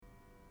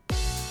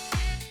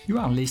You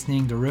are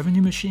listening to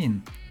Revenue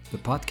Machine, the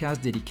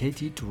podcast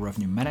dedicated to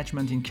revenue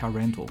management in car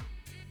rental.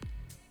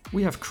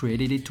 We have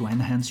created it to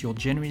enhance your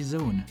January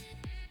zone.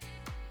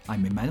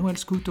 I'm Emmanuel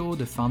Scuto,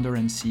 the founder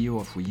and CEO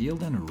of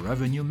WeYield and a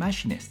revenue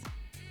machinist.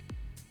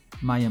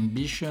 My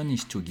ambition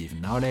is to give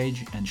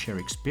knowledge and share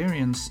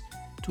experience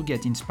to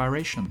get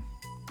inspiration.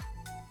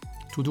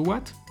 To do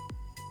what?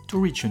 To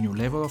reach a new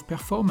level of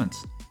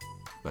performance,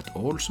 but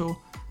also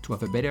to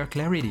have a better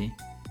clarity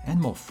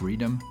and more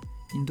freedom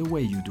in the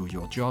way you do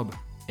your job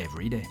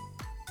every day.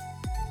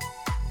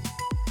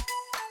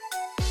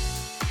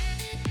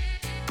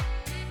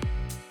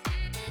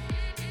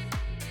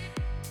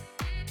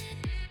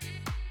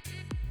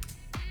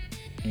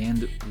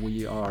 And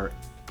we are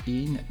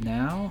in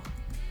now.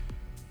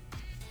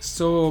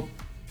 So,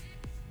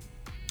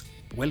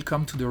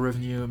 welcome to the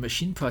Revenue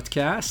Machine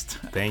podcast.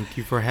 Thank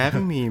you for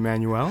having me,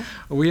 Emmanuel.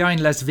 We are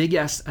in Las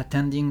Vegas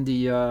attending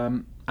the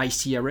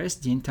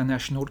ICRS, the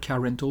International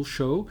Car Rental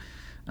Show.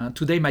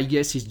 Today my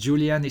guest is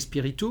Julian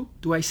Espiritu.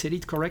 Do I say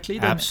it correctly?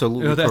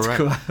 Absolutely that's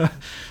correct. Cool.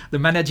 The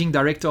Managing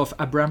Director of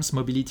Abrams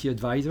Mobility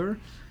Advisor.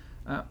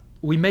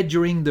 We met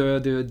during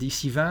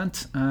this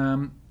event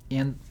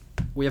and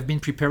we have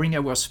been preparing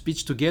our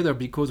speech together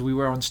because we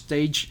were on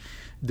stage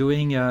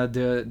doing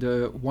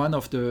the one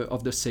of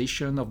the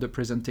session of the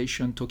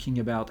presentation talking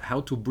about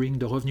how to bring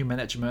the revenue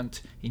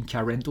management in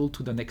car rental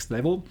to the next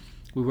level.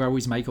 We were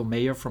with Michael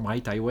Mayer from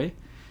Right Highway,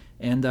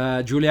 and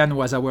Julian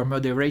was our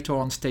moderator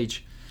on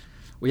stage.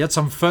 We had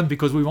some fun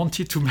because we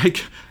wanted to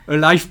make a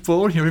live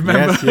poll, you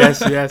remember?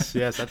 Yes.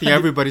 I think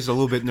everybody's a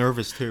little bit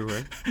nervous too,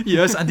 right?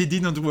 Yes, and it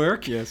didn't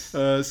work. Yes.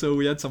 So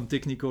we had some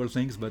technical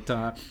things, but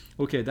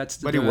okay,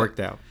 But it worked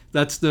out.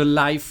 That's the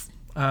live.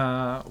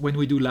 When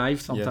we do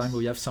live, sometimes Yes.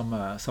 we have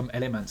some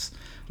elements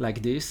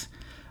like this.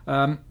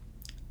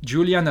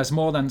 Julian has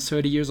more than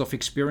 30 years of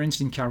experience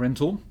in car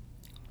rental.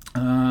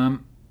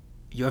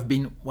 You have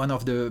been one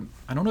of the,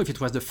 I don't know if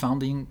it was the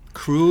founding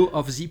crew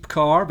of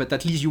Zipcar, but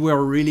at least you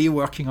were really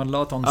working a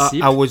lot on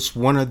Zip. I was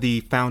one of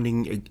the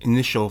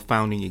initial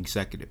founding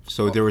executives.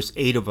 So there was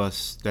 8 of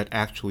us that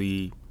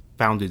actually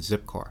founded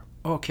Zipcar.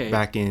 Okay.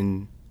 Back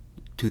in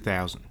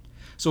 2000.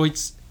 So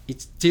it's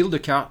still the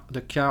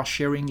car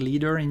sharing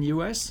leader in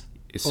US?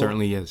 It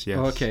certainly is, yes.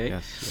 Okay.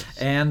 Yes.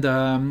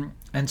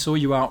 And so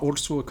you are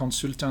also a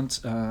consultant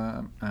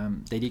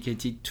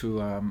dedicated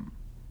to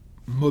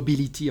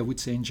mobility, I would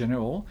say, in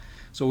general.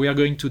 So we are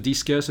going to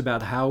discuss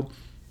about how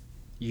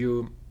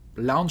you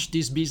launched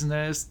this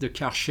business, the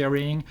car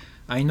sharing.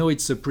 I know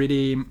it's a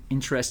pretty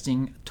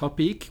interesting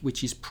topic,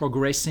 which is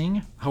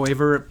progressing.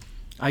 However,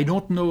 I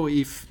don't know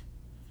if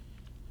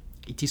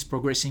it is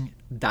progressing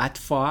that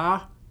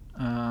far.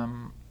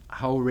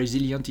 How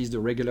resilient is the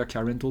regular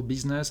car rental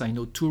business? I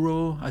know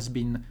Turo has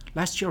been,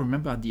 last year,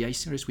 remember at the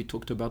iSeries, we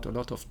talked about a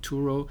lot of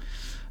Turo.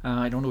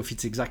 I don't know if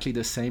it's exactly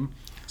the same.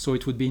 So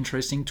it would be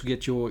interesting to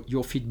get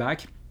your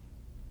feedback,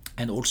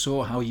 and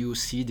also how you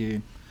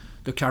see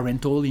the car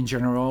rental in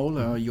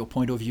general, your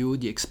point of view,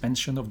 the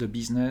expansion of the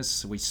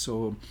business. We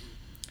saw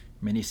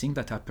many things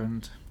that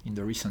happened in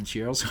the recent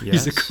years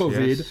with the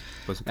COVID.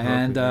 Yes.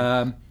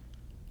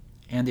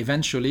 And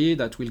eventually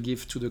that will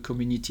give to the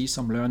community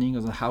some learning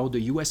on how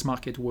the US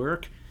market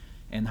work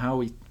and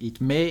how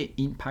it may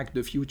impact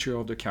the future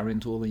of the car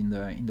rental in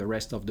the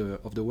rest of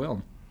the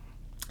world.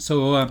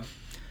 So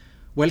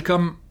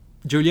welcome,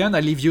 Julian.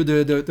 I leave you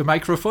the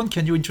microphone.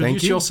 Can you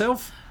introduce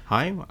yourself?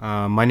 Hi,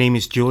 my name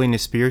is Julian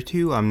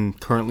Espiritu. I'm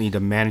currently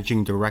the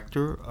Managing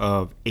Director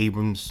of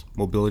Abrams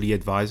Mobility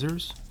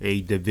Advisors,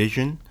 a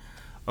division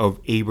of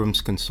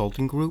Abrams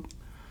Consulting Group.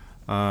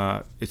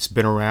 It's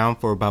been around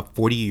for about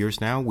 40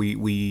 years now.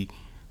 We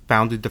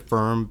founded the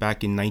firm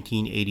back in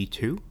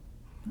 1982.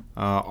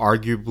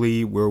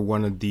 Arguably, we're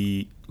one of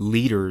the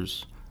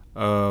leaders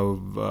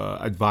of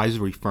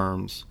advisory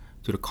firms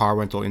to the car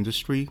rental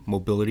industry,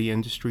 mobility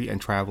industry, and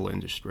travel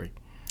industry.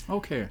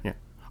 Okay. Yeah.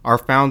 Our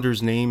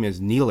founder's name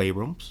is Neil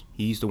Abrams.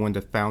 He's the one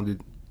that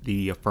founded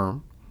the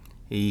firm.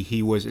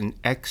 He was an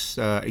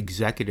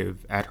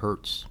ex-executive at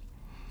Hertz.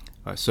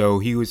 So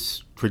he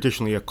was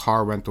traditionally a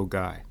car rental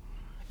guy.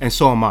 And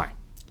so am I.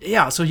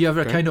 Yeah, so you have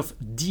a kind of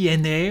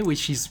DNA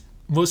which is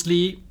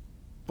mostly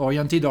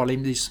oriented, or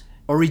is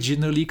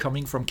originally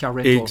coming from car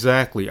rental.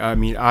 Exactly. I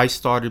mean, I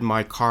started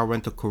my car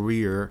rental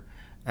career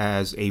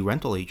as a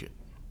rental agent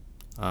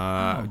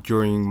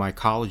during my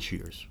college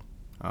years.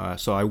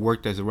 So I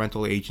worked as a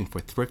rental agent for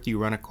Thrifty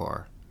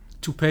Rent-A-Car.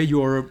 To pay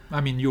your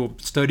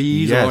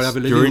studies, yes, or have a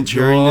little job?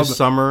 During the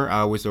summer,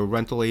 I was a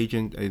rental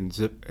agent in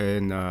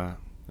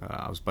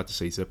I was about to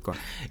say Zipcar.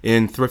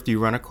 In Thrifty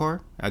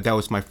Rent-A-Car. That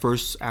was my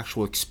first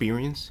actual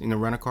experience in the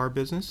rent-a-car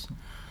business.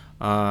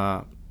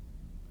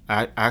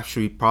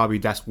 Actually, probably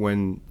that's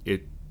when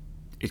it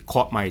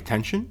caught my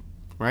attention,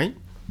 right?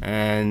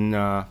 And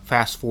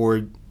fast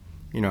forward,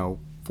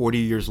 40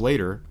 years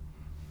later,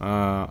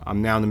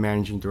 I'm now the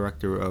Managing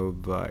Director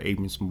of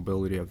Abrams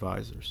Mobility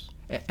Advisors.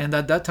 And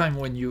at that time,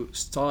 when you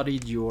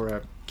started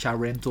your car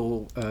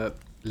rental,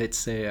 let's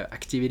say,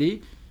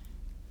 activity,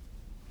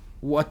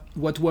 what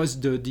was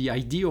the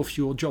idea of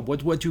your job?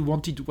 What you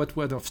wanted? What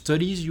were the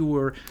studies you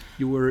were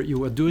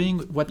doing?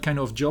 What kind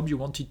of job you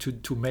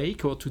wanted to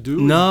make or to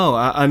do? No,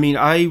 I mean,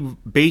 I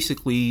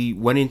basically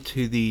went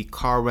into the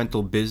car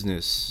rental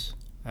business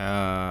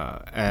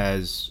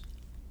as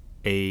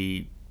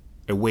a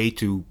way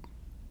to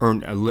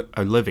earn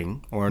a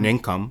living or an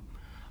income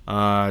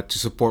to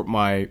support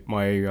my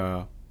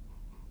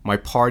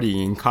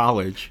partying in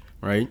college,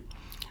 right?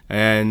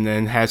 And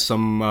then had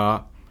some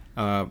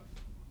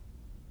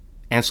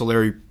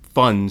ancillary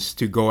funds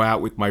to go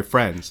out with my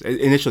friends.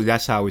 Initially,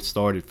 that's how it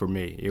started for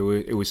me. It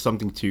was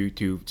something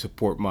to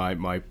support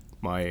my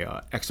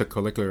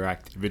extracurricular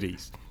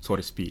activities, so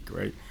to speak,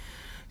 right?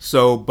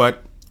 So,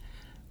 but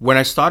when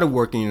I started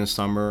working in the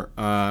summer,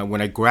 when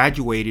I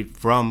graduated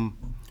from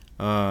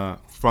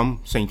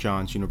St.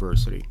 John's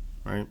University,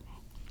 right?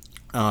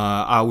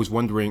 I was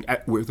wondering,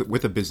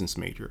 with a business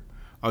major,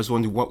 I was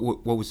wondering what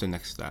was the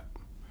next step.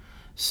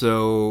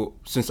 So,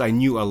 since I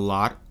knew a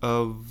lot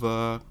of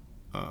the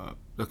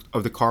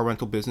car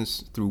rental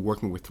business through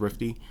working with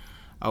Thrifty,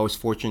 I was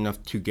fortunate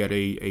enough to get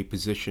a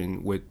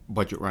position with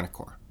Budget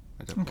Rent-A-Car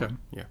at that point.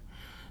 Yeah.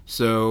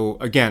 So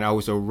again, I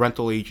was a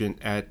rental agent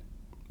at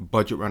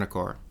Budget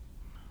Rent-A-Car,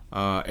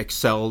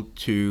 excelled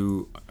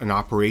to an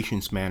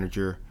operations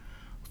manager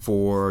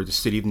for the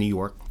city of New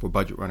York for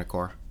Budget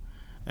Rent-A-Car,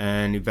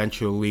 and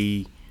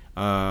eventually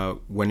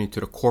went into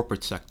the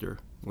corporate sector,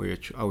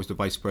 which I was the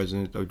vice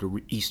president of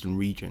the Eastern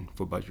region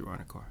for Budget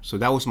Rent-A-Car. So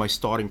that was my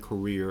starting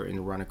career in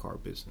the rent-a-car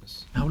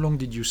business. How long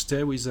did you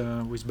stay with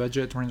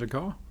Budget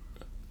Rent-A-Car?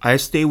 I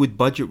stayed with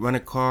Budget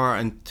Rent-A-Car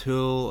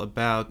until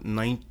about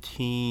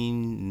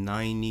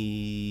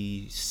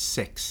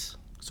 1996.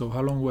 So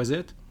how long was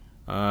it?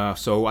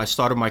 So I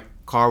started my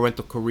car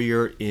rental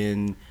career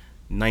in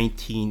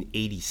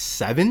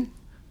 1987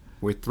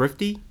 with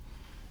Thrifty,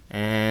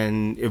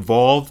 and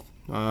evolved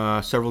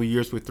several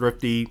years with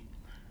Thrifty.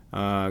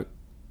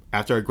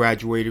 After I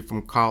graduated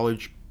from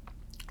college,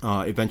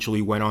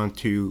 eventually went on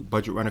to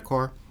Budget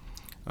Rent-A-Car.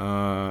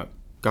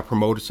 Got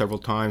promoted several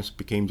times,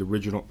 became the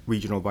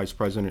regional vice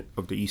president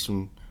of the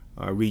Eastern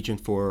region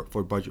for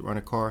Budget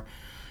Rent-A-Car.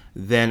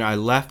 Then I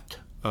left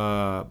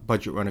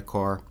Budget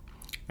Rent-A-Car,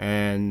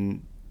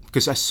 and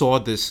because I saw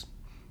this,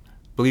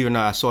 believe it or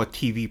not, I saw a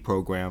TV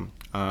program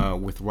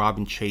with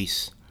Robin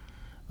Chase,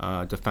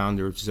 the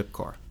founder of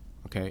Zipcar,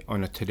 okay,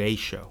 on a Today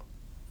Show.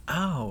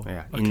 Oh,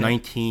 yeah, okay. In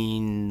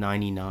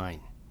 1999.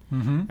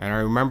 Mm-hmm. And I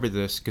remember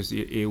this because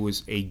it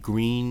was a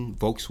green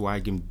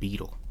Volkswagen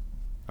Beetle.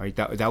 Right,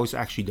 that was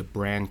actually the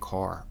brand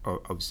car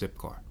of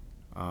Zipcar.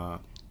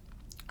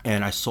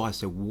 And I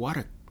said, what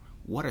a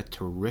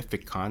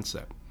terrific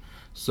concept.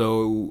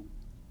 So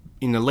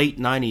in the late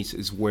 90s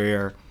is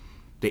where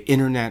the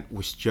internet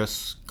was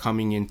just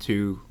coming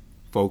into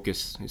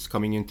focus. It's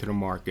coming into the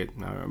market.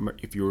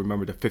 If you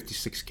remember the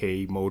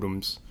 56K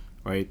modems,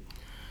 right?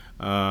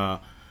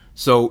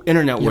 So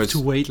internet you was...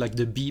 have to wait like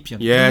the beep.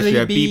 Yes,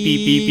 yeah, beep,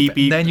 beep, beep, beep,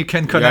 beep. Then you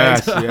can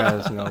connect.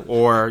 Yes,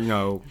 or,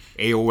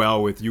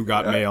 AOL with You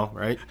Got Mail,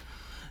 right?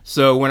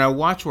 So when I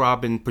watched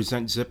Robin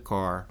present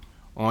Zipcar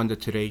on the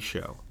Today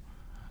Show,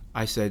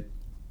 I said,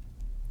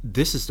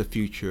 this is the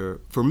future,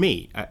 for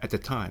me, at the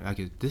time, I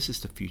said, this is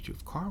the future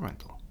of car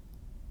rental,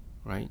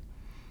 right?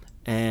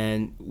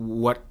 And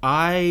what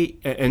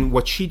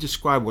she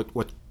described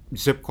what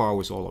Zipcar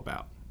was all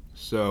about.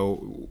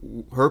 So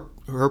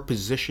her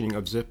positioning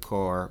of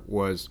Zipcar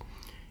was,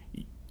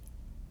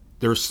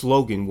 their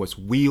slogan was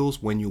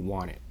wheels when you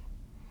want it.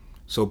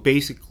 So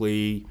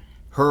basically,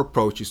 her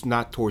approach is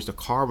not towards the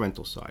car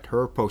rental side.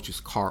 Her approach is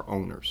car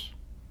owners.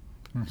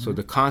 Mm-hmm. So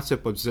the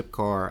concept of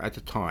Zipcar at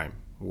the time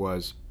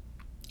was,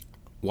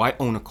 why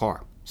own a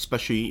car,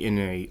 especially in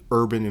a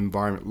urban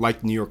environment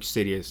like New York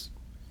City as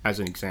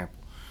an example,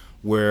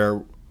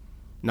 where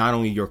not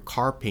only your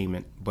car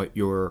payment, but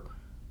your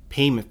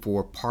payment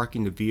for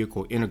parking the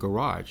vehicle in a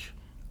garage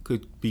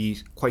could be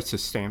quite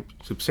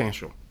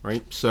substantial,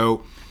 right?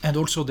 So, and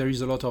also there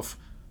is a lot of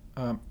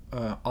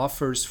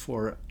offers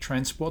for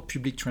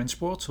public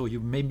transport, so you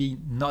maybe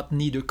not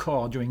need a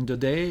car during the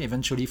day,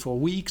 eventually for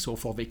weeks or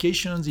for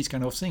vacations, these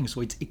kind of things.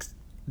 So it's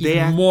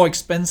even more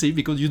expensive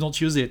because you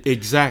don't use it.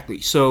 Exactly.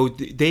 So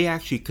they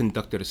actually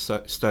conducted a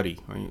study.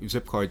 Right?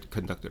 Zipcar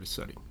conducted a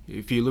study.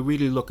 If you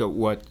really look at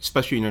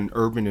especially in an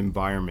urban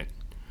environment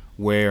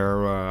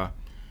where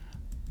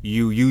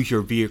you use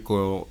your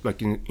vehicle,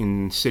 like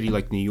in a city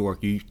like New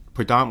York, you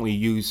predominantly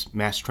use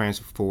mass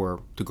transit to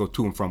go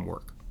to and from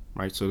work,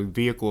 right? So the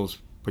vehicle's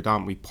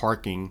predominantly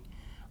parking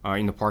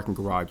in the parking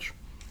garage,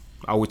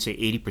 I would say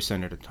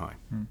 80% of the time,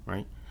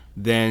 right?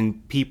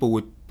 Then people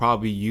would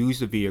probably use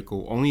the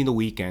vehicle only in the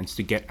weekends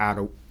to get out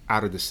of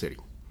the city.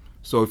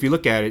 So if you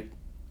look at it,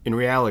 in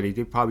reality,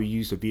 they probably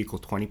use the vehicle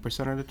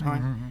 20% of the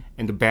time, mm-hmm.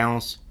 and the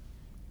balance,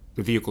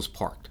 the vehicle's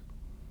parked.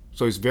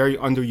 So it's very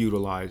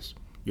underutilized.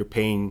 You're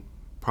paying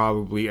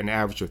probably an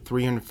average of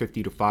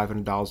 $350 to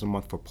 $500 a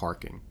month for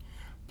parking,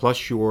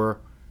 plus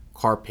your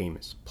car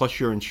payments, plus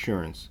your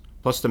insurance,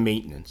 plus the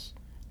maintenance,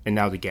 and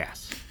now the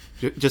gas.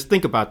 Just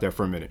think about that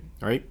for a minute,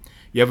 right?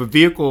 You have a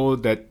vehicle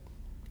that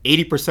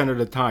 80% of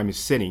the time is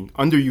sitting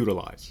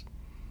underutilized,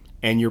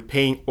 and you're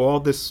paying all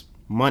this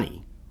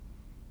money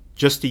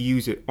just to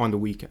use it on the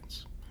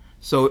weekends.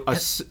 So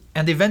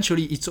and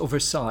eventually it's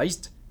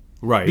oversized,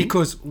 right,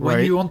 because when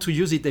right. you want to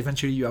use it,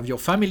 eventually you have your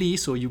family,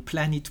 so you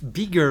plan it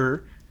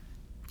bigger.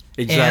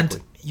 Exactly.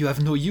 And you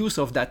have no use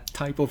of that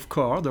type of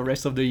car the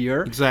rest of the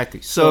year.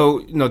 Exactly.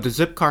 So the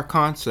zip car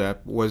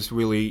concept was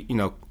really,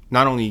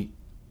 not only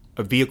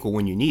a vehicle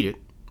when you need it,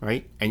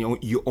 right? And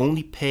you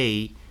only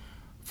pay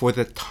for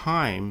the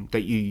time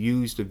that you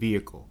use the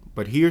vehicle.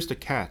 But here's the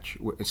catch,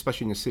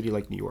 especially in a city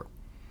like New York.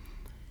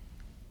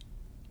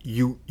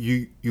 You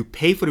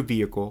pay for the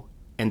vehicle,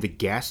 and the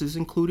gas is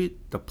included,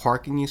 the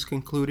parking is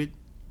included,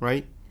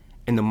 right?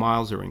 And the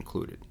miles are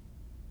included.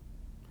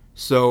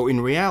 So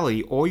in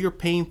reality, all you're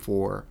paying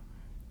for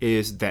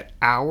is that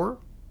hour,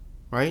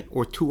 right,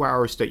 or 2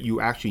 hours that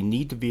you actually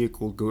need the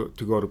vehicle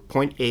to go to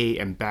point A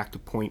and back to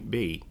point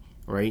B,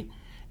 right?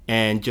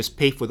 And just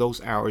pay for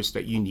those hours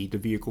that you need the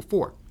vehicle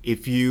for.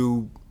 If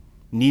you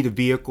need a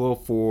vehicle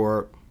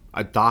for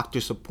a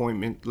doctor's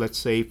appointment, let's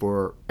say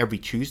for every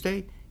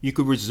Tuesday, you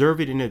could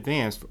reserve it in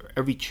advance for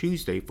every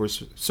Tuesday for a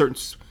certain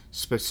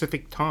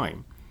specific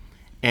time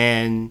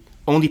and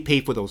only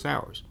pay for those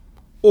hours.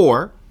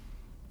 Or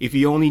if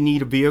you only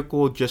need a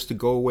vehicle just to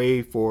go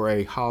away for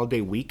a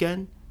holiday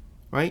weekend,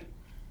 right,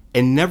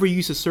 and never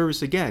use the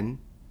service again,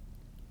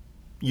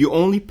 you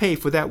only pay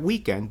for that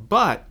weekend.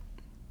 But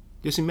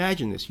just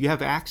imagine this. You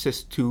have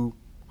access to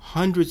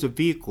hundreds of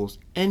vehicles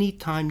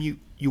anytime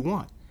you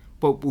want,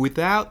 but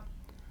without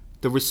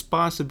the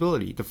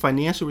responsibility, the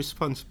financial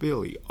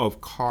responsibility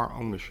of car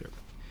ownership.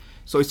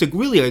 So it's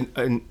really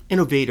an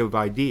innovative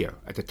idea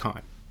at the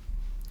time.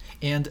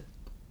 And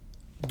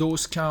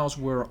those cars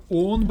were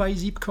owned by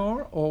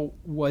Zipcar, or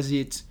was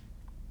it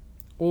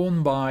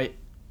owned by,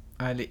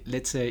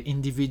 let's say,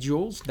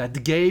 individuals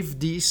that gave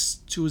this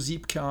to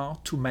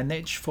Zipcar to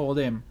manage for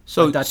them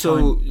at that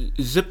time?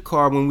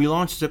 Zipcar, when we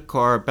launched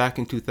Zipcar back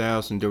in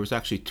 2000, there was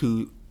actually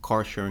two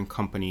car sharing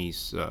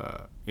companies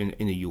in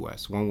the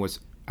U.S. One was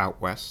out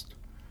west,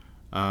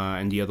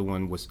 and the other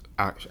one was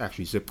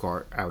actually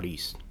Zipcar out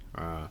east.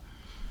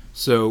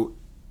 So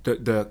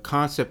the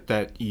concept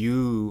that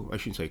I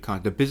shouldn't say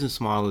the business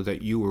model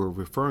that you were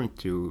referring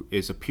to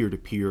is a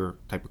peer-to-peer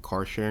type of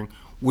car sharing,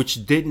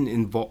 which didn't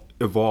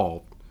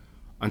evolve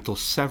until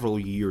several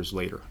years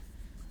later.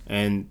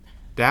 And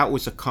that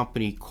was a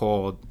company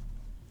called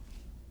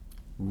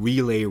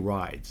Relay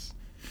Rides,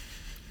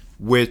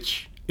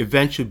 which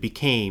eventually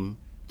became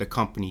the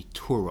company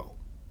Turo.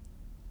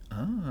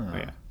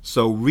 Yeah.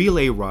 So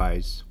Relay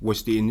Rides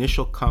was the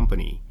initial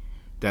company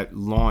that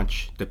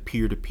launched the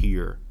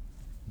peer-to-peer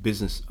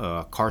business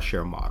car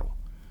share model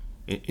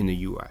in the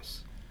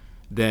U.S.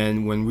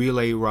 Then when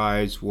Relay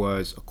Rides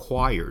was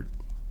acquired,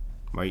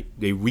 right,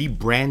 they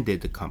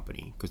rebranded the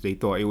company because they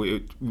thought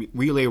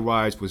Relay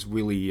Rides was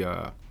really,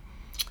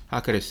 how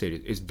could I say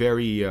it? It's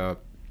very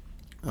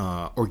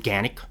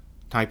organic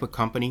type of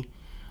company.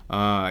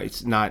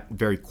 It's not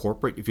very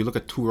corporate. If you look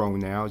at Turo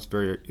now,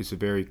 it's a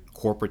very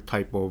corporate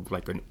type of,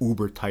 like an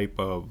Uber type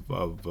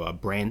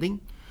of branding.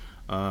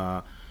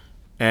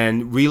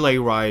 And Relay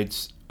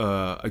Rides,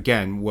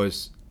 again,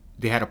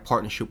 they had a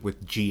partnership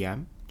with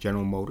GM,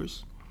 General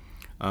Motors.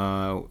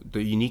 The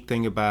unique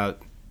thing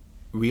about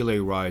Relay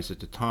Rides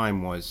at the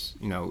time was,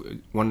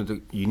 one of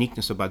the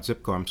uniqueness about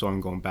Zipcar, I'm sorry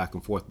I'm going back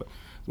and forth, but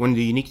one of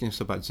the uniqueness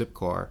about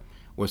Zipcar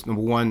was,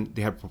 number one,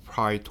 they had a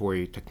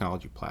proprietary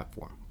technology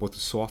platform, both the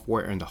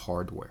software and the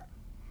hardware.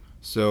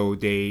 So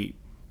they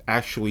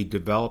actually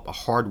developed a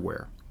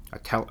hardware, a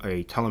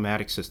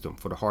telematics system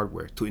for the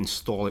hardware to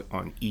install it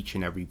on each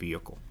and every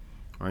vehicle,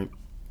 right?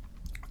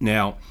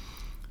 Now,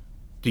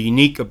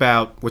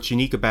 what's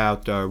unique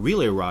about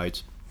Relay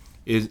Rides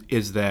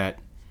is that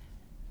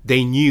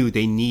they knew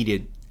they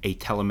needed a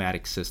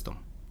telematics system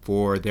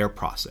for their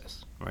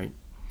process, right?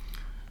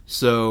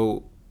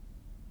 So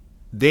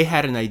they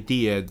had an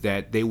idea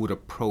that they would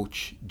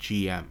approach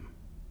GM.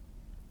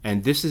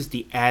 And this is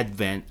the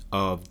advent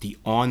of the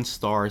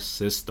OnStar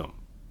system,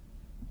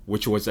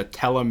 which was a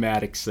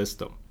telematics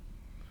system.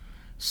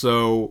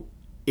 So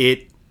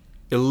it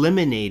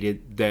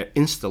eliminated the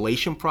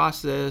installation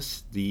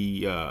process,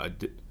 the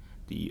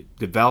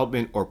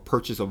development or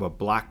purchase of a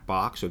black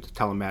box or the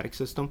telematics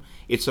system.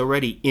 It's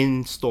already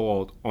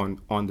installed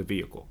on the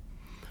vehicle.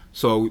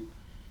 So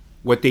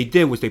what they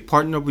did was they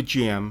partnered with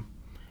GM,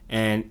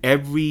 and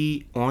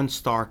every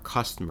OnStar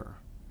customer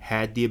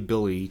had the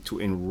ability to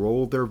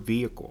enroll their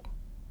vehicle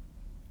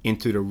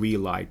into the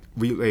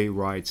Relay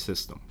Ride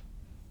system,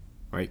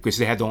 right? Because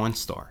they had the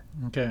OnStar.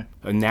 Okay.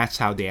 And that's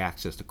how they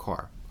accessed the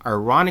car.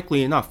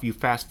 Ironically enough, you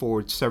fast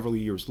forward several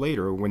years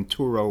later, when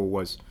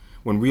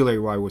Relay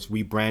Ride was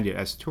rebranded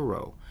as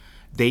Turo,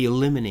 they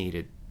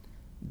eliminated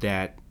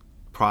that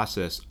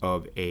process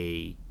of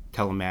a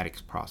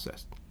telematics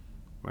process,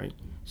 right?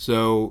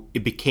 So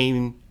it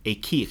became a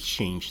key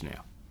exchange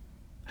now,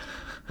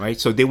 right?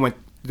 So they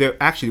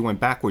actually went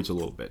backwards a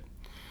little bit.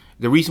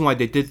 The reason why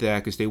they did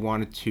that is they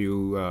wanted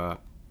to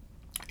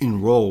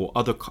enroll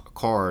other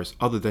cars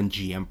other than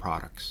GM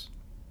products.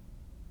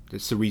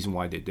 That's the reason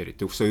why they did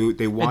it. So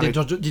they And wanted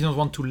they didn't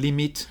want to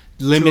limit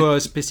to a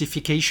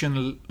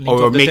specification linked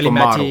or of the make a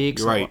model.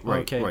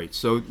 telematics. Right.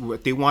 So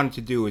what they wanted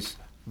to do is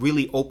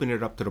really open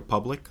it up to the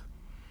public,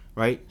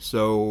 right?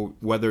 So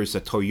whether it's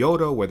a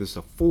Toyota, whether it's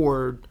a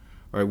Ford,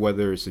 or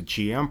whether it's a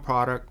GM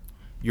product,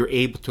 you're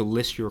able to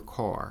list your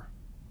car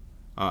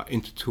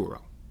into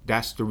Turo.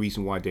 That's the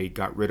reason why they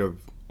got rid of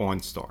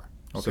OnStar.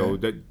 Okay. So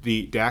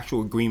the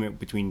actual agreement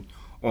between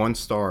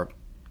OnStar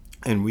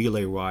and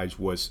Relay Rides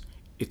was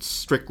it's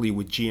strictly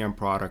with GM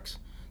products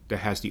that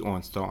has the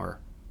OnStar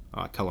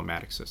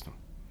telematics system.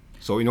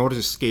 So in order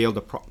to scale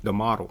the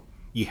model,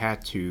 you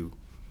had to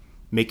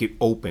make it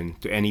open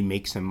to any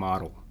makes and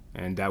model,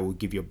 and that would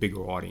give you a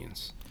bigger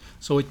audience.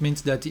 So it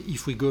means that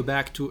if we go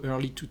back to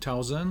early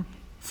 2000,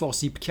 for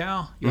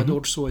Zipcar, you had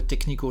also a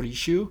technical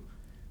issue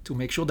to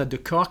make sure that the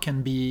car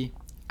can be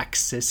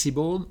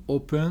accessible,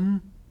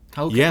 open.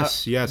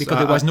 Yes. Because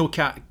there was no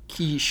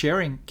key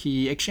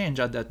exchange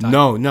at that time.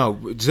 No.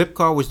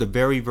 Zipcar was the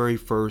very, very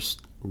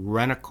first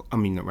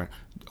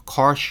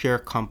car share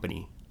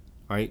company,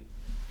 right?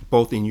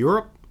 Both in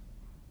Europe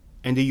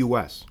and the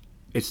U.S.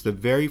 It's the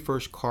very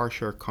first car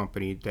share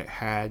company that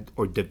had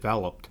or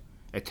developed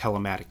a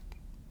telematic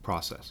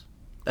process.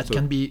 That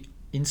can be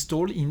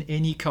installed in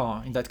any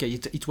car. In that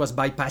case, it was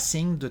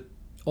bypassing the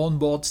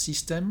onboard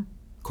system.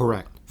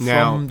 Correct.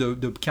 From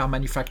the car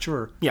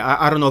manufacturer. Yeah,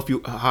 I don't know if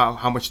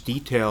how much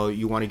detail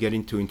you want to get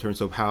into in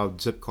terms of how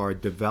Zipcar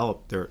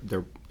developed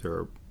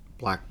their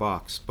black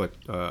box, but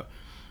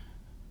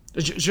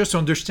just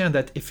understand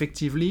that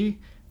effectively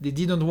they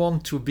didn't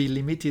want to be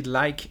limited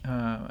like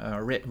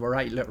Relay.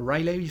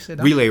 You said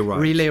that? Relay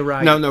Ride. Relay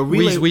Ride. No.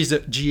 Relay with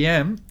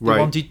GM, they right.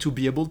 wanted to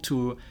be able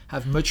to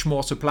have much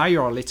more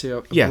supplier, or let's say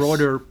a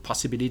broader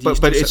possibilities.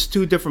 But it's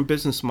two different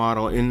business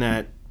model in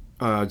that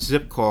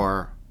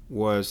Zipcar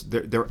was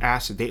their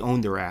asset. They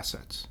owned their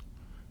assets.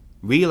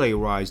 Relay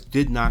Rides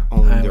did not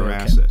own their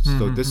assets.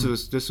 So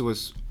this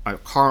was a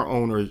car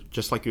owner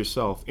just like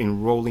yourself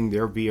enrolling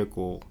their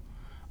vehicle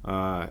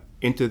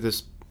into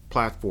this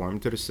platform,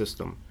 into the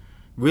system,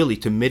 really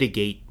to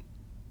mitigate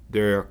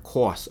their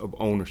cost of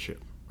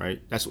ownership.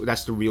 Right.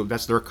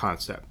 That's their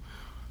concept.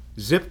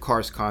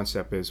 Zipcar's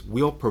concept is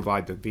we'll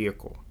provide the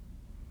vehicle.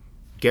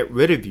 Get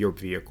rid of your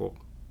vehicle,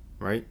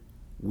 right?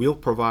 We'll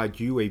provide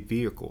you a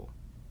vehicle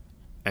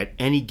at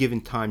any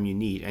given time you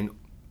need. And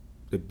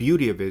the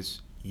beauty of it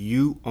is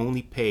you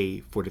only pay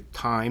for the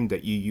time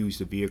that you use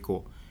the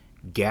vehicle.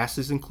 Gas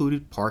is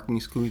included, parking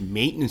is included,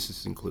 maintenance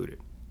is included,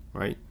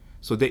 right?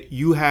 So that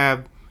you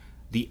have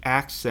the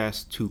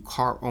access to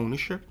car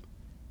ownership,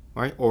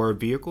 right, or a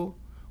vehicle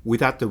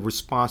without the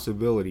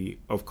responsibility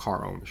of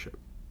car ownership.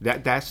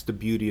 That's the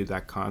beauty of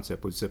that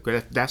concept with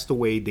Zipcar. That's the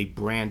way they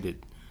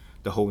branded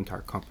the whole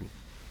entire company.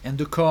 And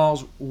the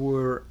cars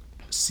were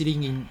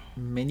sitting in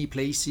many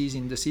places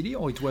in the city,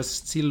 or it was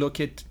still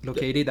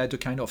located at a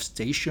kind of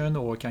station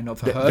or a kind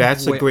of hub?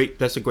 That's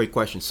a great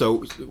question.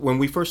 So when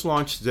we first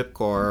launched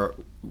Zipcar,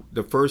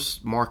 the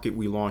first market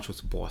we launched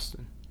was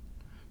Boston.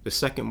 The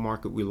second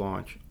market we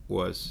launched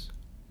was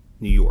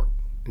New York.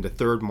 And the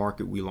third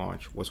market we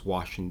launched was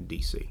Washington,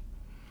 D.C.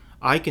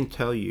 I can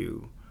tell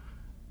you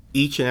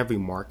each and every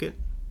market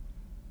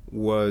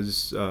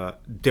was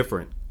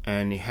different,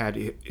 and it had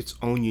its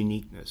own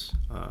uniqueness.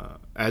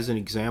 As an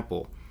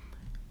example,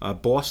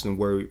 Boston,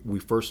 where we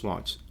first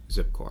launched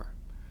Zipcar,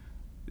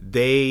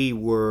 they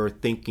were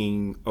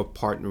thinking of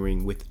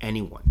partnering with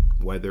anyone,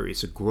 whether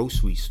it's a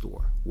grocery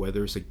store,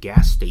 whether it's a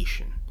gas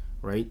station,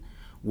 right?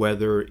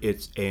 Whether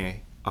it's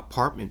a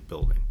apartment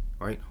building,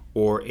 right?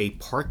 Or a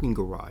parking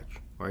garage,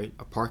 right?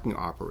 A parking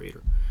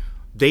operator.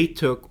 They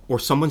took, or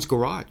someone's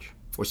garage,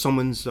 or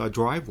someone's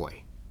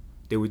driveway.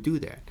 They would do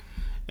that.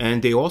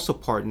 And they also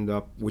partnered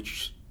up,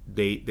 which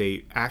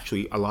they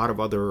actually, a lot of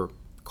other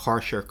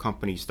car share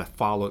companies that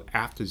followed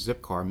after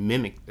Zipcar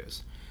mimicked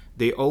this.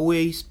 They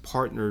always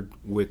partnered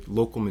with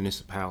local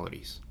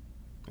municipalities,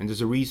 and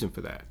there's a reason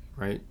for that,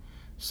 right?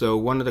 So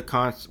one of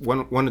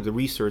the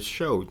research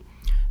showed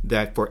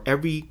that for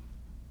every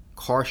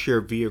car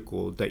share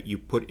vehicle that you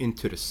put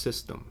into the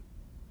system,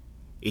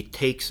 it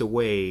takes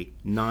away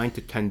 9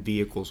 to 10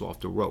 vehicles off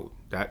the road.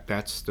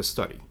 That's the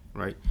study,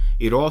 right?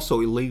 It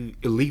also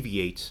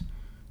alleviates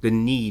the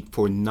need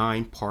for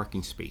 9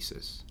 parking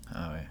spaces.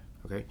 Oh, yeah.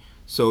 Okay.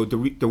 So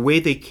the way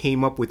they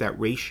came up with that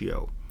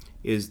ratio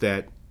is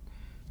that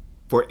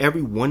for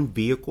every one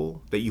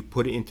vehicle that you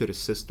put into the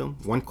system,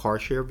 one car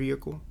share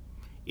vehicle,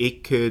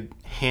 it could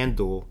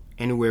handle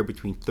anywhere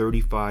between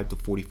 35 to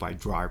 45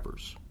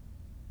 drivers.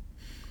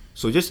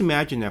 So just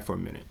imagine that for a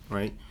minute,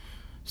 right?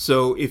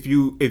 So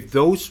if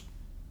those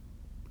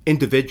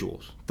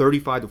individuals,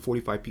 35 to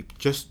 45 people,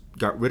 just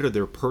got rid of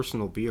their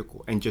personal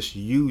vehicle and just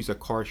use a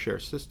car share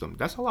system,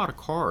 that's a lot of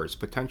cars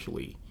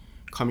potentially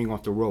coming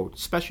off the road,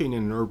 especially in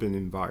an urban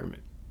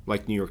environment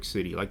like New York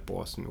City, like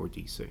Boston or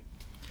DC.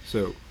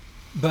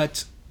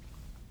 But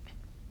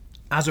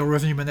as a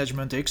revenue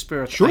management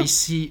expert, sure. I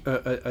see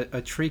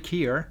a trick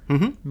here,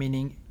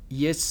 meaning,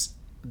 yes,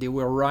 they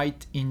were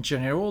right in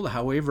general.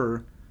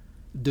 However,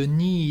 the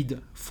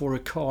need for a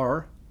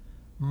car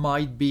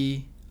might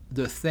be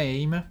the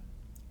same,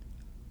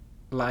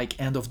 like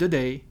end of the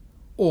day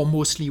or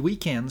mostly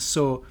weekends.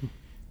 So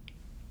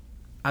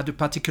at a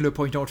particular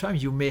point in time,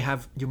 you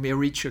may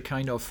reach a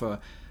kind of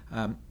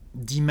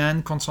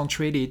demand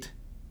concentrated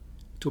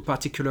to a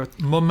particular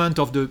moment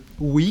of the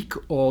week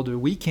or the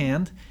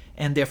weekend,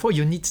 and therefore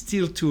you need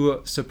still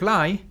to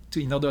supply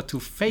in order to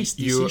face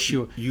this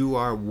issue. You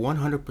are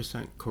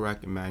 100%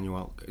 correct,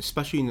 Emmanuel.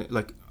 Especially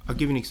I'll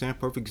give you an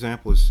example. Perfect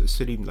example is a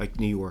city like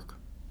New York,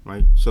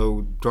 right?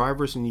 So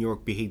drivers in New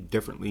York behave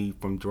differently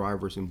from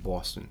drivers in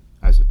Boston,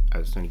 as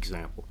an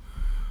example.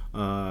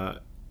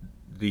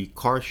 The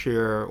car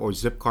share or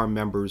Zipcar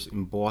members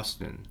in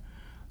Boston,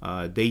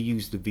 they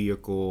use the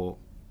vehicle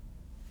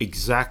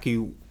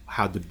exactly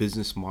how the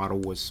business model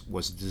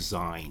was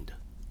designed,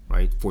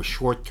 right? For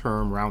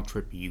short-term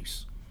round-trip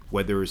use,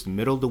 whether it's the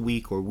middle of the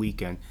week or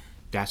weekend,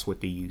 that's what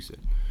they use it.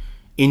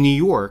 In New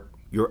York,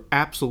 you're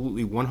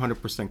absolutely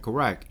 100%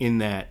 correct in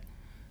that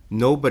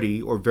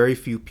nobody or very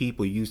few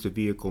people use the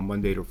vehicle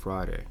Monday to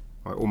Friday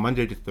or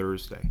Monday to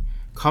Thursday.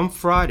 Come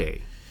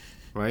Friday,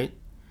 right?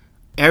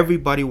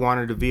 Everybody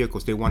wanted the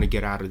vehicles. They want to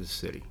get out of the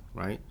city,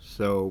 right?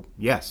 So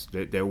yes,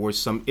 there were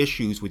some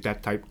issues with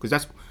that type, because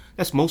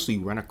that's mostly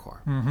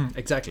rent-a-car. Mm-hmm,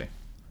 exactly.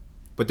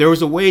 But there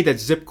was a way that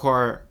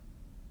Zipcar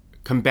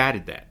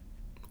combated that,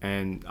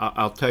 and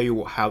I'll tell you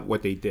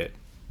what they did.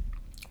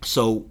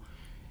 So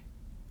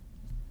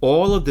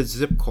all of the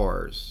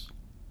Zipcars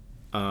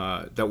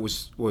that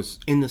was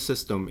in the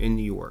system in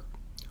New York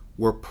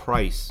were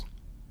priced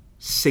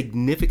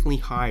significantly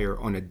higher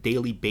on a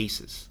daily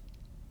basis,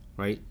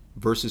 right,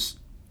 versus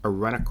a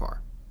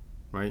rent-a-car,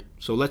 right?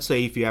 So let's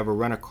say if you have a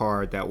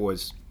rent-a-car that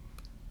was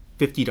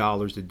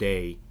 $50 a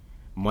day,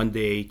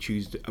 Monday,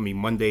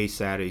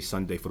 Saturday,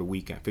 Sunday for the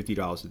weekend,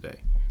 $50 a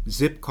day.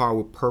 Zipcar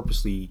would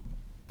purposely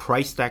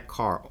price that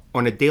car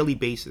on a daily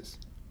basis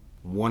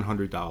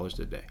 $100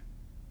 a day.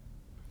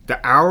 The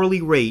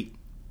hourly rate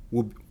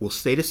will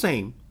stay the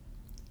same,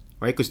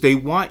 right? Because they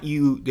want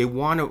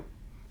to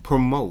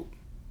promote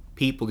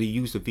people to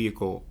use the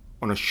vehicle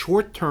on a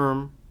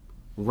short-term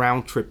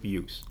round-trip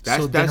use.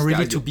 That's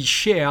really to be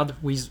shared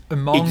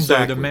among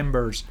the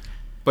members.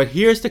 But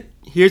here's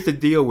the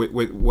deal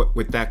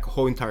with that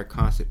whole entire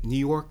concept. New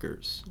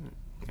Yorkers,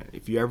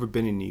 if you've ever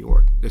been in New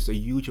York, there's a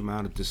huge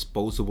amount of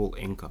disposable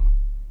income.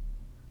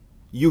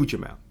 Huge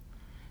amount.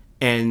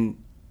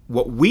 And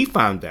what we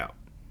found out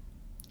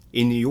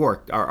in New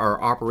York,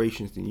 our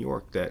operations in New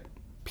York, that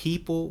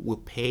people will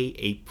pay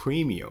a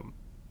premium.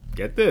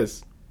 Get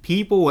this.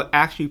 People will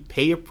actually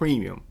pay a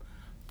premium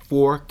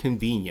for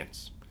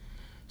convenience.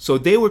 So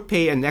they would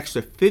pay an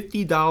extra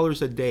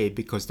 $50 a day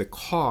because the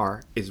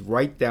car is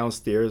right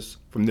downstairs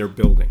from their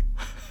building.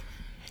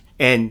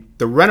 And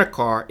the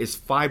rent-a-car is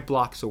 5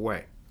 blocks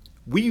away.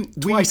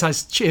 Twice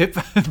as cheap,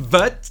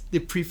 but they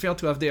prefer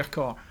to have their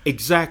car.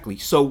 Exactly.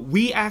 So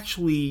we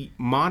actually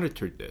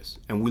monitored this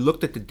and we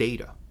looked at the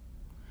data.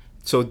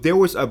 So there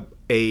was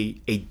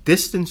a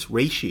distance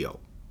ratio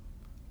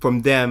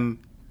from them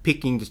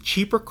picking the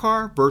cheaper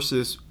car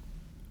versus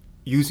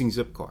using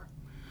Zipcar.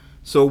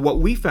 So what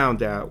we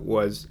found out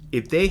was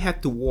if they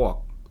had to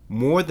walk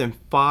more than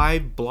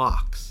 5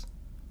 blocks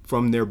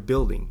from their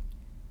building,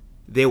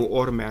 they will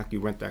automatically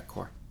rent that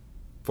car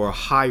for a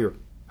higher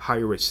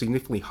rate,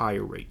 significantly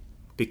higher rate,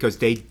 because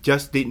they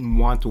just didn't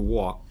want to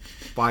walk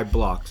 5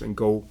 blocks and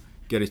go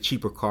get a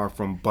cheaper car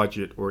from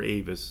Budget or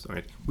Avis.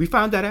 Right? We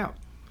found that out.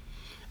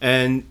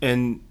 And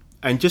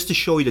just to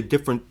show you the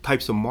different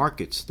types of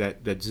markets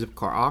that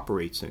Zipcar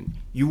operates in,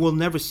 you will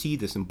never see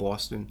this in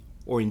Boston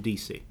or in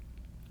DC.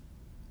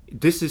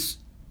 This is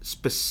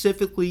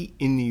specifically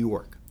in New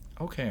York.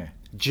 Okay.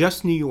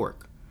 Just New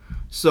York.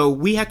 So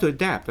we had to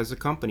adapt as a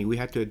company. We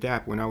had to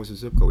adapt. When I was at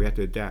Zipcar, we had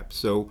to adapt.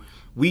 So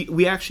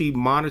we actually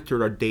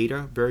monitored our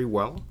data very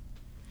well.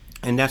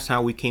 And that's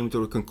how we came to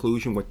the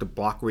conclusion what the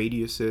block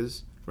radius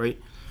is, right?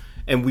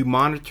 And we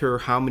monitor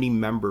how many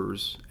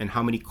members and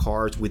how many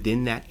cars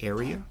within that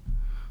area.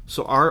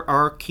 So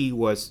our key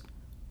was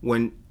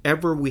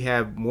whenever we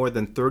have more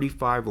than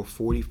 35 or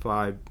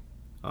 45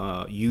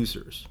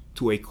 users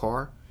to a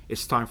car,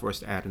 it's time for us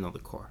to add another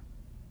car.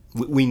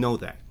 We know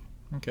that.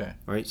 Okay.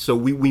 Right? So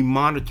we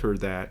monitor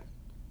that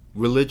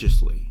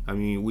religiously. I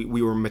mean,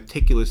 we were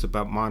meticulous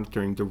about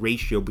monitoring the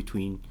ratio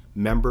between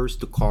members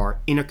to car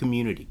in a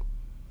community,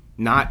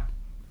 not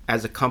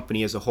as a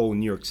company as a whole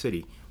in New York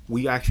City.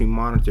 We actually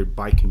monitored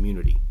by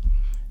community.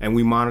 And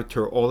we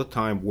monitor all the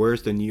time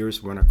where's the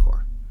nearest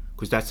rent-a-car,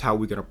 because that's how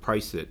we're going to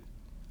price it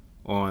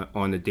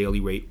on the daily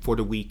rate for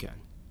the weekend.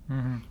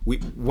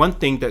 Mm-hmm. One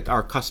thing that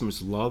our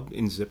customers love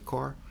in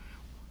Zipcar,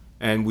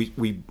 and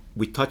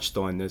we touched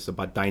on this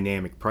about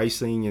dynamic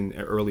pricing and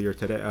earlier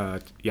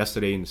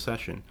yesterday in the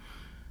session.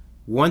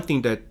 One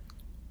thing that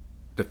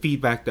the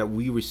feedback that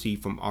we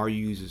receive from our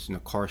users in the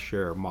car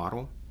share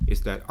model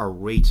is that our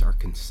rates are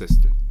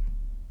consistent.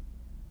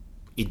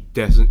 It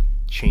doesn't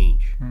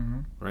change,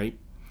 right?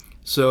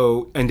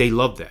 So, and they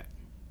love that.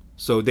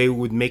 So they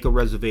would make a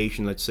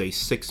reservation, let's say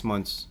 6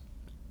 months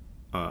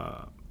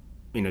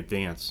in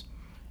advance,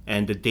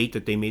 and the date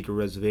that they made the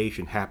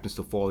reservation happens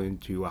to fall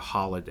into a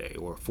holiday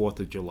or 4th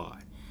of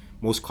July.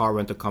 Most car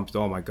rental companies,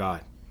 oh my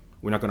God,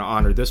 we're not going to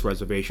honor this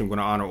reservation. We're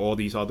going to honor all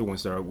these other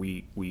ones that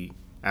we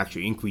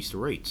actually increase the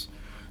rates.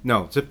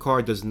 No,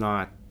 Zipcar does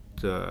not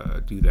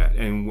do that.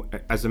 And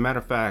as a matter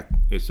of fact,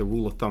 it's a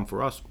rule of thumb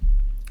for us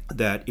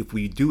that if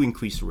we do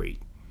increase the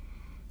rate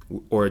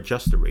or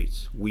adjust the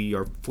rates, we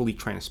are fully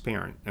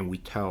transparent and we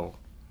tell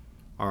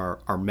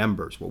our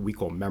members, what we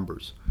call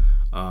members,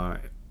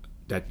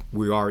 that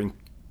we are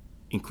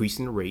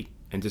increasing the rate,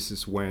 and this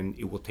is when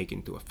it will take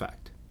into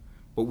effect.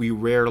 But we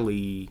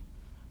rarely,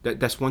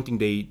 that's one thing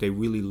they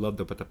really loved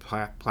about the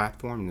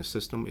platform and the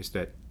system, is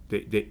that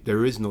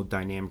there is no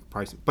dynamic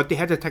pricing. But they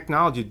had the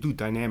technology to do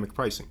dynamic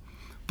pricing,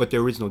 but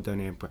there is no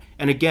dynamic pricing.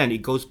 And again,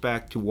 it goes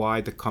back to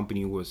why the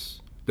company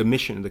was, the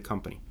mission of the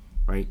company,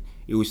 right?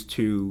 It was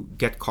to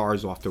get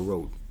cars off the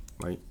road,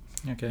 right?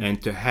 Okay.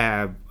 And to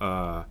have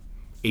a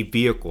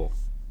vehicle,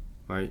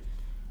 right,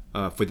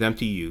 for them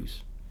to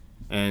use.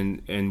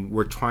 And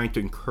we're trying to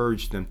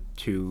encourage them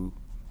to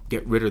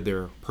get rid of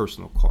their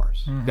personal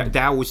cars. Mm-hmm.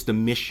 That was the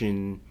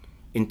mission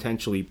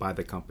intentionally by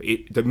the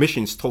company. The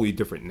mission is totally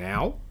different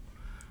now,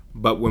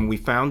 but when we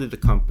founded the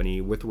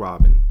company with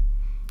Robin,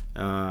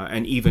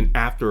 and even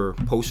after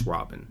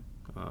post-Robin,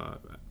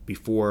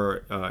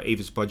 before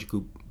Avis Budget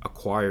Group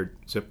acquired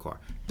Zipcar,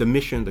 the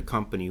mission of the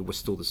company was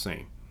still the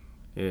same.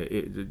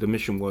 The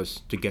mission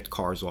was to get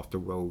cars off the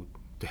road,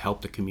 to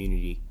help the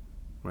community,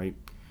 right?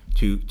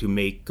 To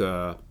make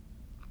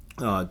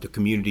the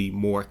community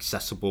more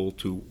accessible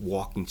to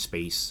walking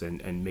space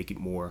and make it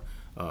more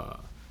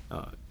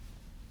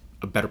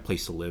a better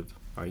place to live,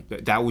 right?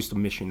 That was the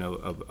mission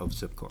of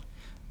Zipcar.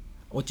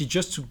 Oti,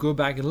 just to go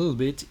back a little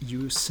bit,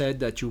 you said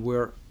that you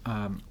were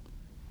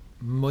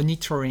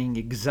monitoring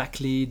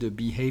exactly the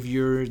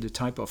behavior, the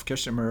type of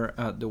customer,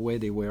 the way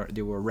they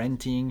were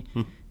renting,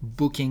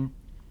 booking.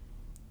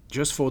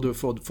 Just for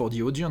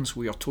the audience,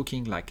 we are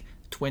talking like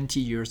 20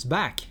 years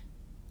back.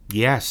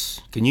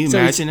 Yes. Can you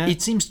imagine that?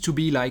 It seems to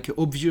be like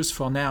obvious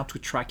for now to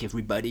track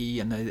everybody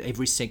and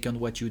every second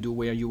what you do,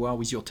 where you are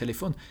with your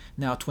telephone.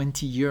 Now,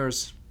 20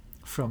 years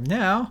from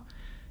now,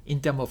 in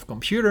terms of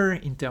computer,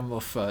 in terms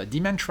of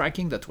demand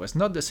tracking, that was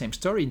not the same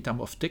story in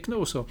terms of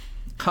techno. So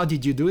how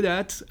did you do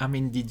that? I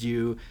mean,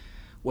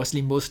 was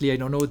it mostly, I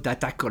don't know,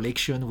 data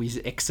collection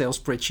with Excel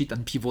spreadsheet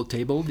and pivot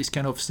table, these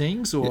kind of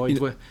things? Or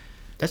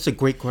That's a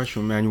great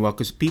question, Manuel,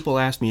 because people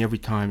ask me every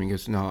time,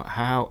 because now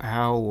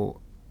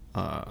how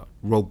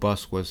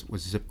robust was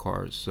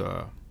Zipcar's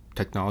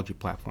technology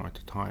platform at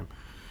the time.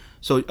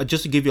 So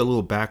just to give you a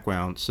little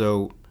background,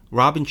 so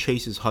Robin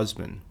Chase's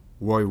husband,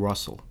 Roy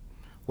Russell,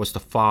 was the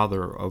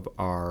father of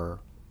our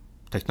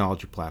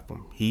technology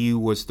platform. He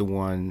was the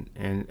one,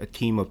 and a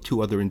team of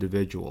two other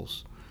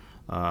individuals,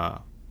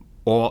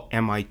 all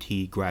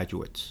MIT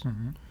graduates.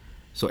 Mm-hmm.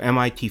 So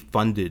MIT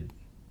funded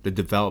the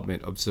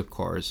development of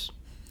Zipcar's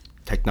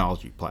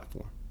technology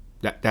platform.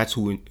 That's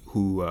who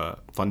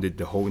funded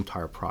the whole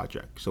entire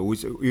project. So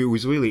it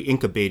was really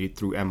incubated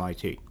through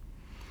MIT.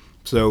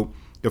 So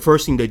the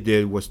first thing they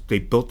did was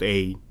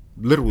they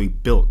literally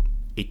built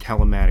a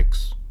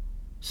telematics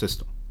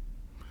system.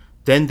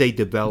 Then they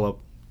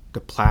developed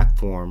the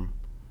platform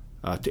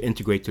to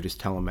integrate to this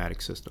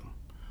telematics system.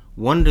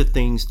 One of the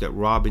things that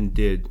Robin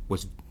did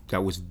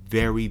that was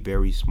very,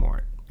 very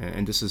smart,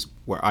 and this is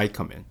where I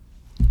come in.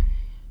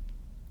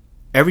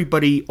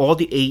 Everybody, all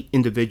the 8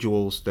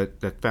 individuals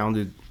that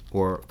founded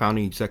or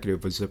founding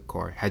executive of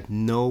Zipcar had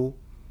no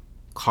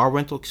car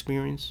rental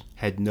experience,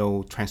 had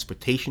no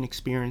transportation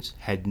experience,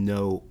 had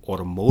no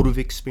automotive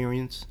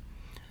experience.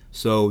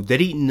 So they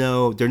didn't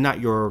know, they're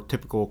not your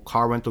typical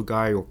car rental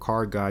guy or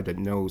car guy that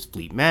knows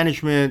fleet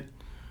management,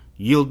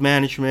 yield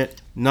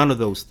management, none of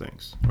those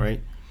things,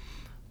 right?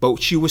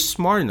 But she was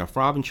smart enough,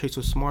 Robin Chase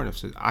was smart enough,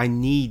 said, I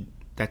need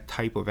that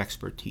type of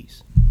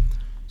expertise.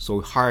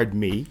 So hired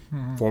me,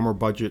 former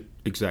budget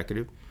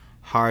executive,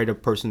 hired a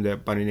person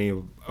by the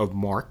name of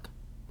Mark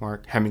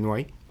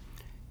Hemingway.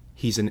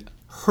 He's an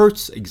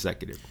Hertz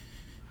executive.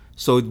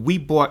 So we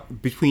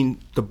brought, between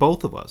the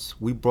both of us,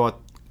 we brought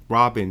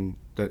Robin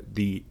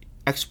the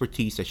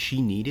expertise that she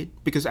needed,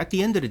 because at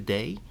the end of the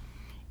day,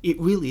 it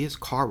really is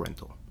car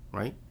rental,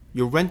 right?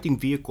 You're renting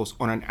vehicles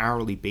on an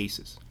hourly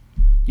basis.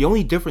 The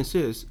only difference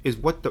is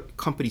what the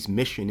company's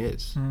mission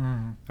is,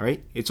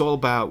 right? It's all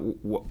about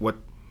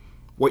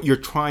what you're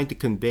trying to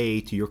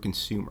convey to your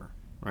consumer,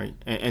 right?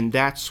 And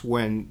that's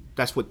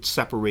what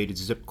separated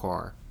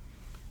Zipcar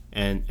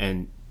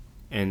and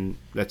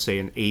let's say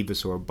an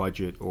Avis or a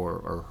Budget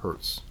or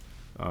Hertz.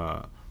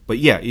 But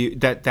yeah,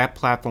 that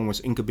platform was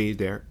incubated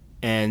there,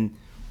 and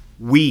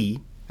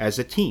we as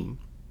a team,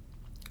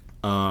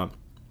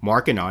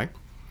 Mark and I,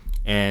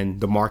 and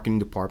the marketing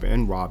department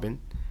and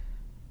Robin,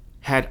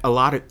 had a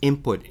lot of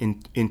input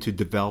into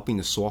developing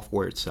the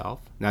software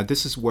itself. Now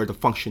this is where the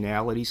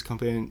functionalities come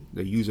in,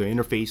 the user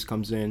interface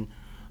comes in,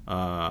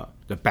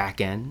 the back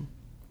end,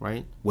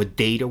 right? What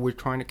data we're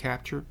trying to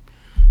capture.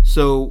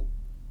 So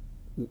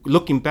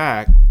looking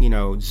back,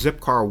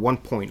 Zipcar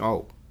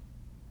 1.0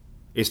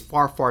 is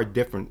far, far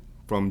different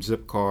from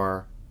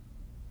Zipcar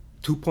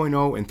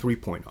 2.0 and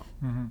 3.0.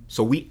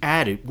 So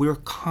we're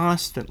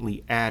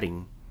constantly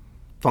adding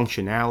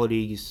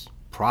functionalities,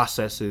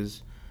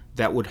 processes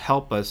that would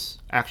help us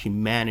actually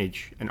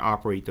manage and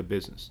operate the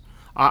business.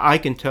 I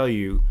can tell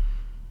you,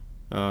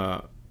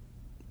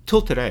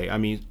 till today, I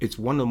mean, it's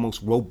one of the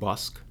most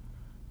robust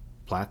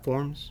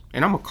platforms.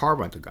 And I'm a car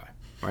rental guy,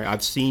 right?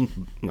 I've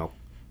seen,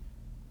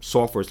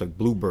 softwares like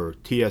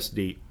Bluebird,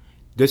 TSD.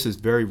 This is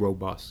very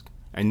robust.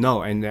 And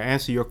no, and to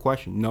answer your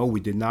question, no, we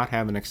did not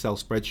have an Excel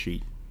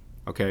spreadsheet,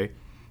 okay,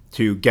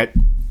 to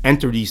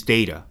enter these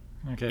data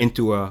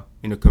into a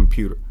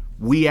computer.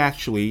 We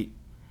actually,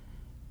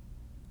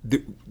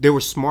 they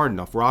were smart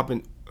enough.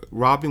 Robin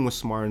was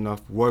smart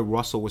enough. Roy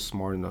Russell was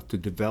smart enough to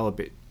develop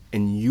it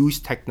and use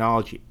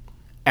technology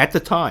at the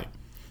time.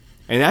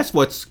 And that's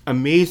what's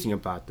amazing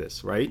about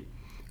this, right?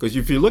 Because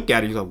if you look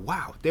at it, you're like,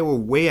 wow, they were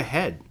way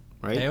ahead,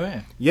 right? They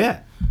were.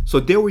 Yeah. So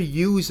they were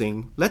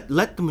using, let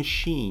the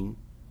machine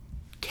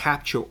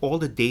capture all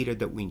the data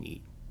that we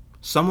need.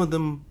 Some of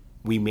them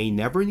we may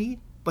never need,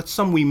 but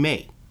some we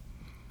may.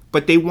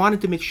 But they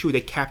wanted to make sure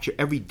they capture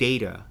every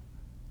data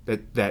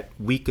that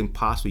we can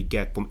possibly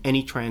get from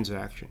any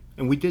transaction.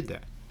 And we did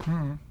that.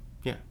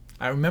 Yeah.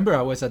 I remember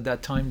I was at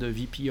that time the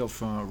VP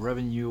of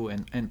revenue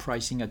and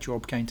pricing at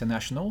Europcar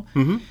International.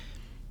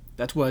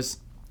 That was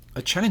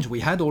a challenge.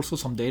 We had also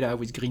some data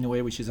with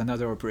Greenway, which is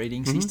another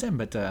operating system.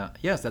 But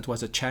yes, that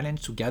was a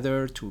challenge to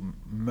gather, to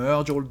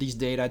merge all this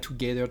data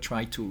together,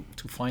 try to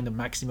find the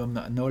maximum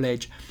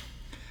knowledge.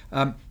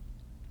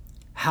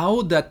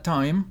 How that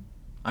time,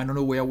 I don't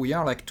know where we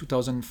are, like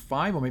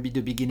 2005 or maybe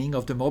the beginning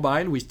of the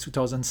mobile with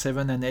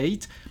 2007 and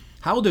 8,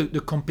 how the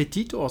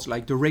competitors,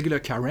 like the regular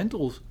car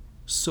rentals,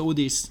 saw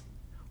this.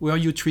 Were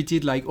you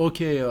treated like,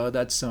 okay,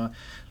 that's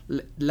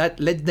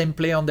let them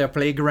play on their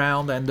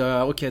playground and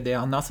okay, they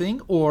are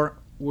nothing? Or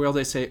where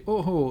they say,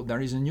 oh, there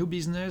is a new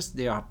business,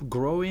 they are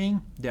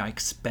growing, they are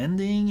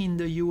expanding in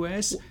the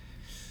US?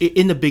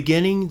 In the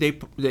beginning,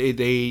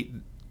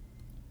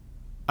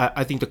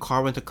 I think the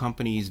car rental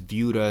companies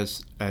viewed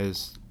us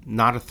as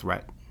not a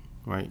threat,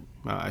 right?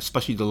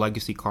 Especially the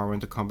legacy car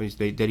rental companies,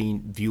 they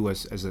didn't view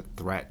us as a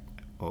threat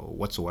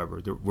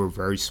whatsoever. We're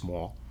very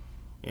small.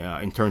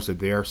 In terms of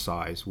their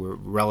size, we're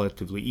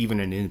relatively, even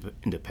an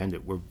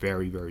independent, we're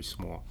very, very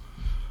small.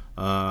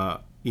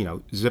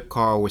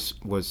 Zipcar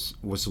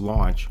was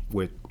launched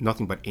with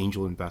nothing but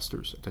angel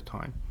investors at the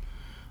time.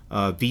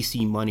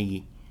 VC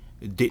money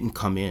didn't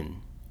come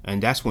in,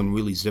 and that's when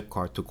really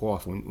Zipcar took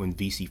off, when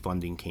VC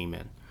funding came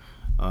in.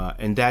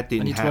 And that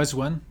didn't happen. And it was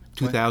when?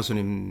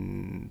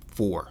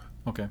 2004.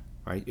 Okay.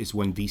 Right, is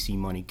when VC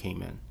money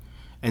came in.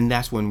 And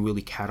that's when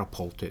really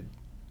catapulted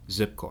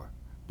Zipcar.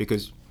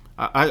 Because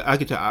I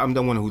could tell, I'm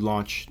the one who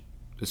launched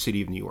the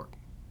city of New York.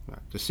 Right?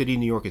 The city of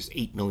New York is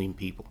 8 million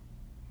people.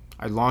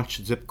 I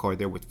launched Zipcar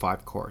there with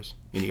 5 cars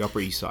in the Upper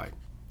East Side.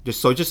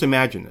 Just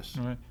imagine this,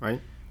 right?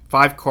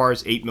 5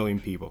 cars, 8 million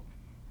people,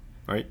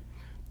 right?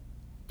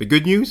 The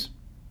good news,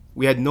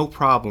 we had no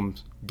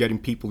problems getting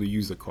people to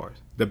use the cars.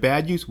 The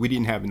bad news, we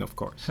didn't have enough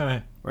cars,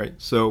 right?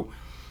 So,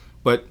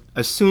 but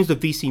as soon as the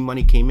VC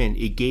money came in,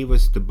 it gave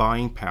us the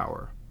buying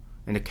power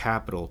and the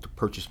capital to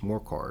purchase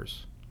more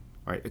cars,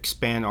 right?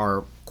 Expand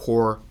our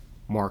core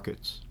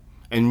markets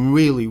and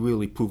really,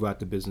 really prove out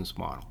the business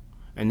model.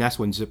 And that's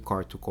when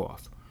Zipcar took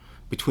off.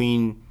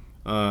 Between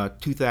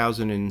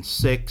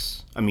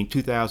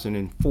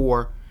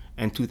 2004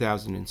 and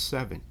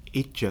 2007,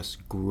 it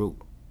just grew.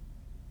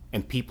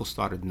 And people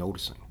started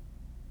noticing.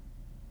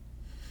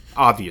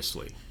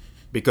 Obviously,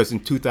 because in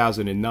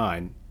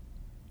 2009,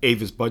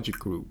 Avis Budget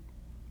Group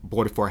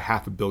bought it for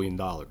 $500 million.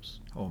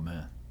 Oh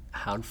man,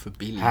 $500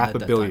 million.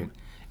 $500 million.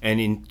 And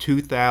in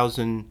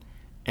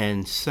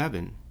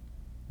 2007,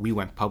 we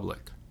went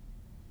public.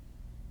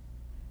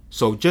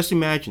 So just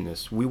imagine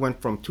this. We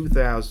went from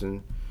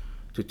 2000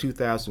 to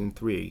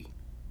 2003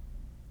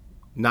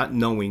 not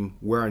knowing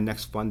where our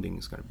next funding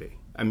is going to be.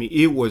 I mean,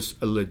 it was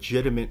a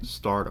legitimate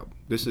startup.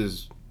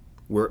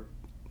 We're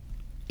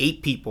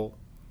 8 people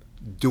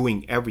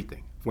doing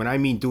everything. When I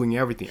mean doing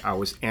everything, I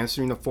was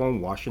answering the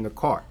phone, washing the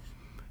car,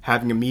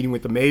 having a meeting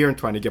with the mayor and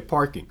trying to get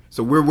parking.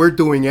 So we're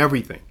doing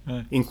everything,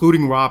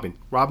 including Robin.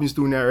 Robin's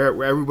doing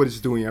everybody's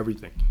doing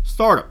everything.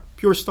 Startup,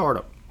 pure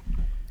startup.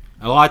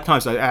 A lot of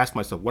times I ask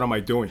myself, what am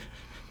I doing?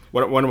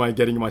 What am I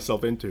getting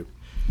myself into?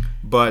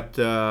 But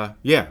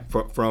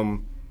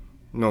from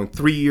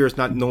 3 years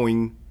not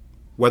knowing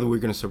whether we're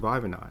going to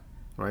survive or not,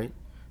 right,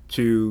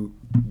 to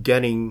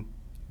getting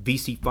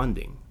VC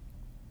funding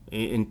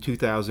in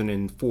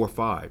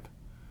 2004-05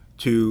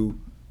 to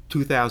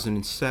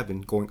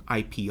 2007 going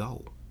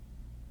IPO,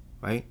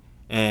 right,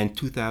 and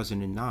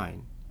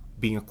 2009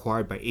 being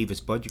acquired by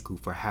Avis Budget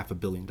Group for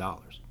 $500 million.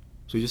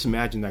 So just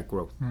imagine that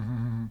growth.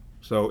 Mm-hmm.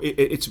 So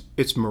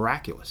it's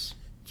miraculous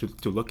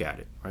to look at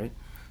it, right?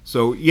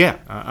 So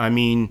I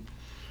mean,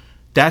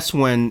 that's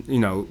when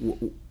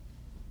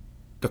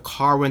the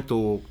car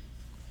rental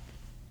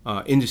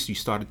industry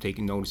started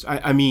taking notice.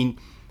 I mean,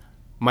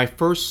 my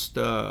first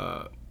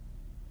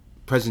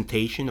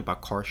presentation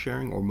about car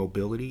sharing or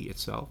mobility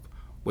itself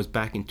was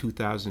back in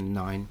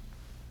 2009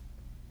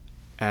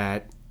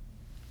 at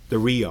the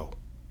Rio,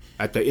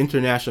 at the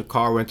International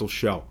Car Rental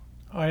Show.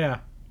 Oh, yeah.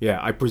 Yeah,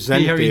 I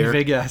presented Here there. in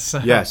Vegas.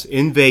 Yes,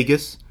 in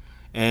Vegas.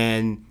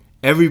 And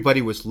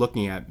everybody was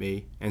looking at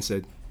me and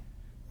said,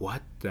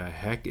 what the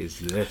heck is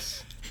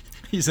this?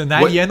 He's an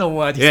alien or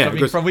what? He's coming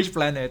because from which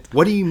planet?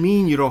 What do you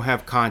mean you don't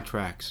have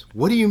contracts?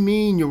 What do you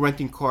mean you're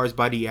renting cars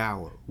by the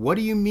hour? What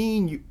do you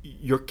mean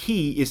your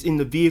key is in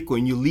the vehicle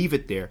and you leave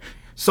it there?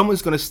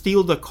 Someone's going to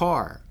steal the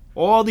car.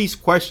 All these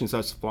questions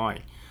are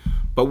flying.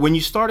 But when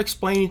you start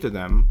explaining to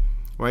them,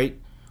 right,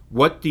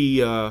 what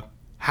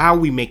how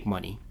we make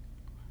money,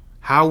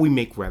 how we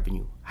make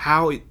revenue,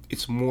 how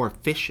it's more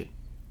efficient,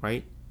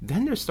 right?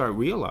 Then they start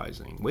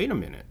realizing, wait a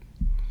minute.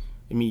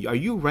 I mean, are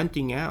you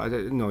renting out?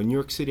 New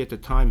York City at the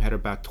time had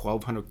about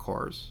 1,200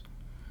 cars,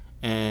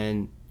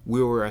 and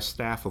we were a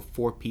staff of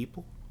 4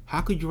 people.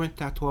 How could you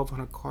rent out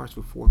 1,200 cars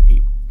for 4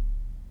 people?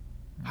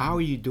 How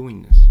are you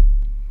doing this,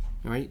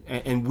 right?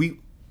 And we're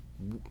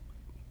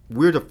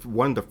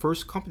one of the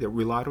first company that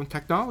relied on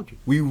technology.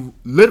 We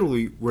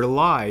literally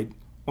relied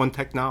on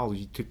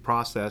technology to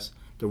process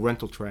the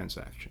rental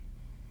transaction,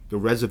 the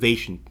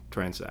reservation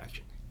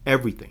transaction.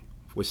 Everything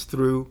was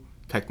through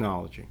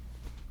technology,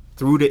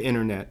 through the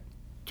internet,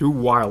 through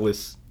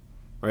wireless,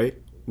 right?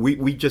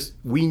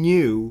 We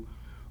knew,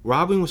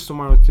 Robin was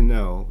smart enough to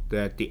know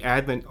that the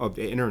advent of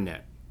the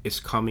internet is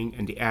coming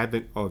and the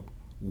advent of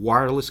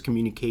wireless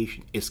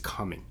communication is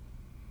coming,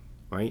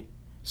 right?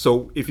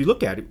 So if you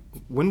look at it,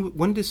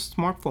 when did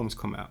smartphones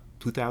come out?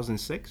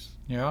 2006?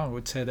 Yeah, I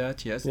would say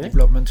that, yes. Yeah.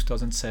 Development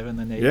 2007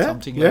 and 8,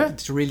 something like that.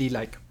 It's really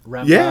like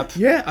ramped up.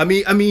 Yeah. I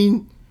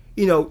mean,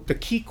 the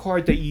key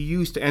card that you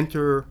use to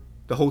enter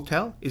the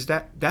hotel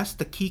that's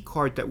the key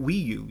card that we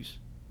use,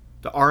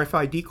 the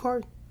RFID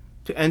card,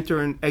 to enter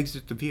and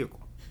exit the vehicle.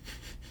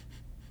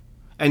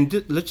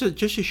 And let's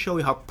just to show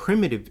you how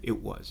primitive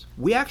it was.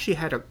 We actually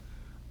had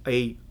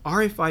a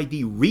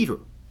RFID reader.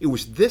 It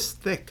was this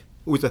thick.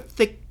 It was a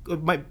thick,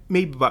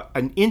 maybe about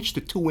 1 inch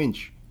to 2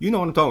 inch. You know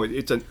what I'm talking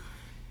about.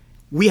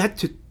 We had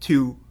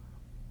to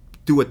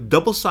do a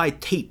double-side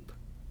tape,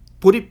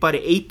 put it by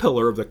the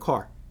A-pillar of the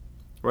car,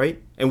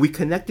 right? And we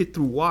connected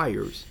through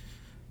wires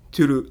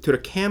to the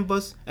CAN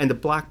bus and the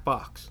black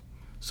box.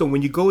 So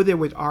when you go there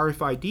with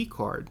RFID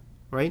card,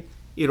 right,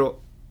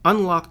 it'll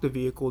unlock the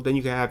vehicle, then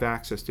you can have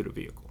access to the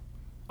vehicle.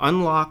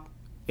 Unlock,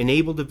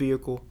 enable the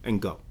vehicle,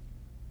 and go,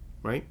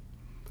 right?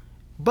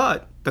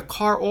 But the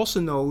car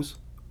also knows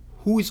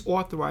who is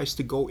authorized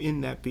to go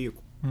in that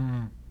vehicle,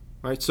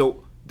 right?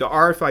 So the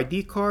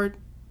RFID card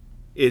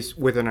is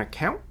with an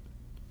account,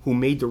 who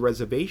made the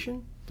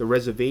reservation. The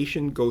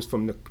reservation goes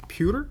from the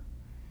computer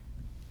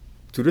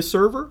to the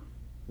server,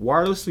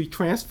 wirelessly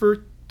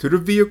transferred to the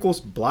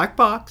vehicle's black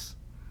box,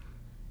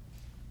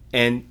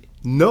 and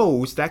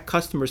knows that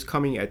customer is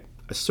coming at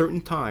a certain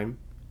time,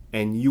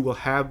 and you will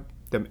have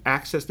them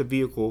access the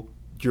vehicle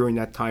during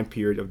that time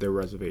period of their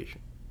reservation.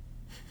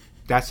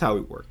 That's how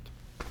it worked.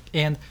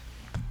 And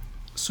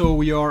so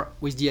we are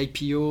with the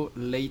IPO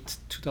late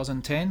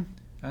 2010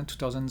 and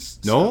 2000.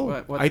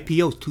 No, what?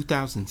 IPO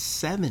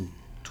 2007.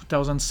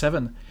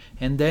 2007,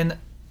 and then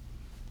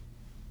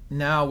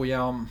now we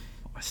are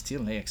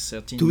still like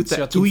 13,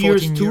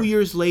 2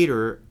 years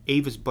later,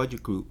 Avis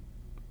Budget Group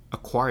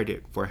acquired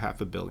it for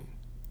 $500 million.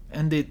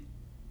 And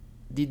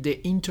did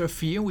they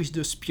interfere with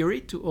the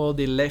Spirit, or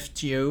they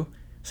left you?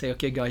 Say,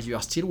 okay, guys, you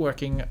are still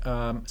working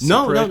separately?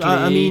 No.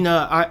 I mean,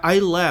 I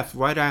left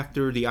right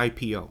after the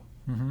IPO.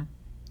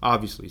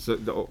 Obviously,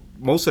 so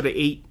most of the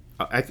 8,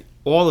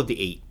 all of the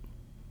 8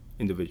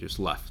 individuals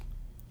left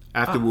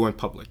after we went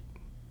public.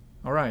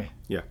 All right.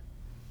 Yeah.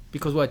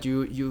 Because what,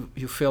 you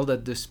felt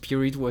that the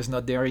Spirit was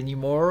not there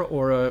anymore,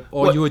 or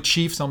you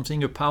achieved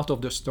something, a part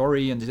of the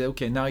story, and they said,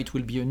 okay, now it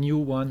will be a new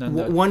one.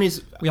 And one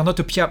is, we are not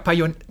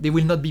they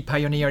will not be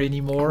pioneer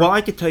anymore. Well,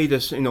 I could tell you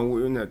this. In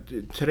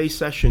today's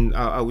session,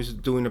 I was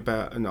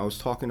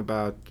talking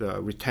about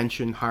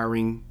retention,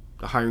 hiring,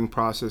 the hiring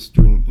process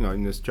during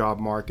in this job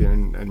market,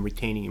 and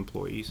retaining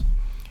employees.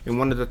 And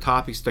one of the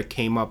topics that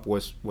came up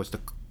was the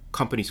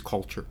company's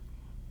culture.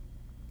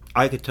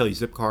 I could tell you,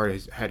 Zipcar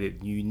has had a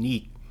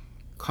unique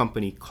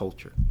company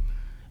culture.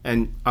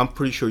 And I'm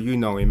pretty sure you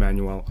know,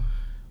 Emmanuel,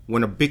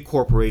 when a big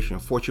corporation, a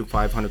Fortune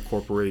 500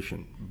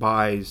 corporation,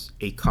 buys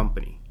a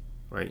company,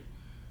 right?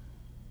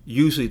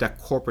 Usually that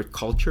corporate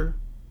culture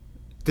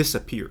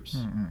disappears,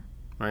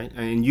 right?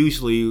 And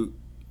usually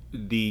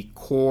the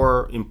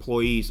core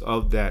employees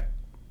of that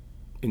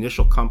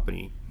initial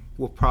company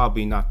will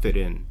probably not fit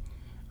in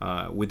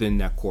within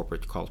that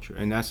corporate culture.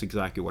 And that's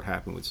exactly what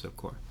happened with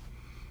Zipcar.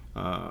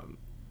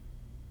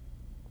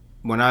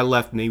 When I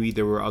left, maybe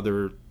there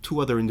were 2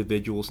 other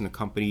individuals in the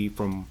company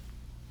from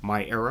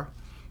my era,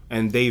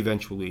 and they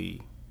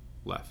eventually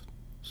left.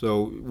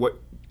 So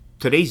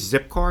today's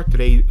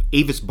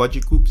Avis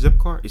Budget Group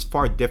Zipcar is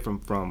far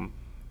different from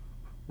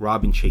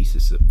Robin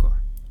Chase's Zipcar.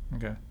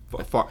 Okay.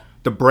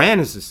 The brand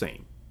is the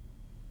same.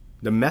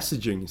 The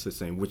messaging is the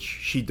same, which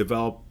she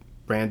developed,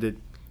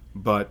 branded,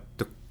 but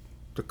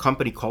the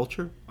company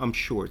culture, I'm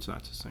sure it's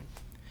not the same.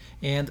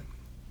 And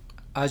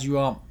as you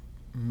are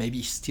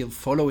maybe still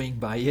following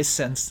by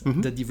essence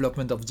the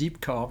development of deep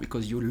car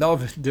because you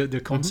love the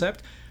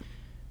concept.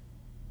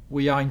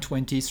 We are in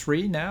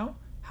 23 now.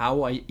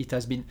 It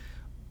has been,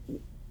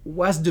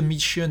 was the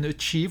mission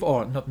achieved,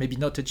 or not, maybe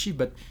not achieved,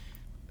 but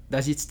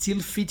does it still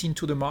fit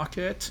into the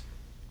market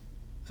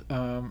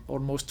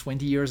almost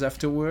 20 years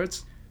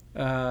afterwards?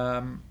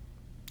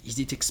 Is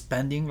it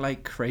expanding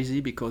like crazy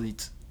because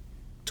it's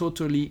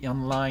totally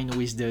in line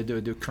with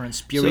the current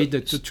spirit,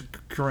 the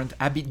current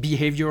habit,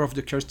 behavior of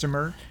the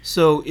customer?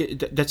 So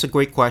that's a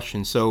great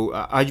question. So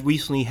I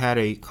recently had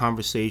a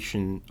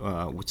conversation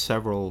with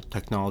several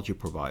technology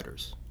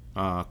providers,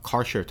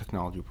 car share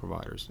technology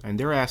providers, and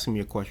they're asking me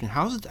a question: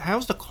 how's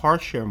the car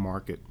share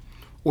market,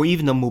 or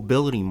even the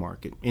mobility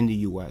market in the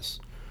U.S.?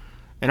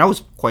 And I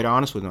was quite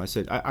honest with them. I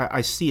said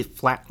I see it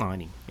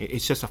flatlining.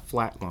 It's just a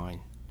flat line.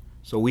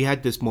 So we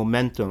had this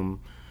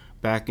momentum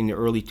back in the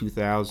early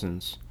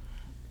 2000s.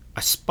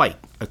 A spike,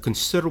 a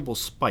considerable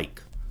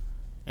spike,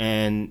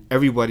 and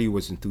everybody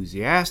was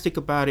enthusiastic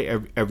about it.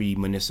 Every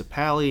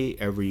municipality,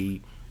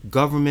 every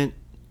government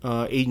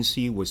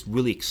agency was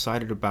really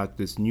excited about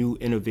this new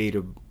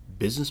innovative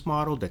business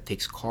model that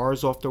takes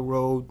cars off the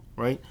road,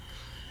 right?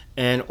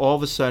 And all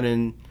of a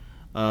sudden,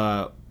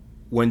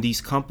 when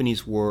these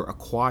companies were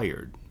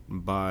acquired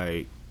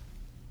by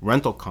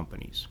rental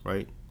companies,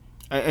 right?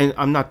 And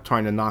I'm not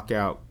trying to knock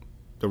out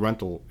the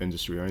rental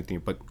industry or anything,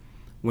 but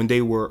when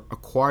they were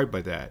acquired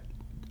by that,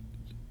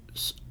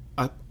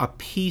 a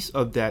piece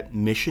of that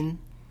mission,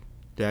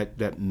 that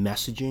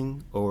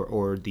messaging,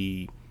 or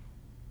the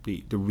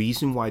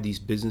reason why these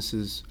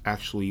businesses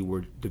actually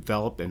were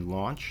developed and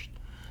launched,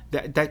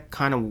 that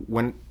kind of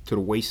went to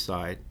the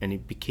wayside, and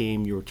it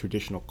became your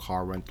traditional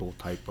car rental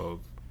type of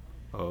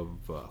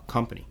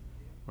company,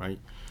 right?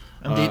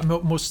 And they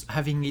most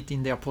having it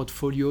in their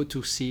portfolio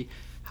to see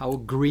how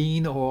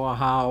green or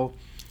how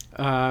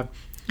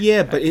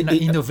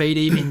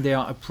innovative in their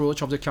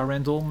approach of the car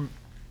rental.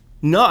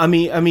 No, I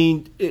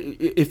mean,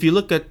 if you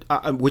look at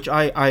which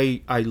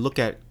I look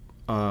at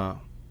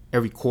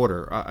every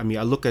quarter. I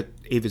look at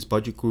Avis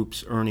Budget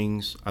Group's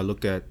earnings. I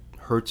look at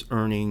Hertz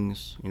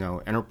earnings.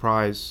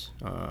 Enterprise,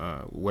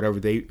 whatever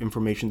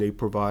information they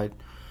provide.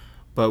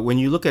 But when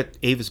you look at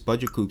Avis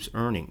Budget Group's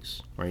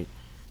earnings, right,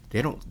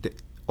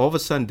 all of a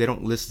sudden they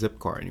don't list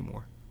Zipcar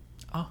anymore.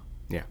 Oh.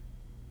 Yeah.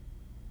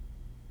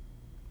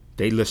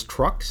 They list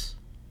trucks.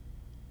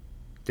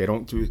 They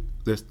don't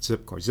list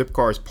Zipcar.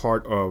 Zipcar is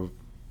part of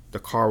the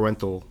car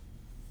rental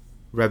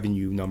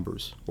revenue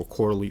numbers or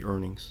quarterly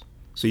earnings.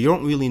 So you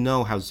don't really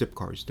know how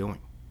Zipcar is doing.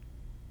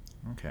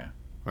 Okay.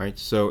 Right.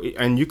 So,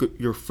 and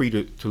you're free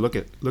to look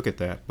at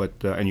that, but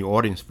and your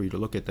audience free to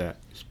look at that.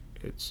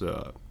 It's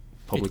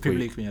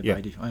publicly. Yeah.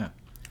 Oh, yeah.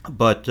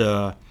 But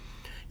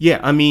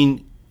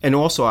and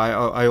also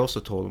I also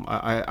told them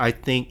I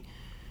think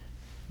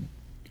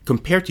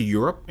compared to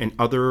Europe and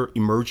other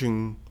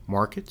emerging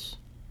markets,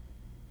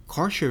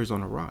 car share is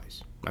on a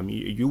rise.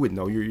 You would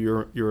know.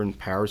 You're in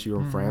Paris,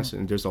 you're in France,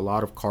 and there's a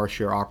lot of car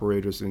share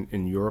operators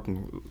in Europe,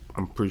 and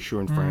I'm pretty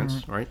sure in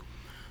France, right?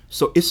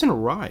 So it's in a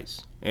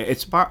rise.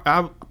 It's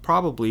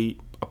probably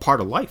a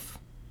part of life,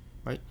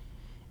 right?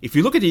 If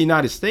you look at the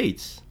United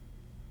States,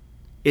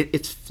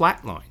 it's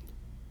flatlined.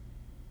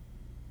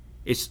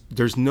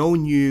 There's no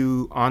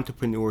new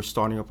entrepreneur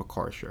starting up a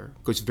car share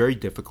because it's very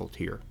difficult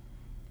here,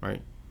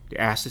 right? The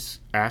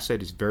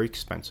asset is very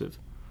expensive.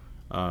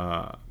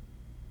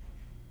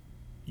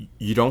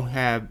 You don't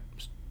have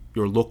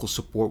your local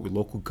support with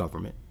local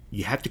government.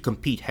 You have to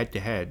compete head to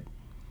head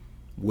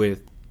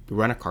with the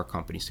rent-a-car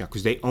companies now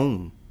because they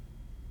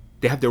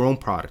have their own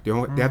product.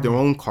 They have their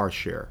own car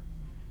share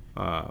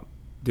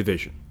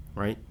division,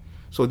 right?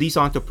 So these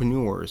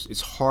entrepreneurs,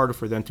 it's harder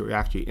for them to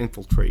actually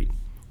infiltrate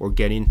or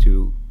get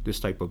into this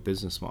type of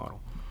business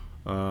model.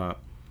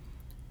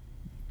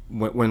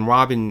 When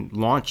Robin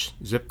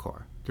launched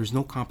Zipcar, there's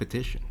no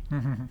competition,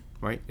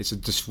 right? It's a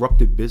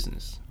disruptive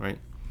business, right?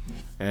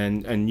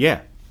 And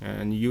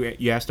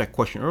you asked that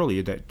question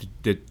earlier. That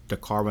did the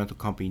car rental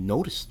company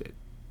noticed it?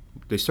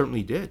 They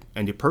certainly did,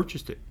 and they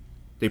purchased it.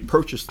 They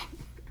purchased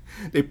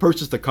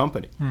the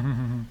company.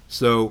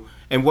 So,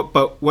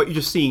 what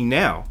you're seeing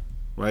now,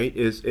 right,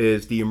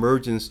 is the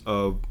emergence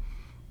of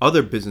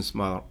other business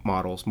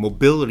models,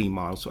 mobility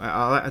models. So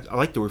I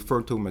like to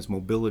refer to them as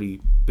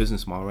mobility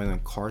business model rather than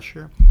car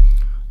share.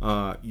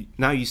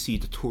 Now you see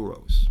the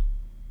Turos,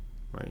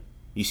 right?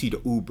 You see the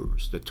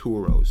Ubers, the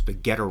Turos, the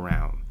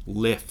Getaround,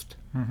 Lyft,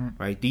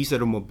 right? These are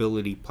the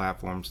mobility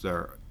platforms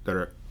that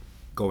are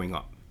going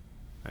up,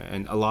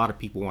 and a lot of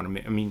people want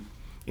to.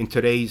 In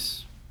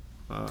today's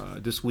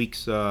this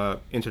week's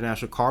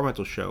International Car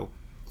Rental Show,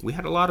 we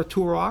had a lot of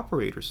Turo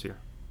operators here,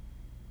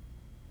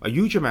 a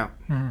huge amount.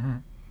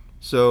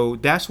 So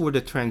that's where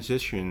the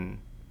transition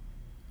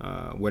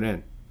went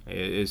in.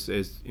 Is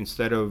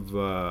instead of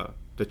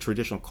the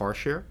traditional car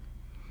share,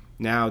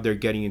 now they're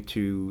getting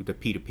into the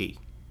P2P,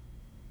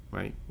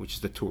 right, which is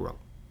the Turo.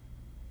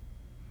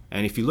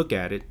 And if you look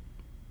at it,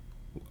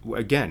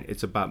 again,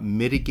 it's about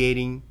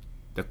mitigating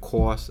the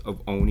cost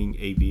of owning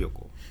a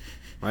vehicle,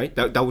 right?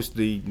 That was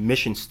the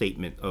mission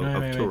statement of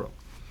Turo.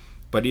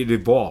 but it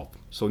evolved.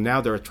 So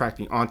now they're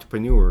attracting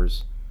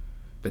entrepreneurs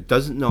that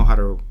doesn't know how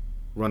to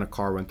run a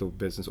car rental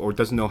business or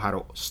doesn't know how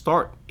to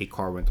start a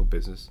car rental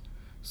business.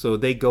 So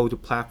they go to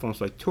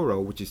platforms like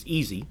Turo, which is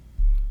easy.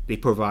 They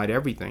provide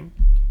everything,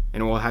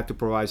 and all I have to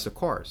provide is the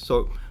cars.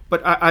 So,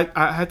 but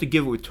I had to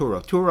give it with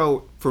Turo.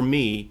 Turo, for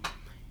me,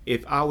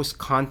 if I was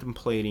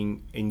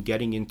contemplating in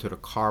getting into the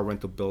car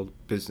rental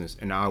business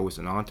and I was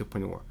an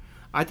entrepreneur,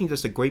 I think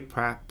that's a great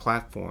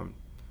platform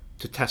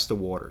to test the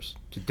waters,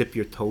 to dip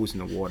your toes in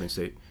the water and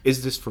say,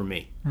 is this for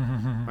me?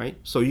 Right?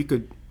 So you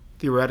could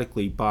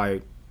theoretically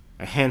buy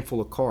a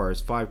handful of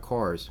cars, 5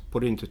 cars,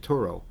 put it into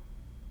Turo,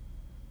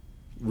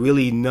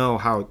 really know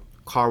how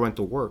car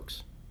rental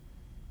works.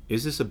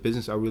 Is this a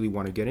business I really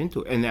want to get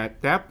into? And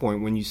at that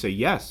point, when you say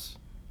yes,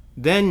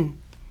 then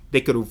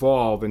they could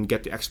evolve and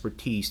get the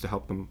expertise to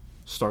help them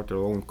start their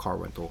own car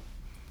rental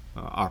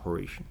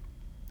operation.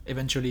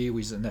 Eventually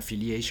with an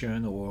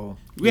affiliation or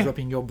Yeah.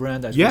 developing your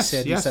brand, as we Yes,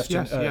 said yes, this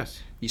afternoon, yes, yes.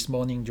 this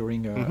morning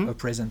during a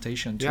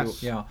presentation too.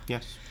 Yes, Yeah.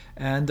 yes.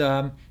 And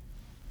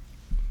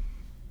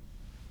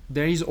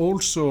there is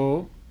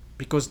also,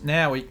 because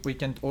now we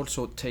can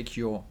also take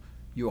your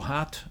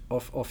hat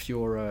of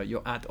your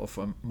hat of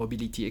a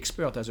mobility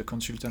expert as a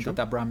consultant Sure. at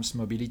Abrams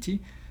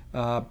Mobility.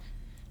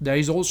 There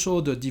is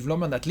also the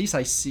development, at least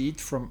I see it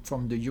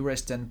from the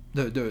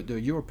the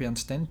European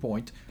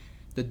standpoint,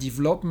 the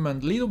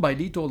development little by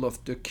little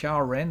of the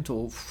car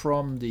rental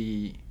from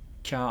the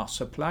car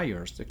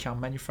suppliers, the car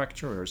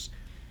manufacturers.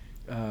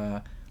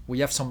 We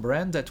have some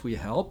brand that we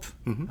help,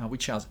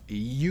 which has a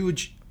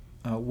huge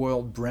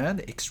world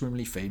brand,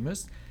 extremely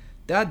famous,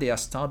 that they are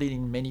started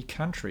in many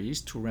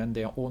countries to rent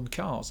their own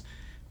cars,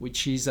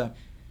 which is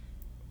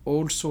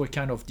also a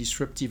kind of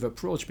disruptive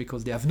approach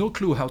because they have no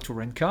clue how to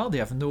rent car, they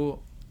have no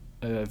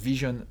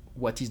vision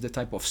what is the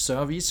type of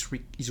service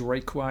is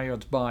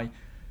required by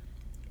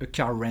a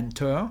car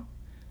renter.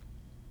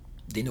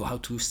 They know how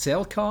to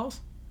sell cars,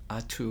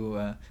 how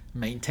to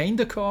maintain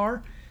the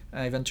car,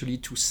 eventually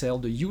to sell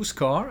the used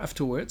car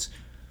afterwards,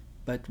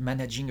 but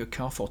managing a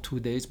car for 2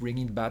 days, bring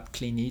it back,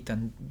 clean it,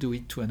 and do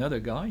it to another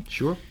guy.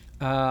 Sure.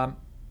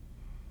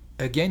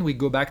 Again, we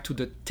go back to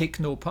the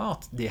techno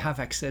part. They have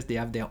access, they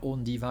have their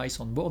own device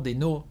on board, they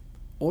know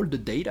all the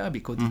data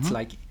because it's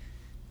like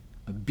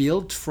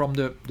built from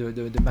the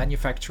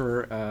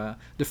manufacturer,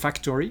 the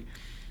factory.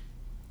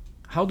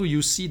 How do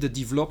you see the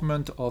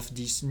development of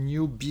this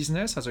new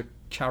business as a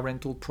car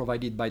rental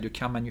provided by the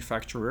car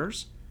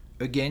manufacturers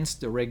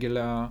against the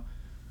regular,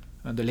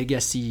 the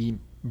legacy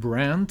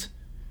brand?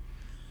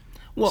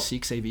 Well,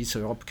 6 AV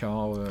Europe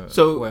car.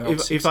 so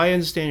if I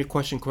understand your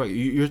question correctly,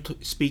 you're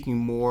speaking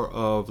more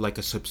of like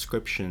a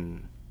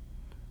subscription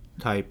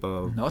type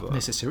of... Not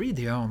necessarily.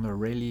 They are on a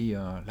really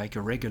like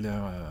a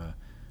regular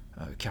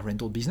car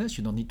rental business.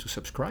 You don't need to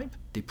subscribe.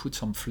 They put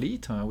some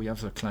fleet. We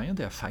have a client.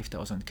 They have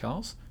 5,000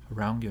 cars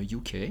around the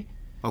UK.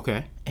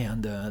 Okay.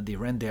 And they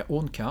rent their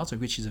own cars,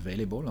 which is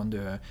available on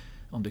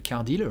the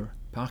car dealer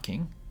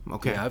parking.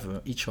 Okay. They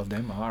have each of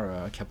them are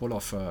a couple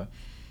of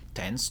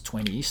 10s,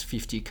 20s,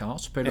 50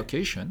 cars per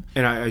location.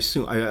 And I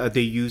assume, are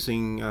they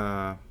using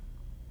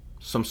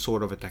some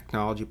sort of a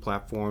technology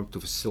platform to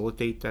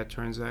facilitate that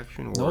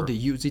transaction? Or? No, they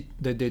use it.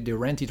 They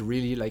rent it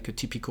really like a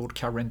typical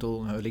car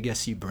rental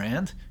legacy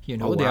brand. You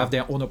know, Oh, they wow. have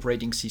their own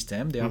operating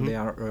system. They have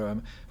their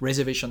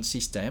reservation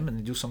system, and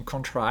they do some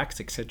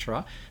contracts,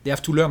 etc. They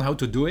have to learn how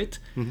to do it.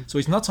 So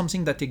it's not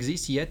something that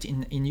exists yet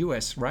in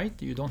US, right?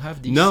 You don't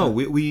have this. No,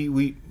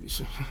 we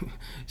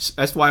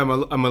that's why I'm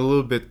a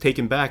little bit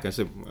taken back. I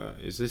said,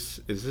 is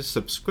this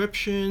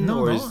subscription No,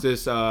 or no.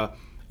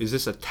 is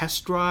this a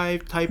test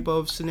drive type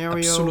of scenario?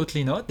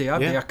 Absolutely not. They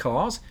have Yeah. their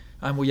cars,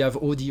 and we have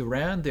Audi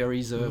rent. There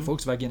is a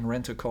Volkswagen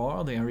rent a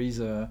car. There is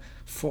a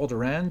Ford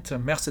rent, a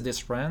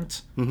Mercedes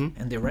rent,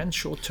 and they rent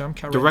short-term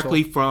car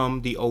Directly rental.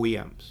 from the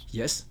OEMs.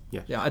 Yes.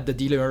 Yes. Yeah, at the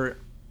dealer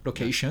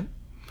location.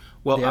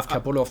 Well, They have a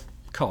couple of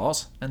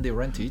cars, and they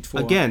rent it for.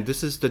 again,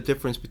 this is the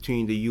difference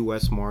between the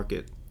U.S.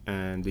 market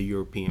and the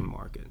European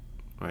market,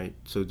 right?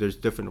 So there's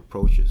different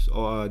approaches.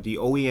 The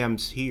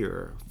OEMs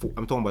here,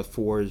 I'm talking about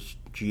Ford,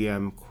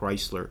 GM,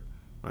 Chrysler,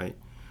 right?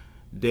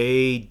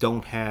 They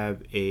don't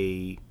have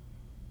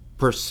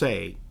per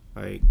se,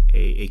 right,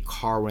 a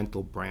car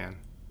rental brand.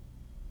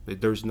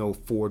 There's no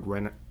Ford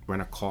rent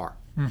a car,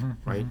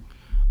 right?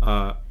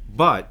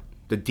 But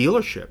the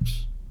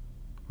dealerships,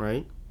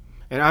 right?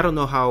 And I don't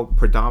know how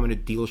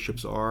predominant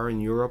dealerships are in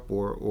Europe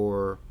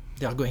or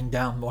They are going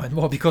down more and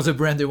more because the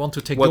brand they want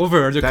to take Well,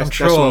 over the that's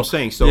control. what I'm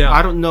saying. So Yeah.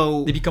 I don't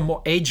know. They become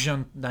more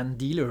agent than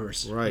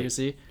dealers. Right. You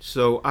see.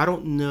 So I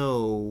don't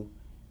know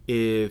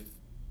if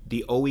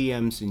the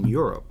OEMs in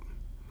Europe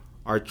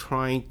are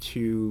trying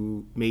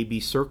to maybe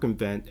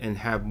circumvent and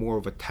have more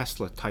of a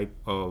Tesla type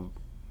of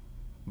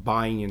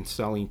buying and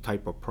selling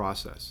type of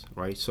process,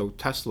 right? So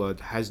Tesla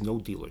has no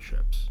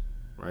dealerships,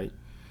 right?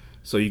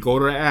 So you go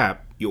to the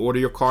app, you order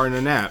your car in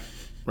an app,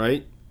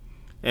 right?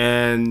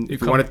 And You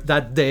if you come want to,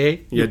 that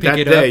day. yeah, You pick that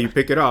it day up. you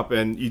pick it up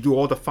and you do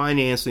all the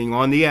financing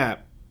on the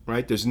app,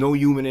 right? There's no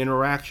human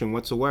interaction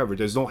whatsoever.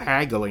 There's no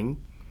haggling,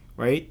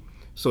 right?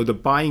 So the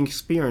buying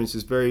experience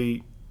is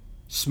very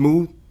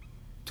smooth,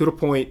 to the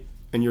point,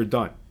 and you're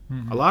done.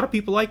 A lot of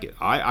people like it.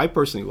 I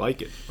personally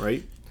like it,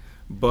 right?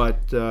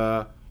 But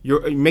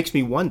it makes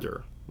me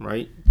wonder,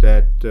 right,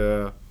 that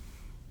are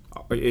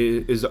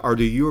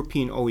the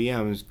European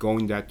OEMs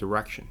going that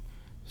direction?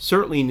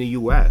 Certainly in the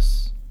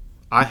U.S.,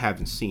 I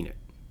haven't seen it.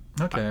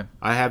 Okay.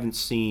 I haven't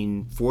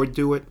seen Ford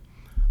do it.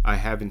 I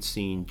haven't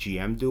seen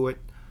GM do it.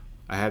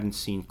 I haven't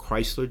seen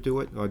Chrysler do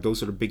it.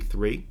 Those are the big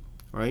three,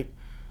 right?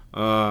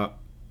 But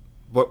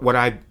what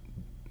I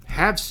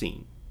have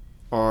seen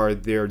are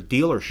their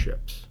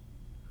dealerships.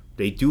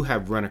 They do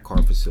have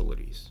rent-a-car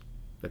facilities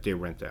that they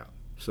rent out.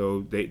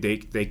 So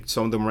they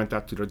some of them rent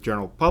out to the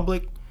general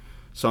public.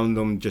 Some of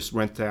them just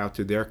rent out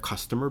to their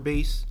customer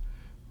base.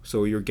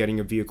 So you're getting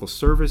a vehicle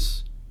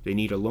service. They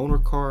need a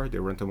loaner car. They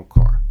rent them a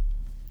car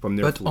from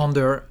their fleet.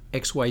 Under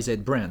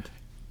XYZ brand.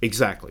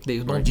 Exactly. They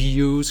don't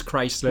use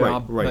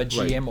Chrysler,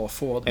 GM, or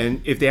Ford.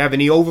 And if they have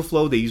any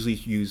overflow, they usually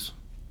use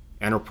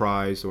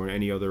Enterprise or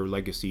any other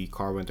legacy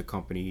car rental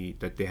company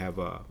that they have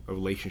a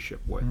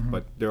relationship with.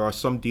 But there are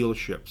some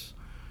dealerships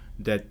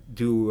that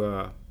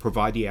do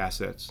provide the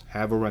assets,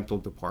 have a rental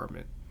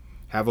department,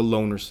 have a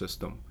loaner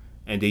system,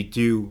 and they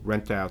do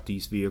rent out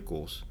these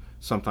vehicles,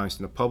 sometimes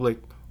in the public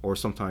or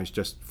sometimes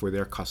just for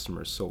their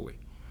customers solely.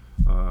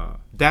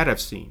 That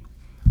I've seen.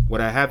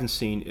 What I haven't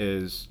seen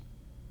is,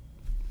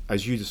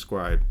 as you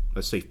described,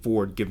 let's say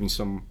Ford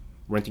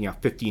renting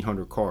out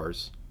 1,500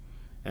 cars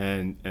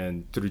and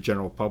to the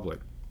general public.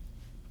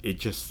 It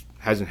just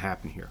hasn't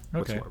happened here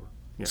whatsoever.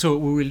 Yeah. So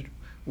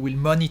we'll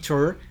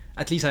monitor.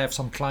 At least I have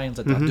some clients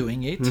that are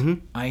doing it.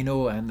 I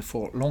know, and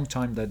for a long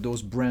time, that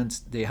those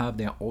brands, they have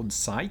their own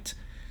site.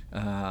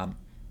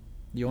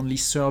 The only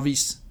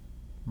service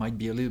might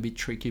be a little bit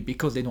tricky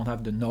because they don't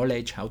have the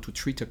knowledge how to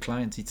treat a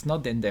client. It's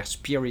not in their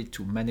spirit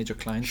to manage a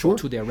client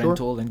to their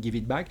rental and give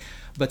it back.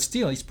 But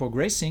still, it's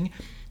progressing.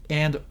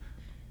 And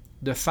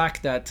the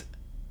fact that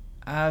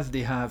as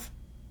they have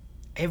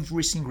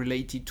everything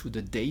related to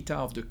the data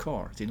of the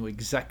car, they know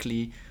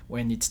exactly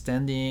when it's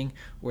standing,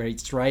 where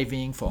it's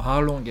driving, for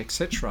how long,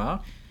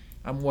 etc.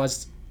 I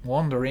was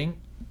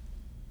wondering,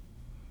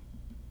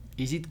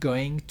 is it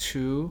going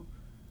to,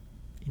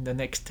 in the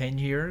next 10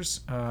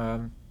 years,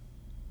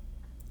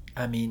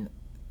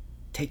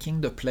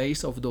 taking the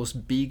place of those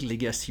big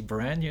legacy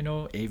brands,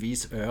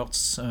 Avis,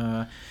 Hertz,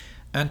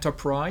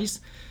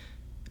 Enterprise?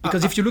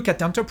 Because if you look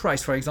at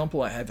Enterprise, for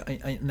example,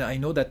 I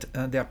know that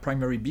their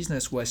primary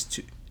business was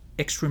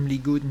extremely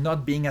good,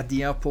 not being at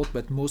the airport,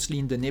 but mostly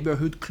in the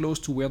neighborhood close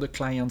to where the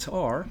clients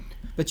are.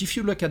 But if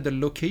you look at the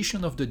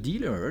location of the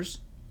dealers,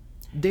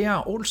 they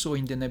are also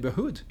in the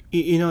neighborhood.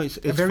 It's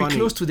very funny.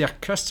 Close to their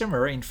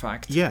customer, in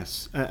fact.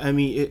 Yes.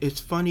 It's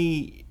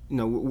funny.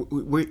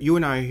 You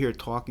and I are here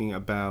talking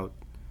about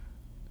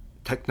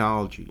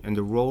technology and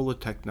the role of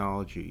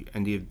technology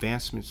and the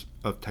advancements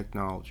of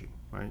technology,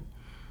 right?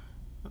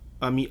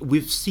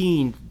 We've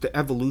seen the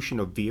evolution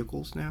of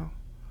vehicles now,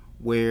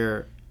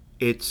 where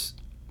it's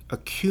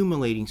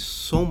accumulating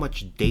so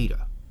much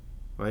data,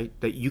 right,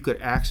 that you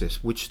could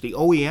access, which the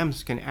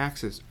OEMs can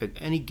access at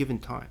any given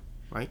time,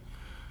 right?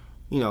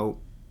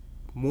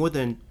 More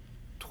than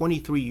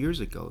 23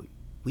 years ago,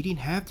 we didn't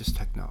have this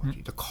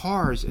technology. The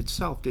cars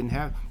itself didn't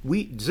have.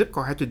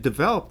 Zipcar had to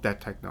develop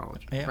that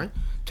technology, right?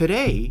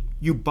 Today,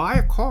 you buy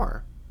a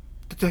car,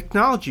 the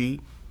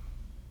technology,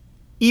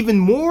 even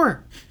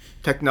more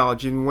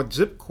technology than what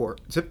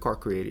Zipcar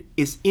created,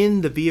 is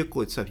in the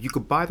vehicle itself. You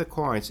could buy the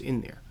car and it's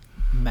in there.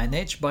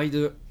 Managed by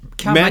the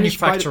car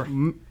manufacturer.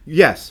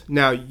 Yes.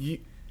 Now,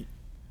 I've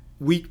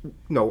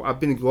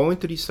been going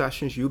to these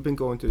sessions. You've been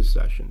going to these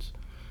sessions.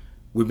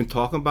 We've been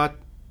talking about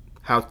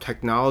how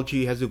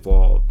technology has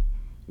evolved,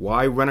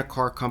 why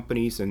rent-a-car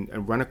companies and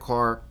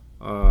rent-a-car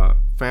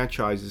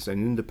franchises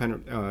and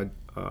independent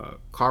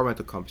car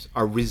rental companies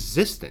are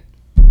resistant,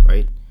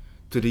 right,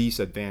 to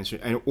these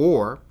advancements,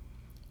 or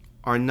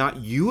are not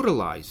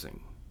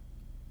utilizing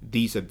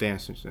these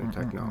advancements in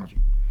technology.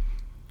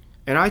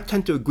 And I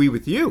tend to agree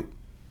with you.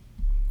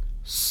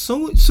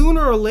 So,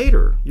 sooner or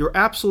later, you're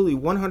absolutely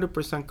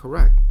 100%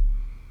 correct.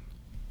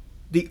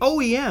 The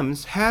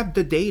OEMs have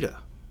the data.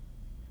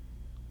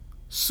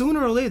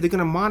 Sooner or later, they're going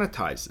to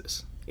monetize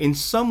this in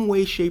some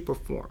way, shape, or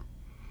form.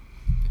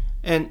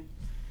 And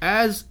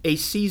as a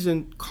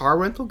seasoned car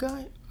rental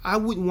guy, I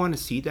wouldn't want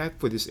to see that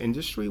for this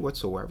industry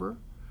whatsoever.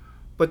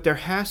 But there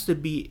has to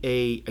be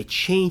a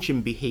change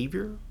in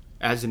behavior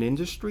as an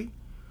industry,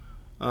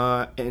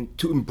 and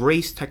to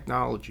embrace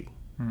technology,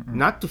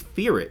 not to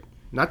fear it,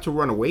 not to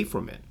run away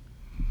from it,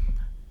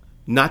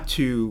 not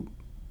to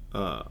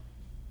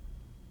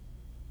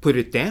put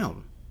it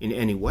down in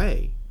any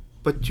way,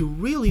 but to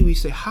really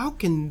say, how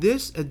can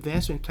this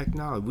advancement in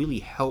technology really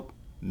help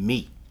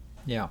me?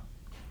 Yeah.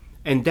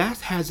 And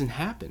that hasn't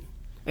happened.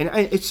 And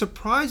it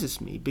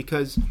surprises me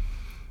because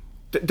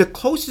the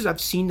closest I've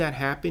seen that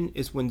happen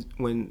is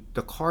when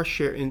the car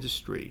share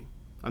industry,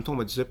 I'm talking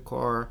about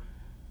Zipcar,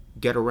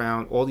 Get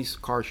Around, all these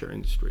car share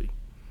industry,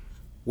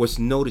 was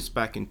noticed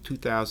back in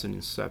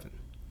 2007,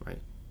 right?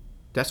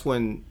 That's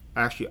when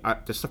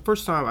that's the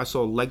first time I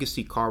saw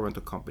legacy car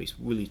rental companies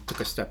really took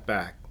a step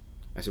back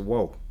I said,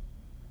 whoa,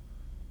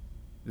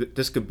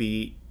 this could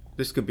be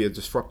a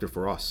disruptor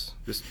for us.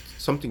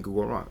 Something could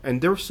go wrong.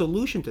 And their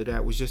solution to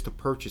that was just to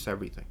purchase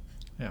everything.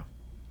 Yeah.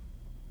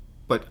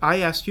 But I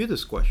asked you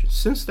this question.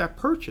 Since that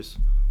purchase,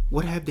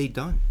 what have they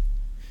done?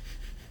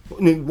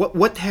 I mean,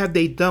 what have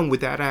they done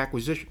with that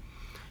acquisition?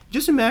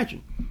 Just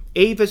imagine,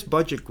 Avis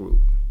Budget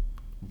Group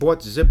bought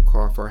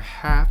Zipcar for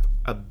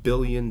 $500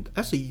 million.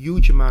 That's a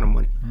huge amount of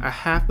money.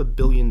 $500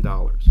 million.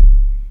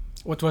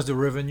 What was the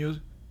revenue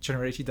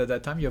generated at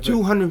that time? You have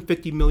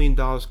 $250 million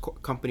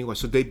company was.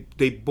 So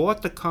they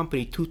bought the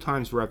company 2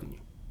 times revenue.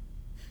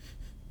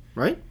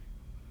 Right?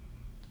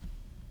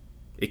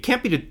 It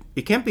can't be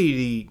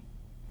the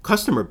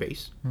customer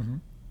base,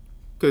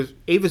 because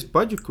Avis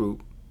Budget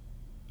Group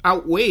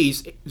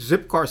outweighs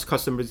Zipcar's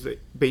customer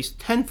base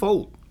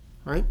tenfold,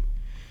 right?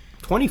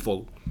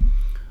 20-fold.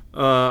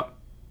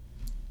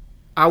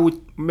 I would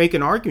make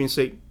an argument and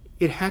say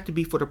it had to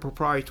be for the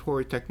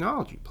proprietary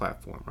technology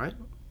platform, right?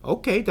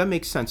 Okay, that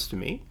makes sense to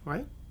me,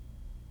 right?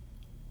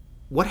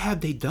 What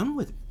have they done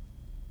with it?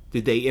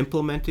 Did they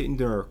implement it in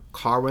their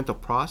car rental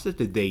process?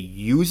 Did they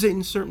use it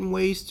in certain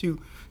ways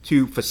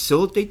to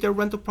facilitate their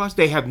rental process?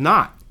 They have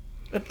not.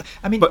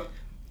 I mean, but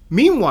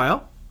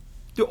meanwhile,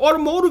 the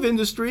automotive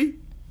industry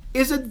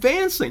is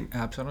advancing.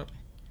 Absolutely.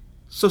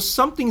 So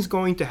something's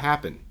going to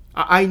happen.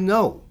 I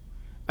know,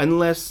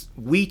 unless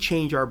we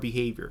change our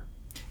behavior.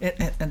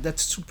 And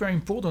that's super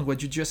important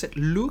what you just said.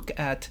 Look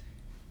at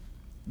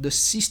the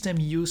system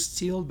used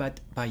still by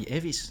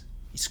Avis.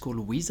 It's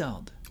called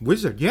Wizard.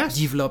 Wizard, yes.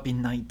 Developed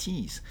in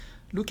 90s.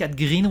 Look at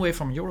Greenway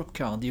from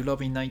Europcar,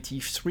 developed in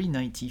 93,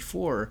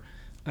 94.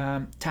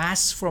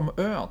 TAS from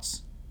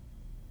Hertz.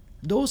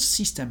 Those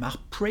systems are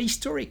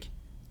prehistoric.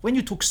 When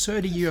you took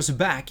 30 years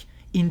back,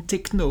 in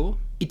techno,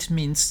 it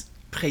means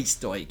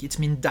prehistoric. It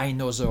means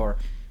dinosaur.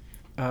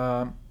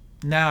 Now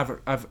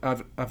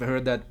I've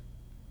heard that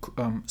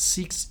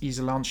Six is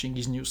launching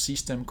his new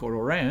system called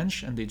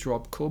Orange, and they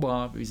dropped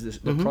Cobra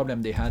with the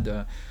problem they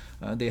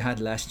had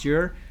last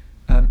year.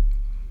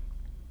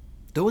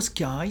 Those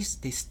guys,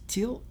 they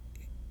still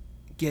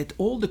get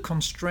all the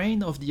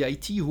constraint of the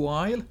IT,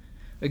 while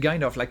a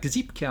kind of like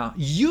Zipcar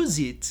use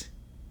it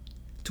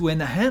to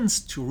enhance,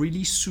 to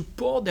really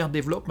support their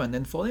development.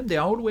 And for them, they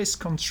are always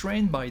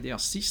constrained by their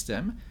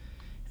system.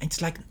 And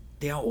it's like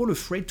they are all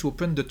afraid to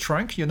open the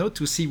trunk,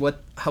 to see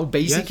how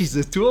basic is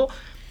the tool.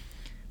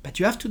 But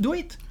you have to do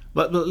it.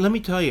 But let me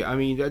tell you, I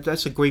mean,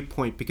 that's a great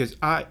point, because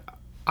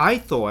I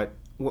thought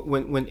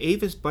when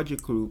Avis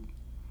Budget Group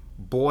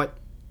bought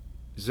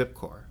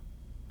Zipcar,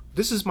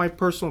 this is my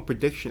personal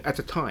prediction at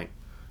the time.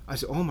 I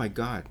said, oh my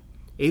God,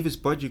 Avis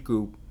Budget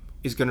Group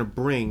is going to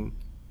bring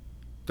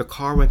the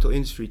car rental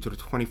industry to the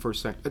 21st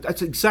century.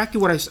 That's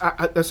exactly what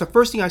that's the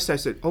first thing I said. I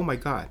said, oh my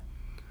God,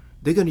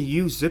 they're going to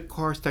use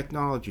Zipcar's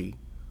technology,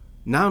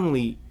 not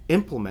only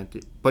implement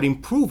it, but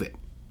improve it,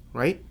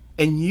 right?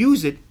 And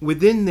use it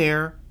within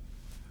their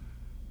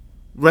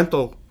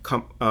rental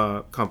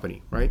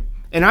company, right?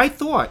 And I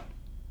thought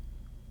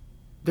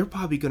they're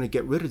probably going to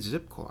get rid of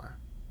Zipcar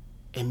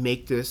and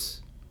make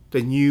this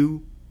the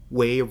new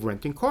way of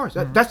renting cars.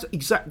 That's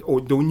exactly,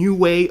 or the new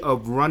way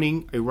of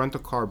running a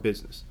rental car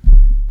business.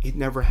 It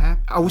never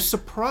happened. I was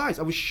surprised.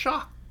 I was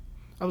shocked.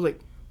 I was like,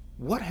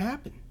 what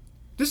happened?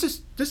 This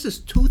is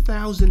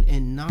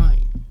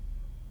 2009.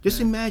 Just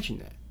imagine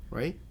that,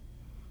 right?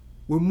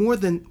 We're more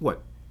than,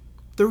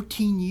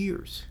 13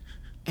 years,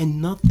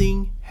 and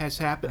nothing has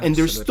happened. Absolutely. And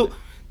there's still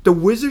the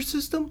Wizard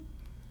system.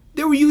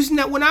 They were using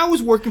that when I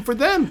was working for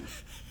them.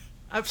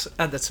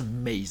 That's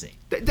amazing.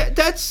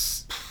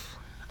 That's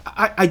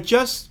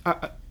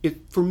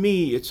for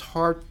me, it's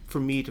hard for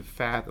me to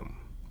fathom,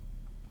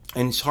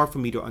 and it's hard for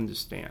me to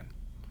understand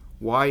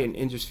why an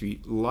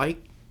industry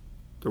like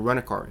the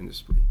rent-a-car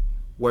industry,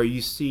 where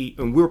you see,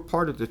 and we're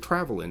part of the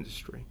travel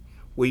industry,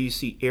 where you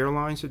see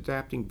airlines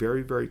adapting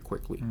very, very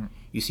quickly.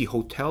 You see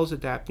hotels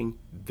adapting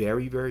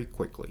very, very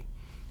quickly.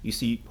 You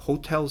see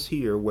hotels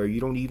here where you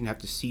don't even have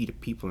to see the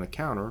people on the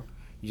counter.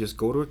 You just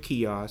go to a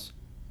kiosk,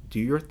 do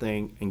your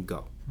thing, and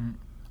go.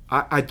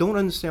 I don't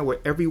understand why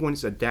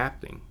everyone's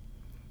adapting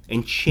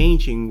and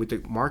changing with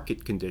the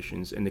market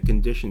conditions and the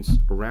conditions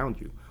around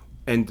you.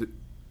 And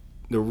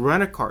the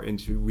rent-a-car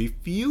industry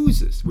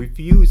refuses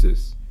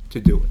to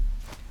do it.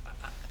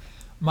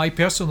 My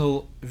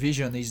personal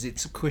vision is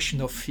it's a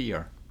question of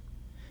fear.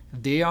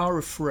 They are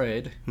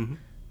afraid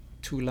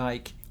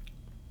to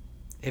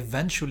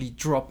eventually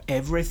drop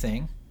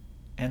everything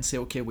and say,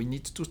 okay, we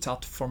need to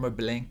start from a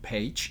blank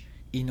page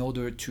in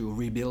order to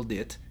rebuild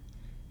it.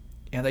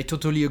 And I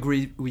totally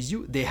agree with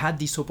you. They had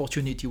this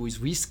opportunity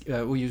with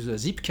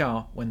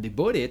Zipcar when they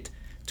bought it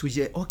to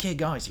say, okay,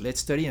 guys,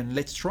 let's study and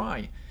let's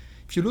try.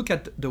 If you look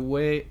at the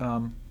way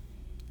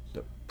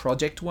the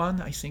Project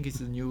One, I think it's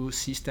the new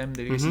system,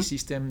 the legacy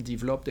system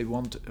developed. They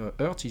want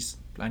Hertz is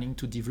planning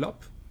to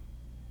develop.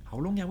 How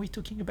long are we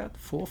talking about?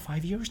 4 or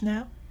 5 years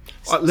now?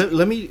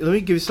 Let me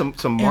give you some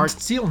and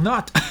still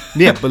not.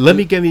 Yeah, but let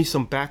me give you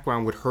some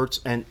background with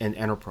Hertz and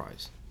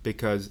Enterprise,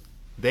 because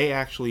they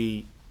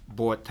actually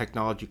bought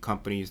technology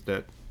companies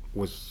that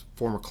was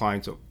former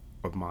clients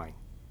of mine.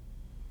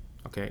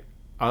 Okay,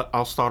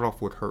 I'll start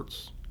off with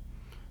Hertz.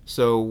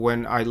 So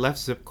when I left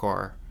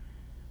Zipcar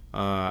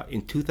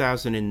in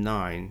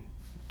 2009,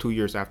 2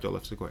 years after I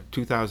left Zipcar,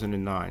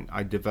 2009,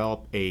 I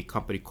developed a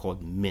company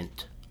called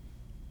Mint.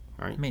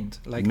 Right? Mint,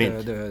 like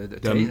Mint.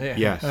 the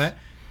Yes. right?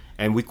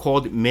 And we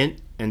called it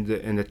Mint, and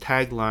the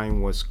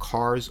tagline was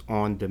 "Cars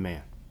on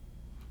Demand."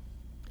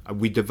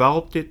 We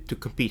developed it to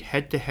compete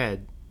head to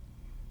head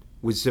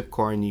with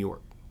Zipcar in New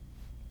York.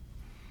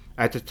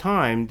 At the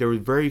time, there were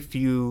very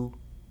few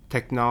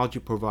technology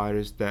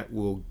providers that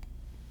will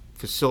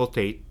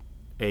facilitate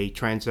a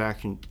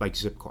transaction like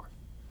Zipcar.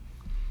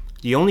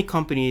 The only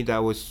company that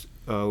was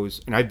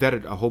and I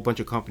vetted a whole bunch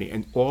of companies,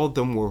 and all of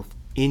them were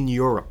in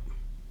Europe.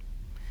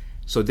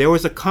 So there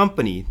was a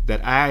company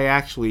that I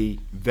actually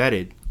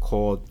vetted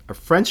called a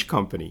French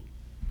company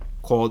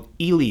called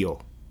Elio.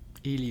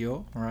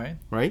 Elio, right?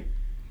 Right?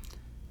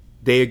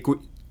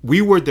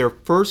 We were their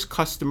first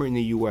customer in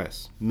the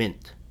U.S.,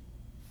 Mint.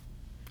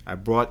 I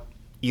brought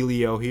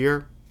Elio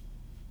here.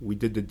 We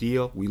did the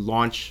deal. We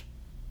launched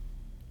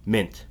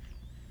Mint.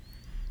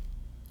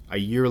 A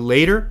year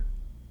later,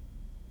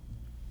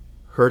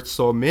 Hertz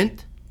saw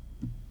Mint.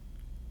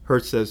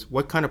 Hertz says,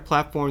 what kind of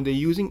platform are they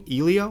using?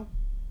 Elio?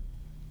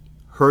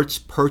 Hertz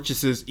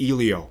purchases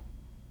Elio.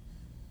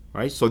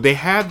 Right? So they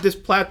have this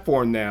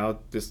platform now,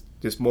 this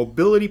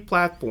mobility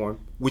platform,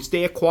 which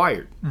they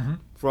acquired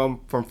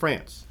from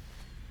France.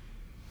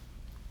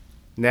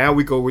 Now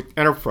we go with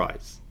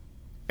Enterprise.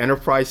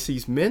 Enterprise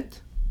sees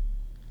Mint.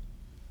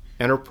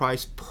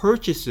 Enterprise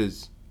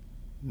purchases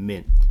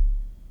Mint.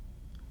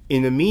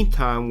 In the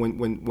meantime,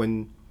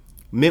 when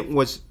Mint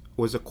was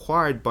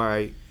acquired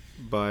by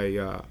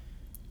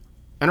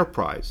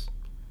Enterprise,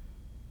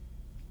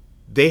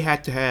 they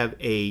had to have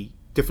a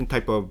different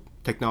type of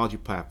technology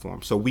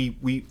platform. So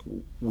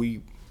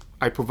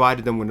I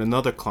provided them with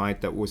another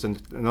client that was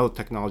another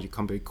technology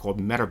company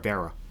called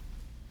Metavera.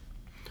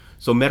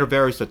 So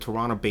Metavera is a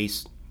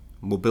Toronto-based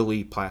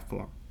mobility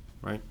platform,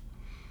 right?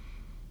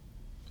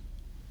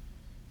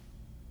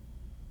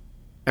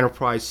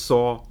 Enterprise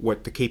saw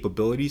what the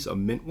capabilities of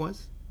Mint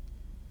was.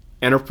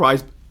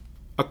 Enterprise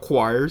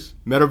acquires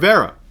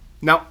Metavera.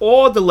 Now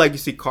all the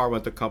legacy car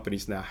rental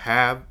companies now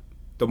have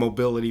the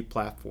mobility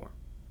platform.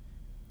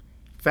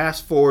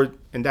 Fast forward,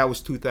 and that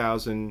was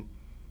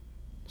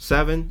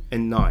 2007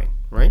 and 9,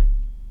 right?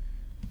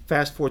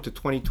 Fast forward to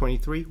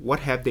 2023,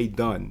 what have they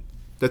done?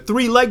 The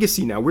three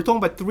legacy now, we're talking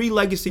about three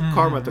legacy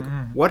car rental.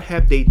 What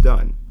have they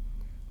done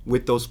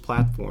with those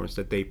platforms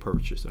that they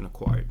purchased and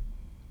acquired?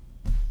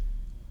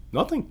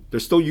 Nothing. They're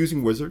still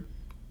using Wizard.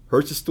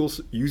 Hertz is still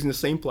using the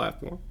same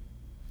platform.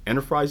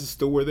 Enterprise is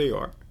still where they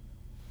are.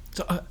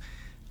 So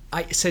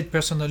I said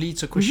personally,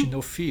 it's a question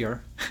of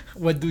fear.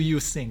 What do you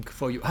think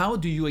for you? How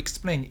do you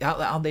explain?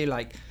 Are they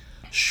like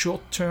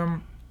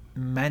short-term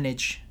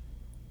managed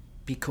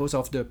because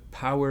of the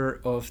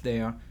power of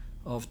the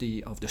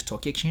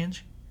stock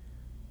exchange,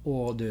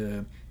 or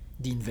the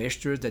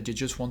investors that they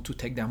just want to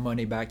take their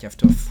money back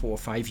after 4 or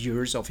 5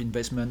 years of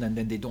investment, and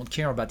then they don't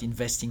care about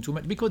investing too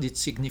much because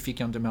it's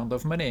significant amount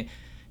of money.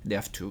 They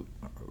have to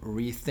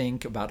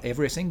rethink about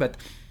everything. But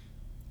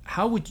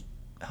how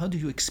do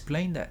you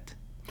explain that?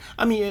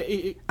 I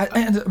mean,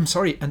 I'm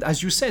sorry, and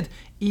as you said,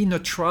 in a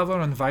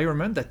travel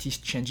environment that is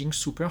changing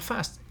super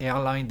fast,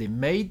 airline, they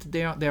made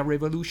their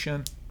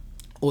revolution.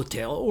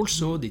 Hotel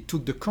also, they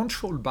took the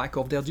control back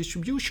of their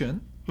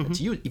distribution. That's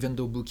huge. Even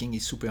though booking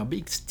is super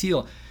big,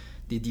 still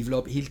they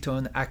develop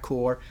Hilton,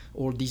 Accor,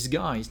 all these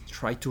guys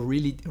try to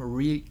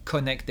really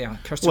connect their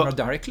customer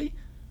directly.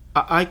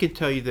 I can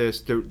tell you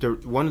this.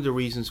 One of the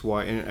reasons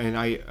why, and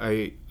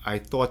I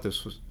thought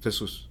this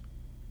was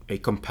a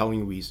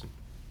compelling reason.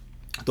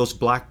 Those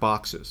black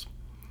boxes,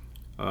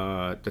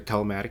 the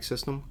telematics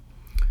system,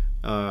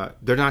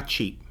 they're not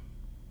cheap.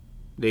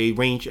 They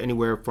range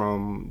anywhere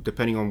from,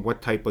 depending on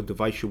what type of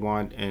device you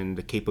want and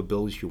the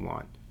capabilities you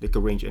want, they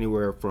could range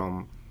anywhere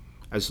from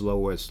as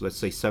low as, let's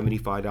say,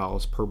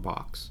 $75 per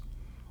box,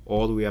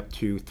 all the way up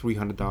to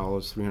 $300,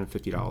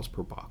 $350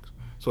 per box.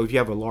 So if you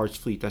have a large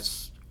fleet,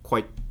 that's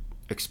quite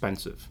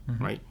expensive,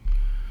 right?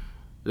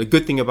 The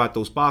good thing about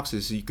those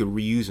boxes is you could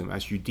reuse them.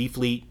 As you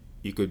defleet,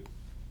 you could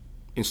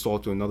install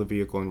it to another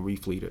vehicle and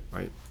refleet it,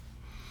 right?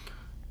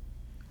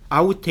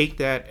 I would take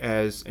that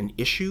as an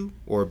issue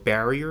or a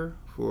barrier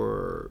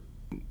for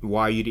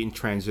why you didn't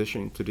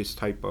transition to this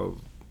type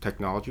of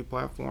technology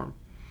platform.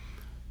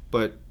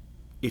 But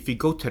if you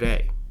go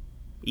today,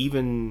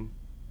 even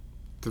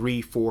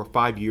 3, 4,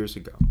 5 years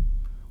ago,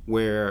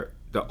 where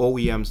the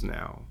OEMs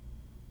now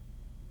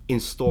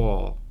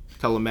install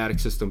telematic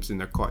systems in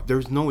their car,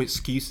 there's no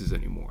excuses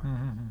anymore.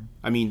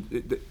 I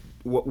mean,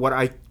 what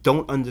I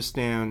don't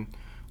understand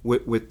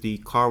with the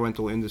car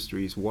rental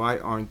industry is why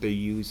aren't they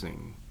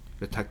using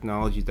the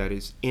technology that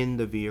is in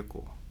the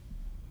vehicle?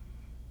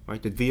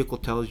 Right? The vehicle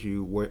tells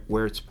you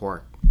where it's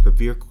parked. The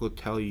vehicle will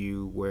tell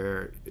you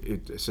where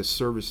it's a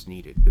service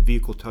needed. The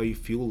vehicle will tell you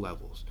fuel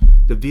levels.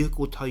 The vehicle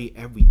will tell you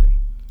everything.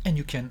 And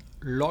you can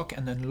lock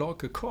and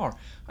unlock a car.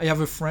 I have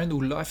a friend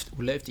who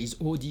left his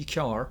Audi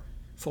car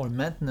for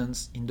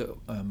maintenance in the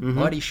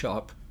body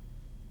shop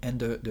and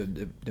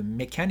the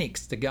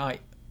mechanics, the guy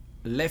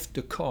left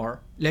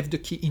the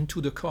key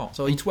into the car,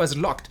 so it was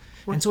locked.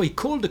 Right. And so he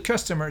called the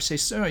customer, say,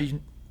 "Sir,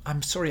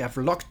 I'm sorry, I've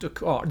locked the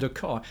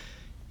car.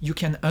 You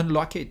can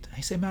unlock it."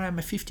 I say, "Man, I'm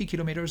 50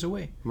 kilometers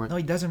away." Right. "No,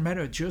 it doesn't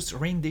matter. Just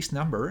ring this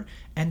number,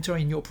 enter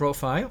in your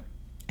profile,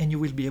 and you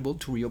will be able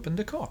to reopen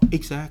the car."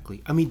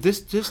 Exactly. I mean,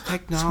 this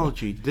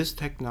technology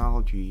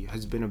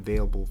has been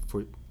available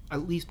for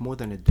at least more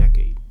than a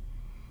decade.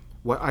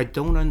 What I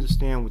don't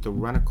understand with the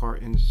rent-a-car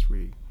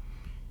industry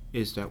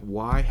is that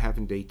why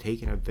haven't they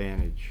taken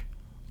advantage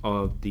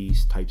of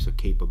these types of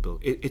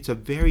capabilities? It's a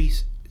very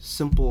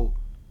simple,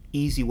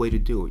 easy way to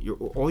do it.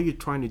 All you're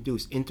trying to do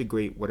is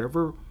integrate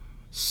whatever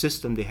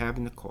system they have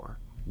in the car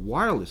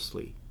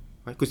wirelessly,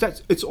 right?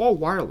 Because it's all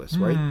wireless,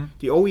 right?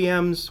 The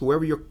OEMs,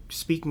 whoever you're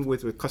speaking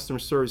with customer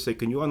service, say,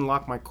 "Can you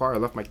unlock my car? I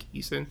left my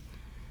keys in."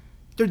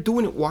 They're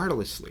doing it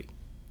wirelessly,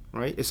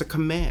 right? It's a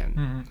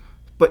command,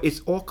 but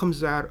it all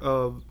comes out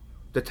of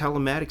the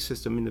telematics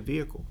system in the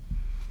vehicle.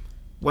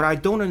 What I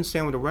don't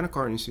understand with the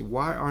rent-a-car industry,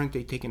 why aren't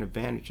they taking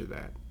advantage of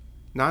that?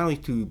 Not only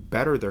to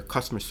better their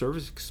customer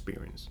service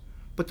experience,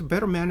 but to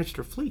better manage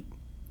their fleet,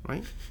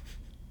 right?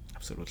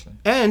 Absolutely.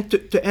 And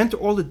to enter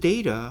all the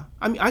data.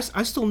 I mean,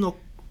 I still know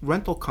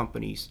rental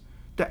companies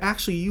that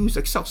actually use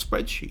Excel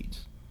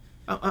spreadsheets.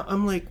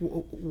 I'm like,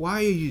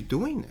 why are you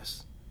doing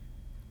this?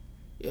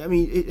 I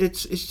mean,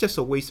 it's just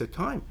a waste of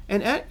time.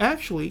 And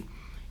actually,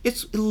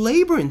 it's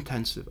labor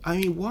intensive. I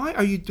mean, why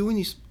are you doing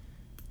these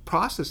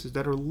processes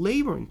that are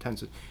labor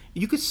intensive?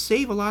 You could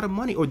save a lot of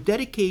money or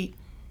dedicate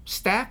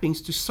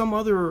staffings to some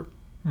other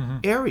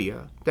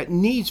area that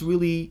needs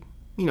really,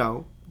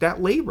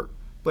 that labor.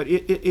 But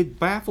it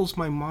baffles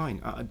my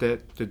mind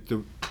that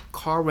the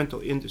car rental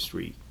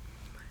industry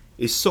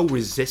is so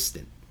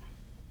resistant,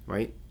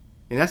 right?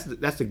 And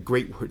that's a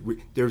great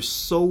word. They're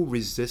so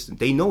resistant.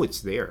 They know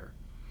it's there.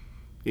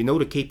 They know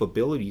the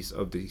capabilities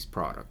of these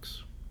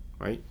products,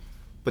 right?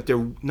 But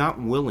they're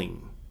not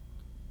willing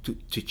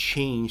to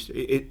change.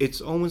 It's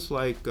almost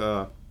like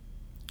an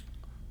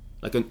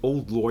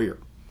old lawyer,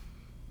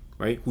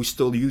 right? Who's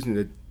still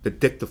using the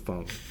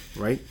dictaphone,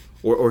 right?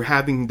 Or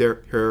having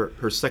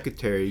her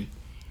secretary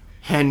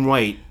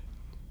handwrite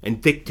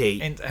and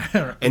dictate and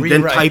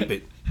then type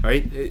it,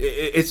 right?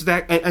 It's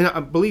that,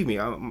 and believe me,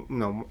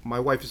 my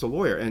wife is a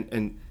lawyer,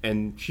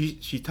 and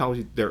she tells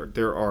you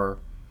there are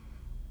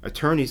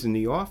attorneys in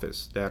the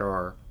office that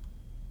are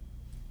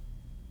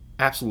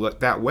absolutely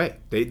that way.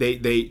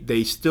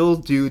 They still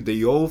do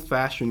the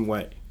old-fashioned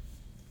way,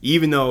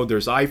 even though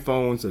there's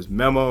iPhones, there's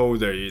memo,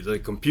 there's a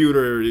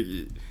computer.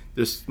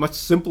 There's much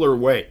simpler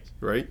ways,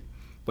 right?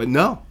 But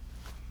no.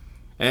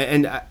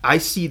 And I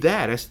see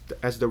that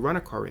as the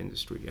rent-a-car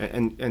industry,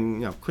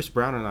 and Chris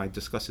Brown and I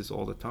discuss this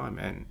all the time.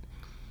 And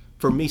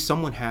for me,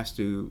 someone has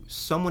to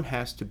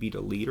be the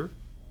leader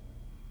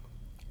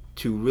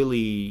to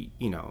really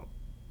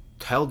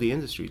tell the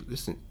industry,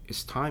 listen,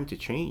 it's time to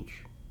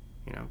change.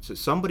 So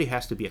somebody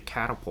has to be a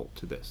catapult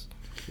to this.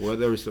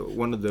 Whether it's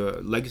one of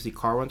the legacy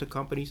car rental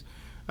companies.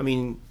 I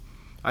mean,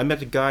 I met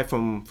the guy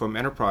from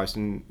Enterprise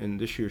in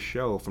this year's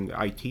show from the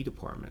IT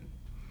department.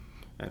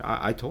 And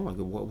I told him, I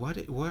go,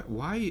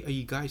 why are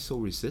you guys so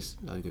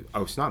resistant? I go,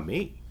 oh, it's not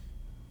me.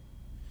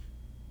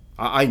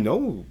 I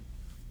know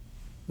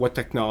what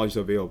technology is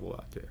available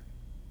out there.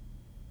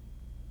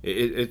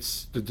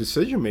 It's the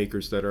decision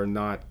makers that are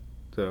not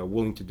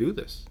willing to do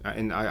this.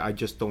 And I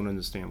just don't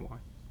understand why.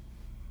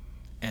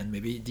 And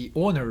maybe the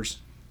owners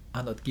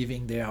are not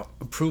giving their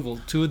approval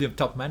to the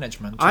top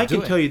management. I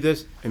can tell you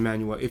this,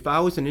 Emmanuel. If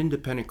I was an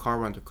independent car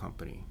rental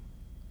company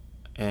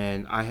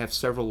and I have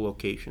several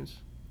locations,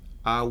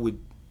 I would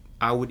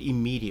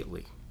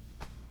immediately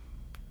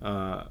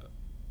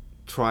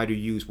try to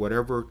use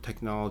whatever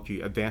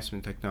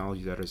advancement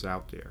technology that is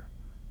out there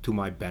to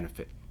my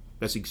benefit.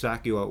 That's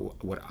exactly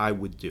what I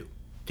would do.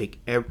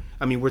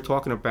 We're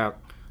talking about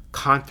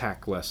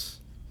contactless,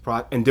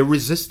 and they're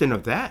resistant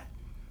of that.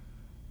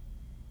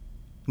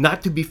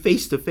 Not to be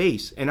face to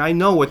face, and I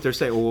know what they're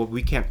saying. Well,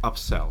 we can't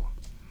upsell,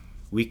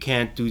 we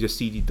can't do the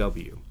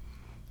CDW,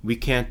 we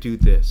can't do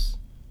this,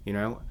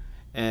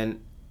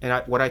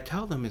 what I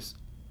tell them is,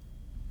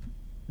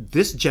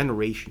 this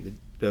generation,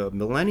 the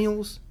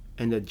millennials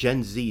and the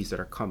Gen Zs that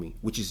are coming,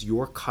 which is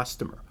your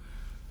customer.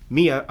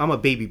 Me, I'm a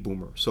baby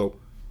boomer, so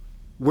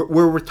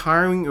we're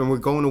retiring and we're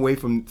going away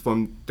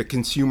from the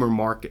consumer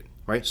market,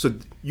 right? So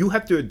you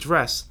have to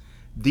address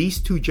these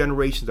two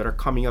generations that are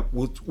coming up,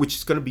 which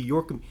is going to be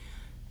your.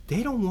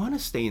 They don't want to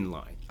stay in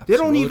line. Absolutely.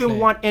 They don't even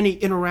want any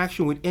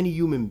interaction with any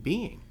human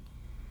being.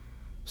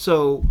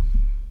 So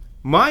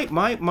my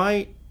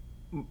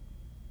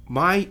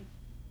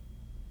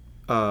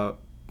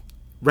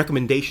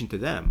recommendation to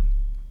them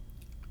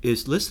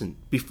is, listen,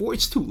 before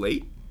it's too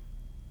late,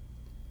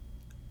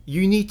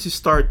 you need to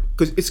start,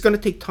 because it's going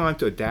to take time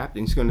to adapt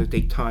and it's going to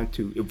take time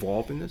to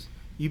evolve in this.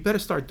 You better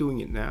start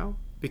doing it now,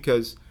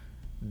 because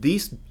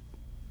these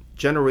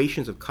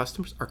generations of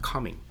customers are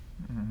coming.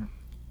 Mm-hmm.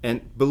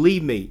 And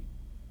believe me,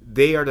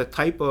 they are the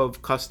type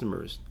of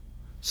customers,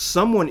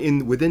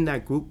 someone within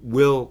that group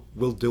will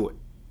do it.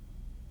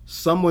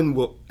 someone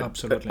will.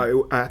 Absolutely.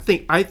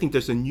 I think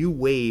there's a new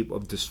wave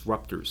of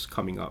disruptors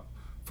coming up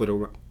for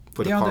the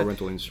car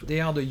rental industry.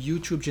 They are the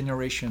YouTube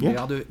generation. Yeah. They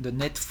are the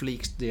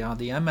Netflix. They are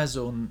the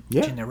Amazon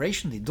Yeah.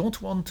 generation. They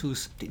don't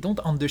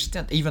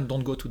understand. They even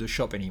don't go to the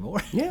shop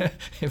anymore. Yeah.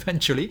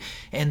 Eventually,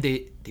 and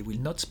they will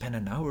not spend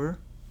an hour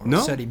or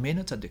No. 30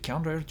 minutes at the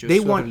counter. Just They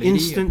serve a want lady.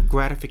 instant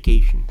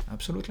gratification.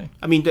 Absolutely.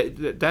 I mean,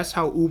 that's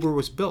how Uber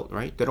was built,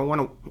 right? They don't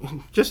want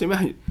to. Just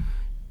imagine.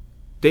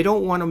 They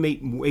don't want to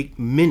wait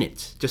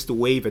minutes just to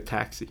wave a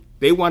taxi.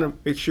 They want to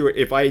make sure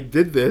if I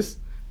did this,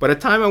 by the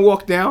time I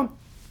walk down,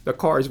 the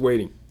car is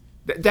waiting.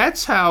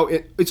 That's how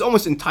it's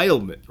almost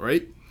entitlement,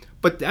 right?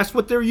 But that's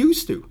what they're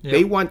used to. Yeah.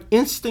 They want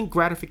instant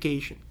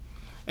gratification.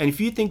 And if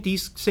you think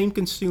these same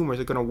consumers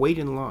are going to wait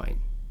in line,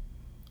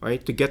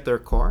 right, to get their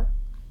car,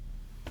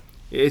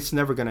 it's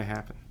never going to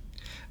happen.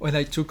 When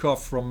I took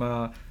off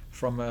from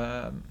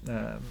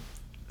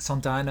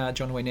Santa Ana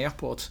John Wayne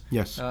Airport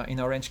Yes.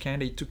 in Orange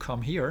County to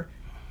come here,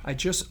 I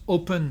just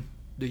opened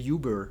the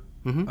Uber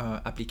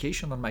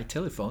application on my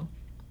telephone,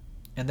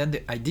 and then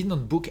I did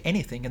not book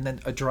anything, and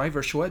then a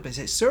driver showed up and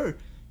said, "Sir,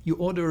 you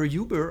order a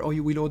Uber or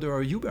you will order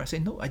a Uber?" I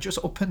said, "No, I just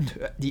opened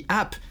the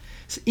app."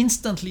 So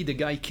instantly the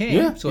guy came.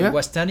 Yeah, So yeah. he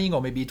was standing,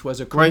 or maybe it was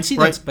a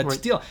coincidence, but right.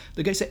 still,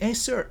 the guy said, "Hey,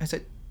 sir." I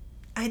said,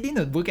 "I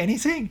didn't book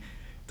anything."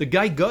 The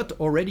guy got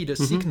already the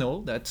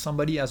signal that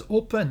somebody has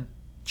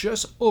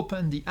just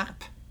opened the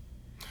app.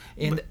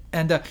 And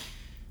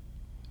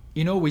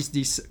with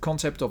this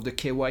concept of the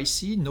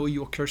KYC, know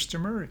your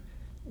customer,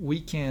 we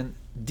can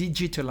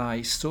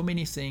digitalize so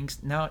many things.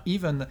 Now,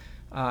 even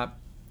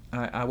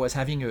I was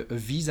having a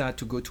visa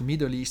to go to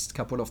Middle East a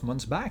couple of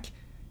months back,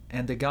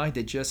 and the guy,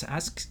 they just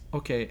asked,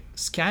 okay,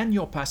 scan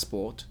your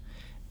passport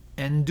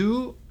and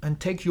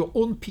take your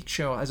own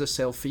picture as a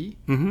selfie.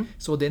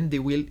 So then they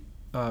will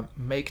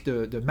make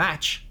the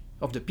match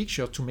of the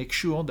picture to make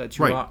sure that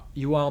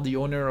you are the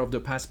owner of the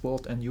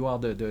passport, and you are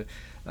the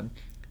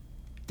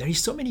there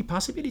is so many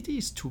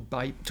possibilities to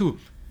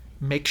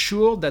make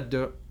sure that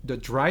the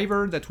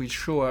driver that will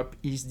show up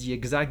is the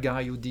exact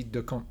guy who did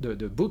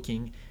the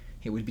booking.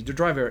 He will be the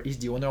driver, is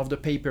the owner of the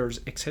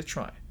papers,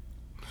 etc.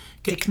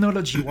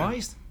 Technology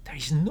wise, there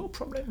is no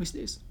problem with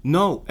this.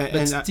 No,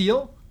 But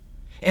still,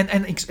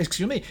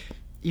 excuse me,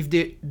 if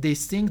they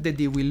think that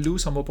they will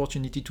lose some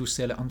opportunity to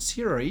sell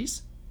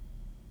ancillaries,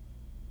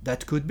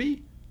 that could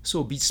be.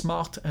 So be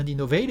smart and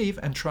innovative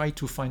and try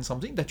to find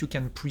something that you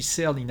can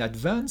pre-sell in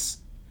advance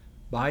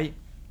by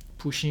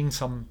pushing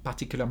some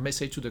particular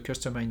message to the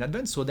customer in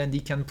advance, so then they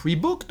can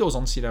pre-book those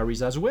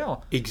ancillaries as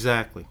well.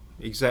 Exactly.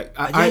 Yes,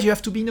 you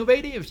have to be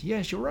innovative.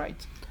 Yes, you're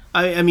right.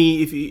 I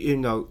mean, if you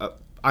know,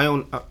 I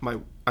own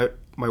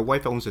my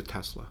wife owns a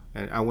Tesla,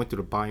 and I went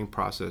through the buying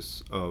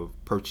process of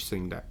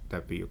purchasing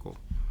that vehicle.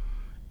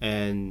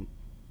 And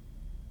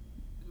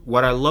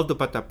what I loved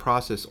about that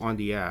process on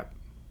the app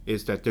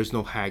is that there's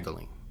no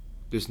haggling,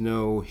 there's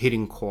no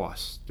hidden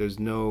costs, there's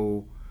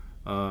no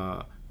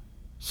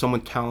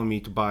someone telling me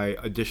to buy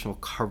additional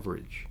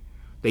coverage.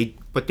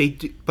 But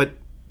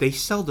they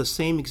sell the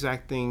same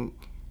exact thing,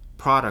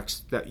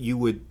 products that you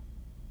would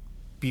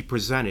be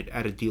presented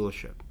at a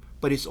dealership,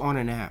 but it's on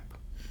an app.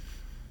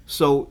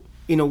 So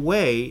in a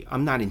way,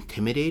 I'm not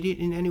intimidated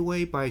in any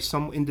way by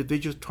some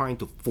individual trying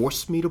to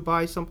force me to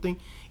buy something.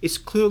 It's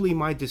clearly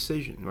my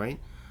decision, right?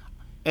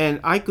 And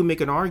I could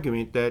make an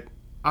argument that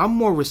I'm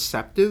more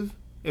receptive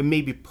in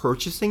maybe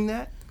purchasing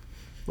that,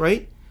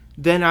 right,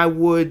 than I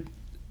would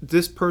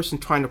this person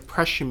trying to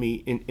pressure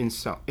me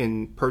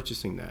in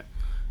purchasing that.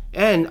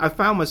 And I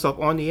found myself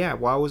on the app.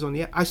 While I was on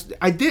the app,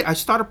 I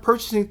started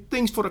purchasing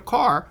things for the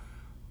car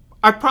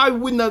I probably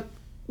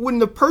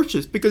wouldn't have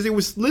purchased because it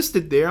was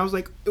listed there. I was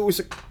like, it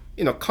was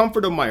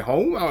comfort of my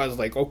home. I was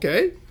like,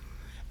 okay.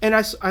 And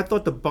I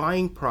thought the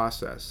buying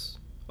process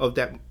of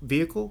that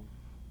vehicle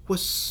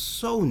was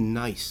so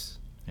nice.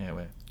 Yeah,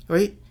 well.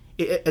 Right?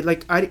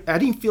 I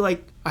didn't feel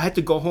like I had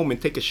to go home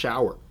and take a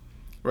shower,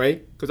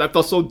 right? Because I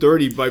felt so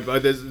dirty by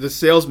the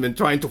salesman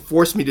trying to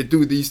force me to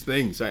do these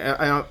things.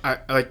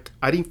 I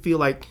didn't feel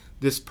like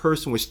this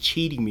person was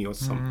cheating me or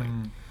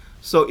something.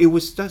 So it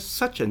was just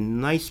such a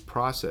nice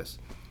process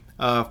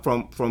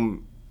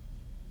from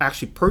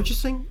actually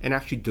purchasing and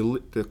actually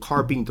the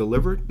car being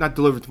delivered, not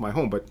delivered to my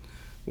home, but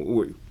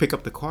pick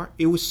up the car.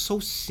 It was so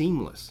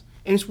seamless,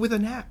 and it's with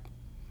an app.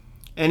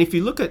 And if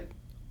you look at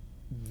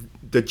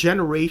the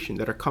generation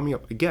that are coming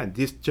up, again,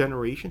 this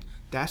generation,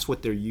 that's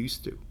what they're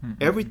used to. Mm-hmm.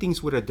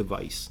 Everything's with a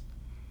device,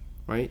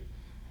 right?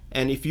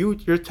 And if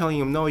you're telling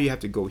them, no, you have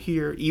to go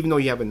here, even though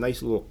you have a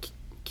nice little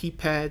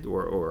keypad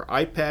or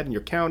iPad and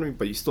you're countering,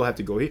 but you still have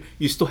to go here,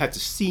 you still have to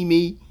see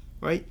me,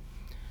 right?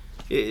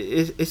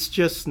 It's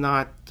just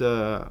not,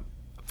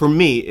 for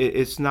me,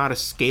 it's not a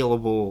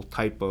scalable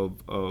type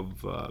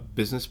of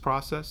business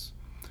process.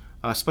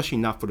 Especially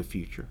not for the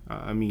future.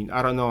 I mean,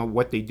 I don't know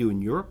what they do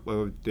in Europe,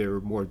 or they're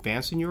more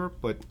advanced in Europe,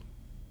 but...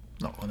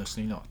 No,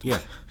 honestly not.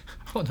 Yeah.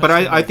 But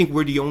I think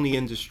we're the only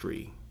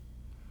industry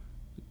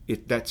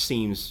that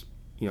seems,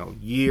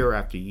 year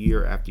after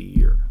year after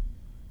year.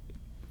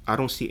 I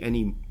don't see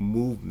any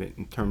movement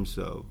in terms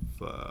of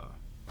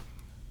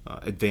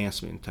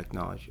advancement in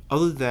technology,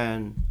 other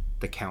than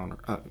the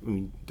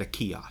the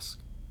kiosk.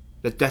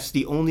 That's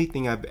the only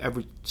thing I've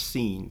ever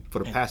seen for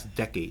the past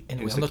decade.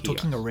 And we're not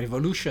talking a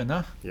revolution,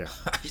 huh? Yeah.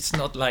 It's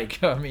not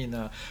like,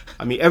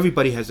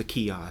 everybody has a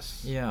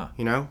kiosk. Yeah.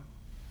 You know?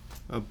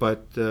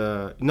 But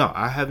no,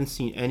 I haven't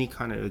seen any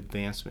kind of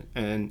advancement.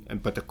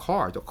 But the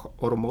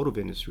automotive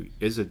industry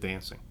is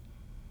advancing.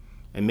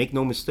 And make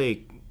no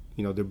mistake,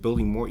 they're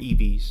building more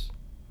EVs.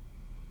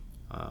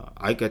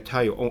 I could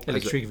tell you...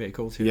 Electric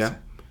vehicles. Yeah.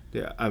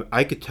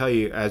 I could tell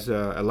you as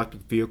an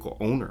electric vehicle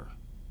owner,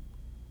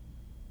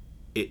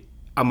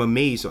 I'm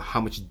amazed at how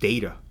much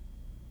data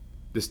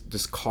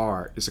this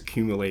car is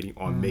accumulating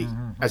on me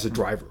as a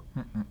driver.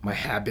 My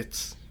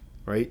habits,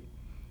 right?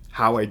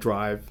 How I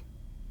drive,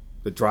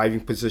 the driving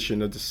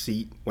position of the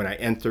seat when I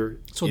enter.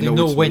 So they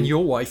know when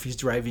your wife is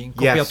driving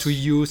compared to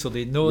you, so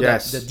they know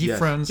that the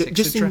difference,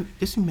 etc.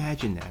 Just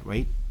imagine that,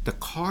 right? The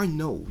car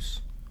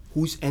knows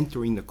who's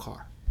entering the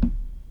car.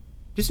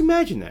 Just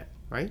imagine that,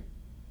 right?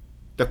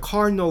 The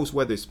car knows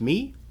whether it's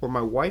me or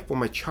my wife or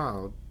my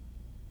child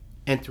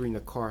entering the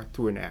car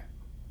through an app.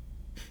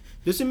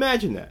 Just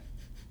imagine that.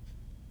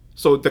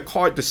 So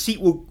the seat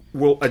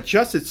will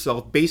adjust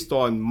itself based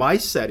on my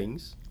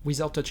settings.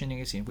 Without touching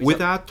anything.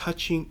 Without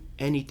touching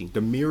anything.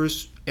 The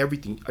mirrors,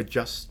 everything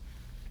adjusts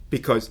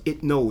because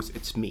it knows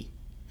it's me.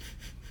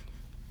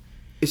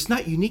 It's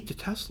not unique to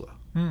Tesla.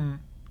 Mm-hmm.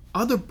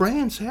 Other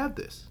brands have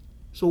this.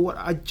 So what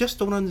I just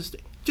don't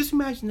understand. Just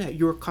imagine that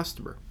you're a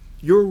customer.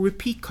 You're a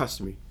repeat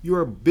customer.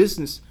 You're a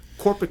business,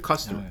 corporate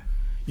customer. Right.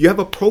 You have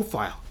a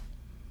profile,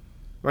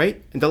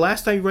 right? And the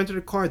last time you rented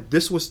a car,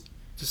 this was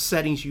the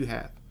settings you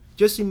have.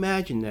 Just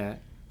imagine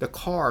that the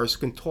cars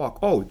can talk.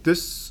 Oh,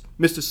 this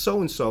Mr.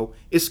 So-and-so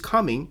is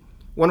coming,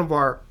 one of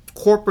our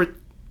corporate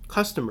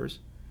customers.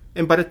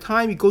 And by the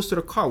time he goes to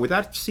the car,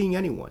 without seeing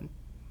anyone,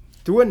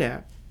 through an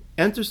app,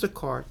 enters the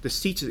car, the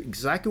seats is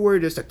exactly where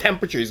it is, the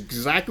temperature is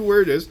exactly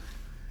where it is.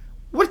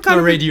 What kind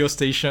of... The radio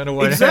station or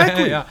whatever.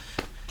 Exactly. Yeah.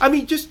 I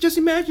mean, just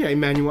imagine,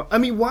 Emmanuel. I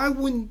mean, why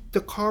wouldn't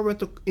the car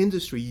rental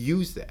industry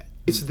use that?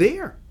 It's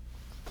there.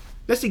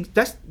 That's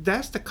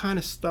the kind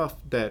of stuff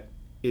that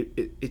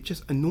it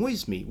just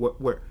annoys me.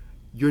 Where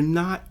you're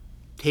not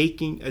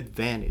taking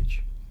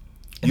advantage.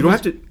 You don't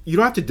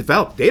have to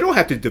develop. They don't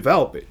have to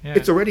develop it. Yeah.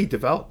 It's already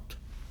developed.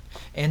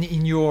 And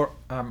in your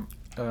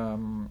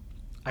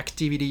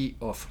activity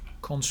of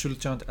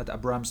consultant at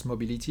Abrams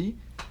Mobility,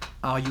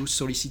 are you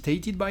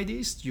solicited by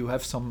this? Do you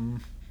have some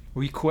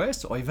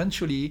requests, or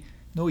eventually?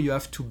 No, you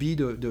have to be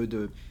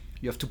you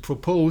have to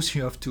propose,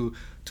 you have to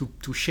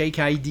shake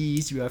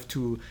ideas, you have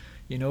to,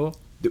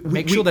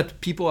 make sure that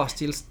people are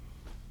still...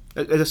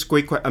 That's a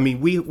great question. I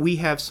mean, we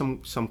have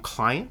some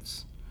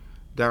clients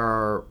that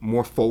are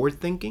more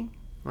forward-thinking,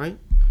 right?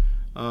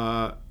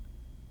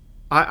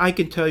 I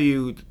can tell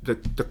you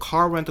the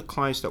car rental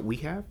clients that we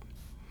have,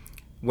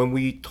 when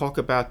we talk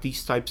about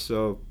these types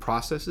of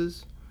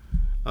processes,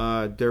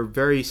 they're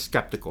very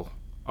skeptical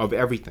of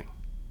everything.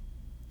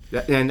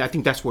 And I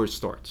think that's where it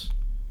starts.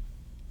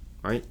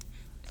 Right?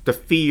 The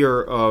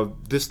fear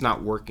of this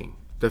not working.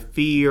 The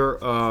fear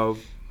of,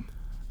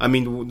 the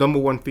number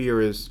one fear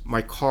is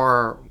my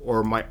car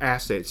or my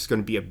asset is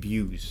going to be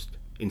abused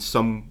in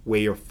some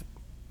way or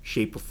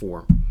shape or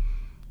form.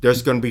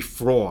 There's going to be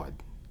fraud.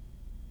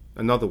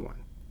 Another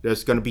one.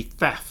 There's going to be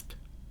theft.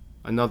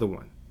 Another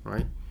one.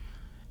 Right?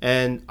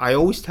 And I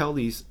always tell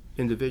these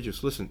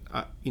individuals, listen,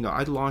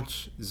 I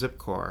launched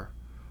Zipcar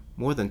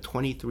more than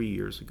 23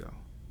 years ago.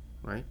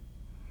 Right?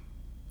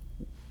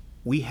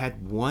 We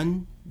had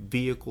one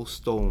vehicle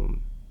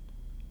stolen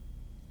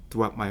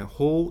throughout my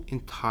whole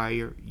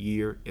entire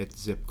year at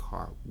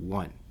Zipcar.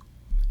 One.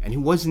 And it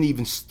wasn't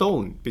even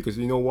stolen because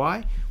you know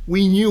why?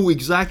 We knew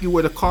exactly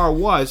where the car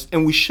was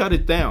and we shut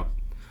it down.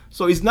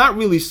 So it's not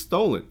really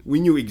stolen. We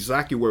knew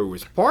exactly where it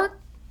was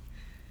parked.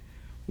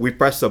 We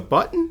pressed a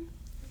button.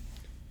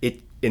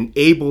 It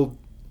enabled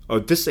or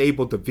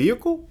disabled the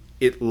vehicle.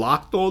 It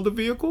locked all the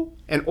vehicle.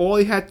 And all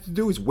it had to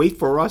do is wait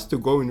for us to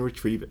go and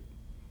retrieve it.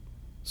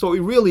 So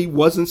it really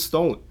wasn't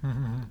stolen.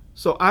 Mm-hmm.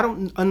 So I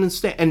don't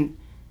understand. And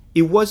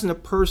it wasn't a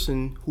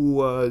person who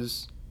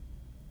was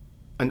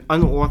an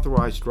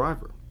unauthorized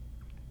driver.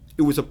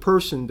 It was a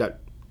person that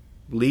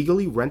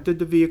legally rented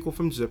the vehicle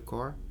from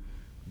Zipcar,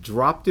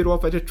 dropped it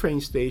off at a train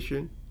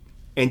station,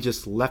 and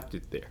just left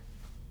it there.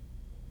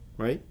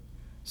 Right?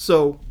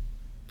 So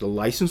the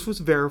license was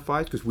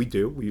verified, because we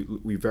do.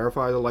 We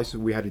verify the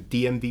license. We had a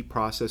DMV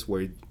process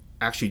where it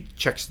actually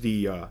checks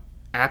the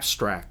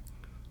abstract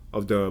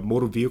of the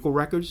motor vehicle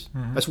records.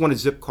 Mm-hmm. That's one of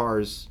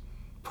Zipcar's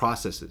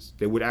processes.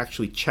 They would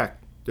actually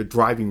check the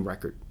driving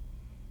record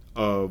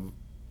of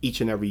each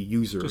and every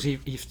user. To see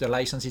if the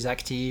license is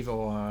active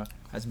or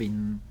has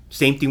been...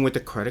 Same thing with the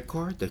credit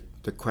card.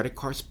 The credit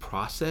card's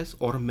processed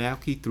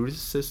automatically through the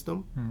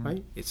system, Mm-hmm.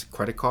 right? It's a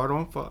credit card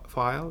on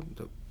file.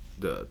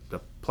 The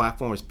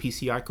platform is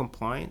PCI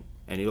compliant,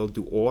 and it'll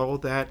do all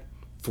of that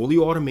fully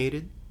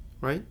automated,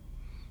 right?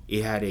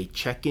 It had a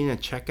check-in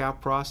and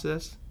check-out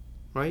process,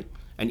 right?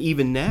 And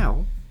even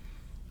now,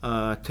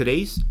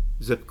 today's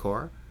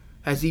Zipcar,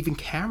 has even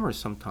cameras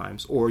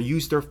sometimes, or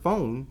use their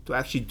phone to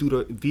actually do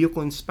the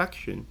vehicle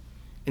inspection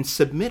and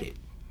submit it.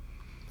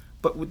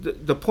 But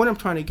the point I'm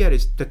trying to get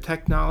is the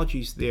technology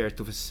is there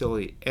to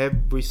facilitate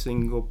every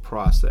single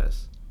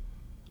process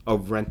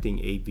of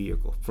renting a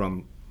vehicle,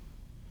 from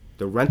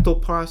the rental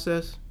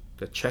process,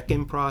 the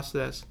check-in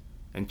process,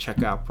 and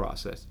check-out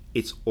process.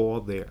 It's all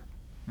there.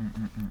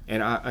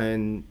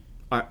 And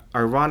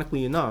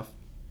ironically enough,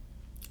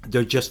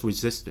 they're just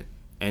resistant,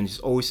 and it's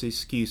always the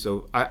excuse.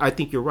 So I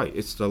think you're right.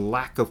 It's the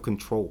lack of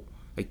control.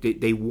 Like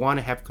they want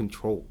to have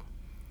control.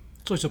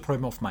 So it's a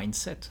problem of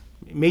mindset.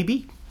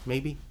 Maybe.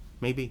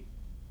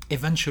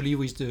 Eventually,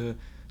 with the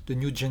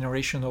new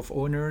generation of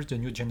owners, the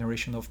new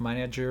generation of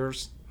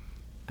managers,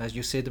 as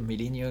you said, the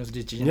millennials,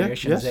 the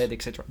generation Z,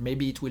 etc.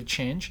 Maybe it will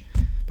change,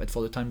 but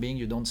for the time being,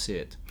 you don't see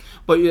it.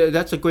 But yeah,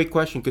 that's a great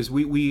question, because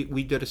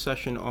we did a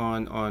session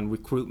on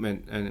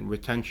recruitment and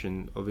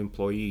retention of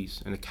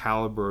employees and the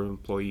caliber of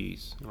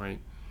employees, right?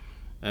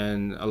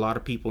 And a lot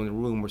of people in the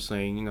room were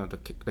saying, you know,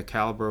 the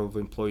caliber of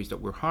employees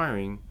that we're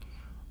hiring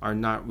are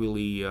not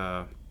really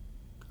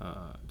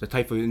the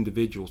type of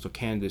individuals or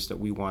candidates that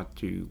we want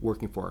to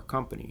working for our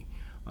company.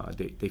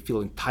 They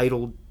feel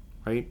entitled,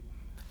 right?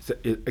 So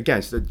again,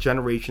 it's the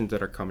generations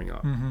that are coming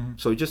up.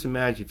 So just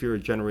imagine if you're a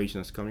generation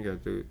that's coming up,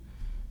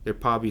 they're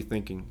probably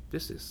thinking,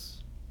 "This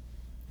is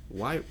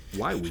why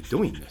are we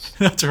doing this?"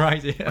 That's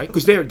right. Yeah. Right?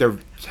 Because they're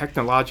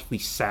technologically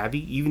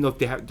savvy, even though if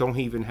they don't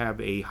even have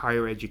a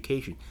higher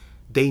education,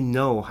 they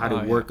know how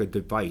to work a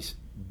device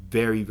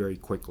very, very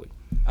quickly.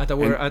 At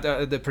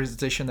the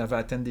presentation I've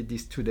attended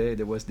this today,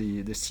 there was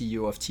the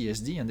CEO of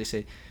TSD, and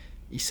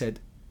he said,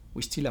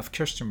 we still have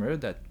customers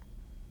that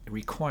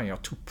require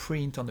to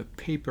print on the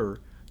paper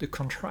the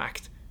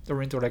contract, the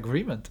rental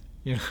agreement,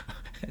 you know.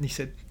 And he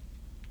said,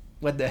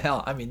 what the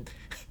hell? I mean,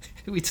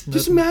 it's not,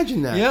 just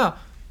imagine that. Yeah.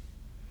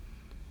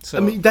 So,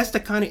 I mean, that's the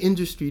kind of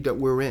industry that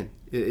we're in.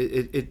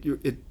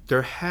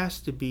 There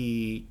has to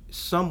be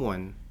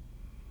someone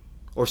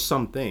or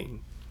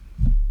something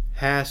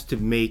has to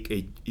make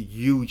a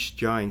huge,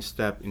 giant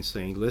step in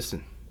saying,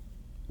 listen,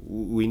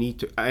 we need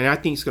to, and I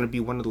think it's going to be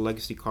one of the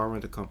legacy car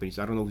rental companies.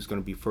 I don't know who's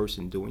going to be first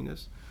in doing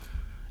this.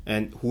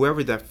 And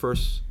whoever that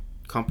first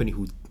company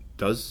who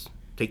does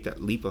take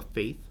that leap of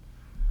faith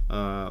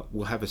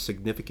will have a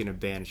significant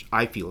advantage.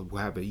 I feel will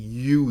have a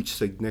huge,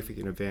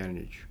 significant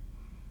advantage,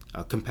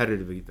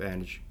 competitive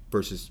advantage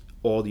versus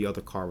all the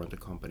other car rental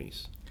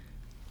companies.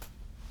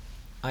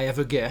 I have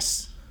a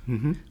guess.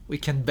 We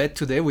can bet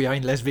today. We are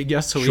in Las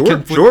Vegas, so Sure, we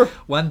can put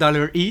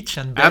 $1 each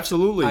and bet.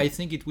 Absolutely. I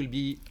think it will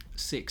be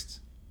sixth.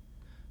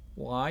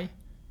 Why?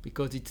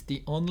 Because it's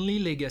the only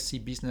legacy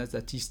business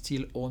that is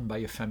still owned by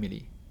a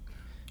family.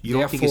 You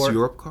don't think it's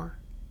Europe Car?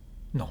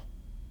 No.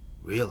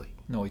 Really?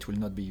 No, it will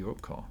not be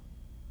Europe Car.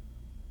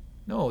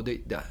 No,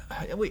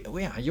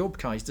 Europe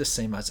Car is the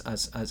same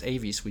as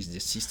Avis, with the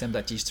system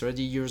that is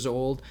 30 years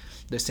old.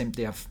 The same,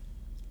 they have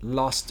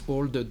lost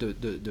all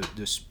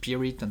the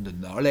spirit and the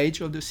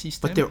knowledge of the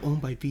system. But they're owned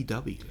by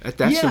VW.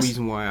 That's the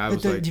reason why I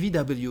was like... the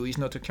VW is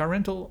not a car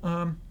rental.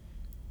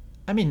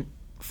 I mean,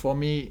 for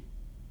me,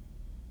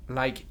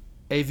 like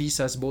Avis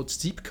has bought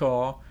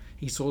Zipcar,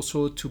 it's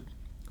also to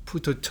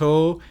put a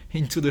toe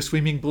into the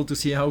swimming pool to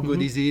see how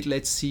good is it.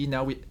 Let's see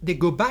now. They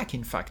go back,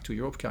 in fact, to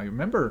Europe Car. You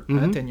remember,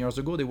 10 years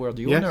ago, they were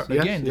the owner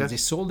again. Yes. They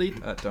sold it.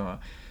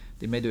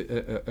 They made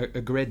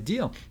a great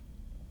deal.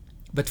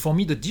 But for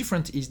me, the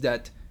difference is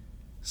that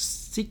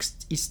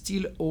Sixt is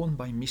still owned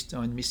by Mr.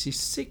 and Mrs.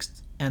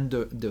 Sixt, and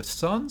the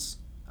sons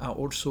are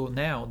also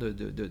now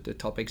the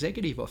top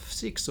executive of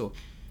Sixt. So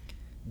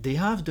they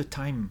have the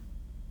time,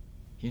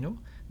 you know.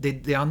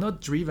 They are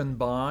not driven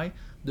by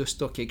the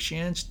stock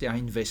exchange. They are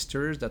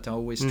investors that are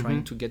always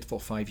trying to get for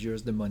 5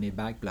 years the money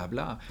back, blah,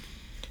 blah.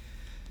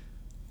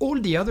 All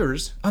the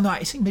others, no,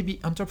 I think maybe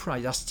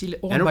Enterprise are still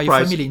owned by a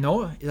family,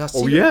 no?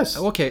 Oh, yes.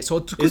 Okay, so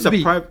it could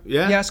be.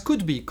 Yes,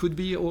 could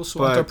be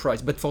also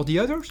Enterprise. But for the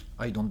others,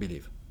 I don't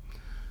believe.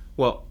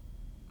 Well,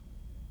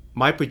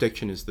 my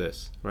prediction is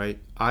this, right?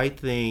 I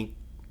think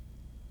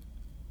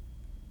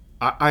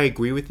I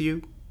agree with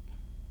you,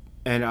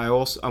 and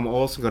I'm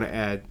also going to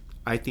add,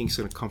 I think it's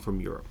going to come from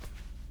Europe.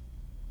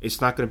 It's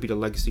not going to be the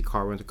legacy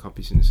car rental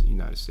companies in the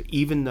United States,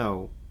 even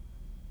though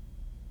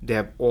they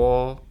have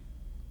all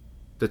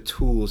the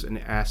tools and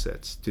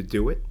assets to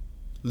do it.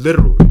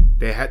 Literally,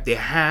 they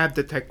have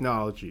the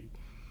technology,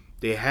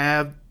 they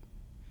have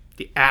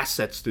the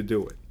assets to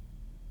do it.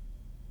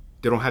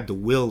 They don't have the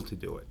will to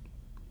do it.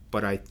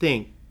 But I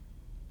think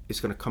it's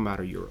going to come out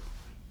of Europe,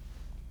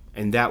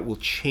 and that will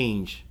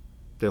change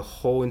the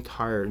whole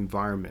entire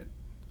environment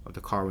of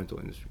the car rental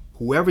industry.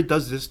 Whoever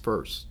does this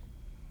first,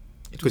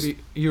 it will be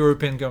a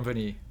European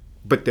company.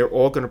 But they're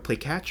all going to play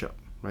catch up,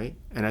 right?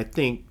 And I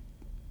think,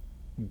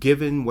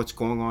 given what's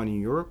going on in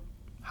Europe,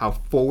 how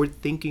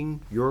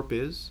forward-thinking Europe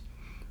is,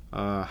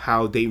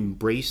 how they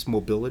embrace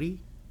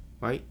mobility,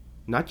 right?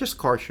 Not just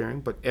car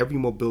sharing, but every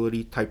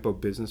mobility type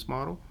of business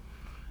model.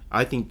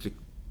 I think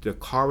the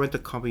car rental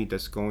company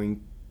that's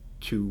going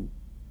to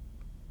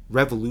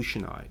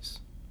revolutionize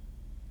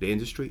the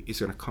industry is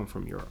going to come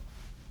from Europe.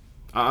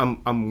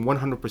 I'm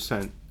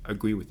 100%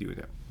 agree with you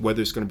there.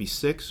 Whether it's going to be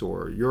 6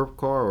 or Europe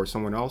car or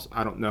someone else,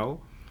 I don't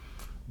know.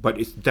 But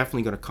it's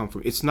definitely going to come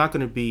from. It's not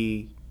going to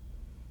be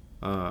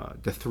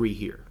the 3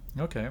 here.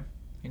 Okay,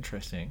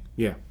 interesting.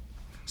 Yeah.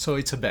 So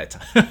it's a bet.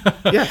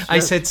 Yes. I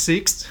said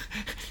 6.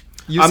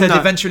 You I'm said not-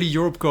 eventually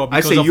Europe car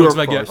because I say of Europe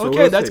Volkswagen. car, so Okay,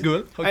 we'll that's see.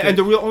 good. Okay. And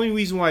the real only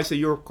reason why I say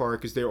Europe car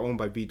because they're owned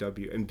by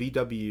VW, and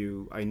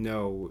VW I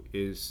know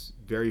is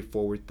very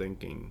forward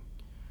thinking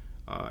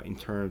in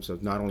terms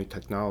of not only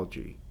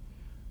technology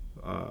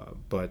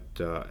but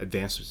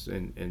advances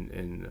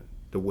in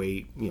the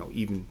way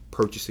even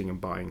purchasing and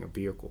buying a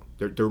vehicle.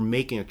 They're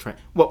making a trend.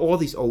 Well, all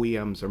these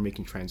OEMs are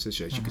making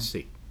transitions, as you can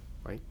see,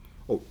 right?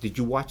 Oh, did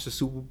you watch the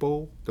Super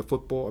Bowl, the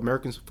football,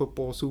 American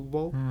football Super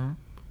Bowl?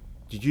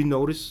 Did you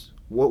notice?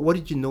 What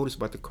did you notice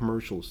about the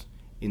commercials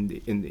in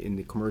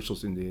the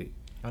commercials in the?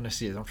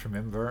 Honestly, I don't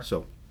remember.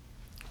 So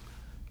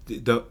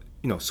the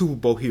Super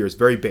Bowl here is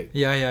very big.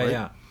 Yeah.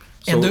 right?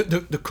 And So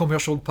the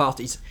commercial part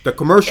is the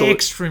commercial,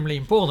 extremely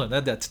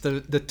important. That's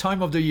the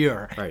time of the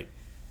year. right?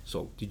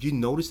 So did you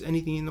notice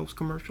anything in those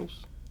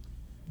commercials?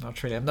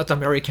 Not really. I'm not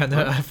American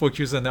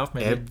focused enough,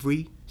 maybe.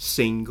 Every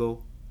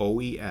single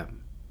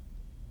OEM,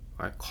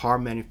 right, car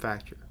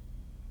manufacturer,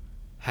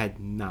 had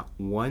not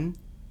one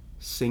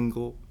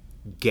single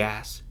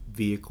gas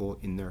vehicle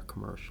in their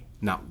commercial.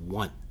 Not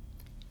one.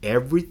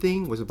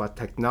 Everything was about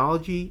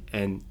technology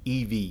and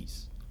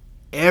EVs.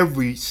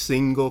 Every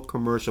single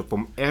commercial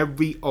from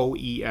every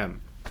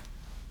OEM.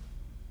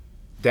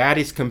 That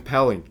is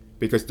compelling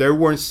because they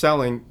weren't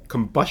selling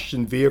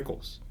combustion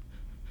vehicles,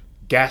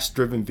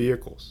 gas-driven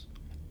vehicles.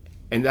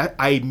 And that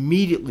I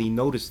immediately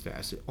noticed that.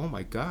 I said, oh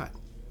my God,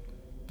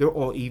 they're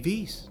all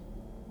EVs.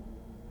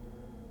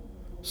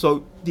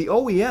 So the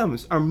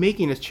OEMs are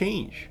making a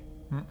change.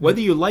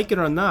 Whether you like it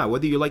or not,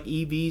 whether you like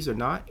EVs or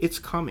not, it's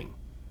coming.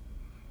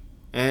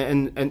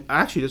 And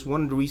actually, that's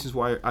one of the reasons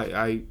why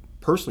I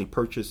personally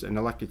purchased an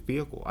electric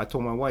vehicle. I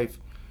told my wife,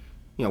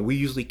 we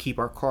usually keep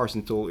our cars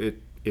until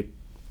it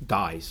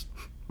dies,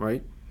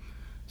 right?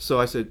 So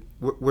I said,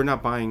 we're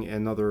not buying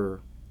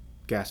another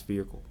gas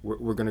vehicle.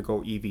 We're going to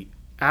go EV.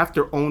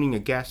 After owning a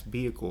gas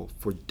vehicle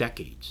for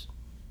decades,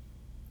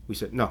 we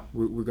said, no,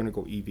 we're going to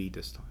go EV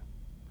this time.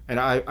 And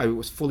I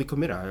was fully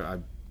committed. I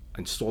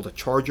installed a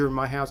charger in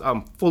my house.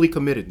 I'm fully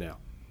committed now,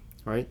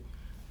 right?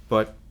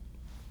 But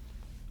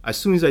as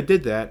soon as I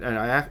did that, and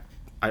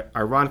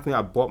ironically,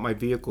 I bought my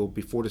vehicle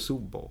before the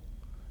Super Bowl.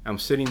 I'm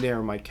sitting there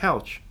on my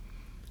couch,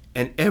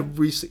 and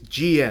every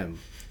GM,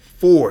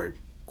 Ford,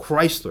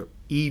 Chrysler,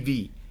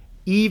 EV,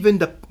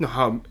 even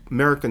how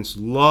Americans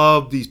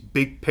love these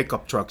big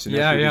pickup trucks. And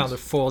SUVs. The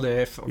Ford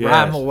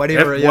Ram or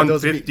whatever.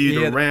 F-150,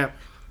 the Ram.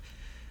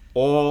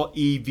 All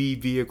EV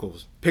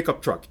vehicles.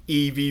 Pickup truck,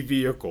 EV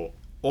vehicle.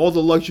 All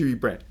the luxury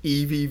brand,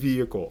 EV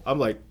vehicle. I'm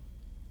like,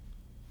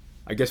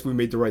 I guess we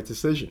made the right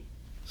decision.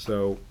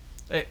 So,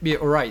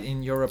 right.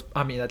 In Europe,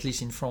 I mean, at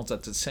least in France,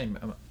 that's the same.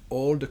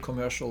 All the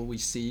commercial we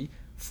see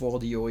for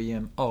the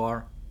OEM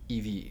are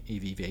EV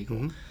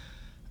vehicle.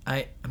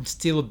 I'm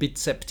still a bit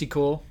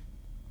skeptical.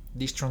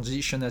 This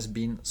transition has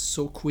been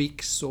so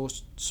quick, so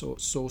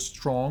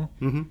strong.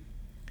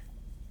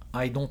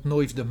 I don't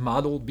know if the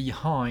model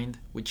behind,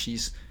 which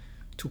is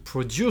to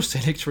produce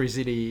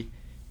electricity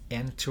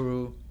and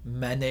to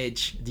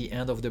manage the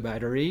end of the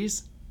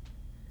batteries,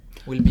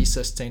 will be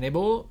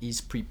sustainable,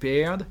 is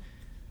prepared.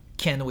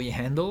 Can we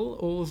handle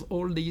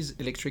all these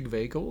electric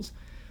vehicles?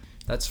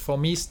 That's for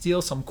me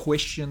still some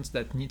questions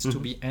that needs to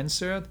be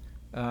answered.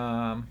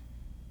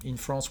 In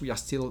France, we are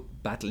still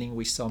battling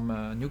with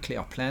some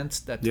nuclear plants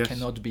that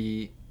cannot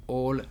be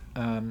all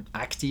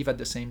active at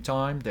the same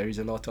time. There is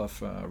a lot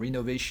of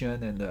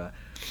renovation, and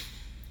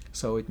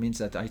so it means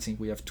that I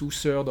think we have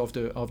 2/3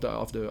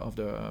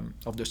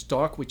 of the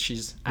stock which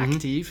is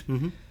active.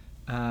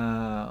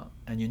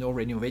 And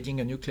renovating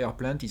a nuclear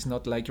plant is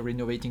not like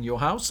renovating your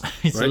house.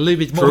 It's a little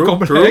bit more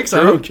complex.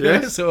 True,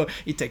 yes. So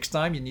it takes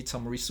time. You need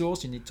some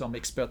resource. You need some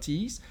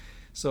expertise.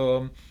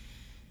 So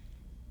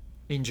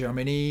in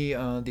Germany,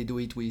 they do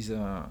it with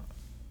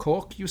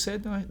cork. You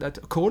said that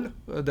coal.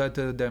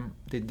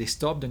 They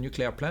stop the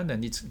nuclear plant,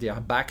 and they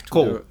are back to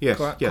coal.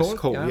 The Yes,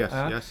 coal.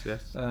 Yeah?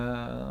 Yes.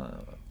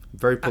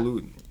 Very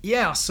pollutant.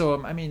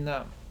 So I mean.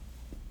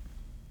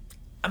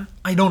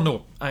 I don't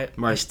know.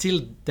 I still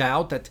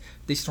doubt that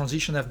this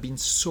transition have been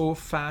so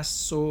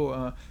fast,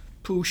 so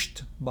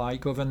pushed by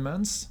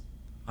governments.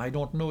 I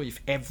don't know if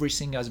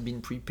everything has been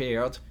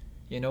prepared,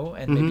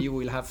 and maybe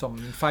we'll have some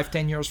in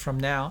 5-10 years from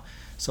now,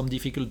 some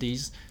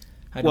difficulties.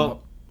 I don't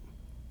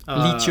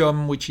know.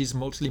 Lithium, which is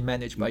mostly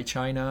managed by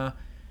China,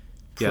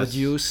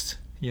 produced,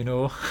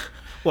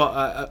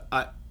 Well,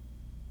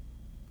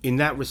 in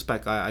that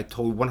respect, I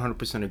totally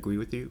 100% agree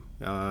with you.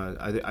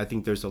 I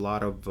think there's a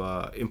lot of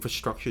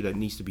infrastructure that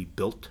needs to be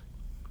built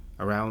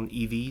around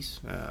EVs.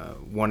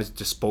 One is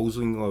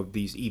disposing of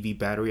these EV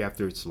battery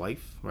after its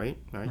life, right?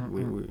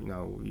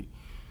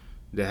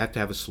 They have to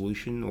have a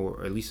solution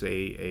or at least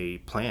a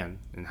plan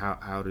and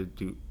how to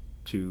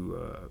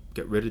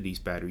get rid of these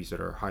batteries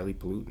that are highly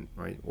pollutant,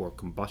 right, or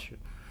combustion.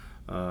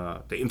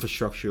 The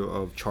infrastructure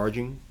of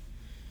charging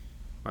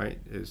right,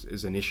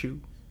 is an issue,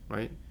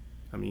 right?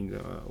 I mean,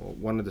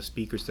 one of the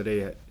speakers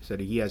today said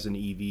he has an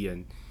EV,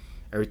 and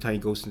every time he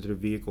goes into the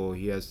vehicle,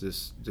 he has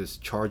this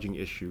charging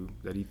issue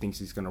that he thinks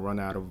he's going to run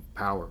out of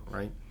power,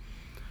 right?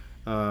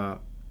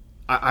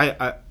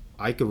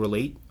 I could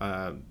relate.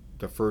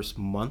 The first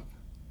month,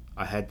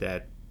 I had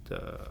that.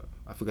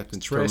 I forgot the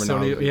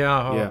terminology.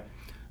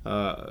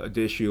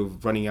 The issue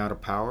of running out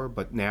of power,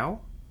 but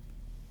now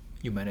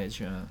you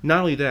manage. Not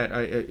only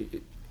that,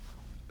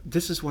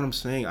 this is what I'm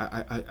saying.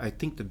 I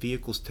think the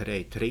vehicles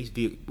today's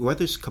vehicle,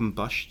 whether it's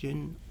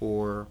combustion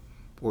or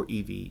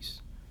EVs,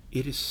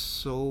 it is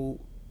so,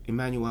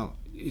 Emmanuel,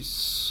 is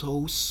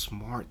so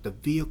smart. The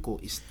vehicle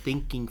is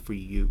thinking for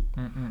you.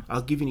 Mm-mm.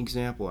 I'll give you an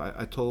example.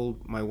 I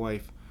told my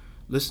wife,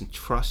 listen,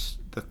 trust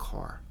the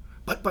car.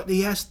 But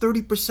he has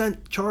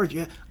 30% charge.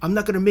 Yeah, I'm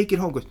not going to make it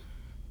home. Goes,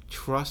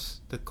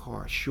 trust the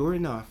car. Sure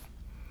enough,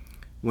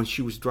 when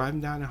she was driving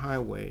down the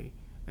highway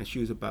and she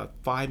was about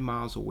 5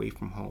 miles away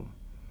from home,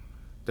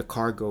 the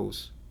car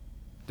goes,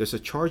 there's a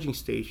charging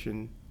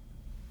station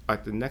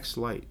at the next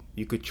light.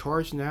 You could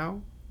charge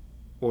now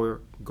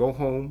or go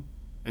home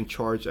and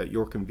charge at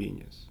your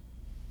convenience.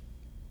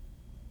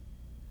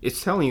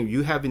 It's telling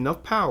you have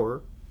enough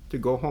power to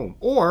go home.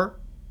 Or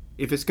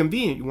if it's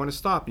convenient, you want to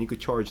stop and you could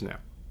charge now.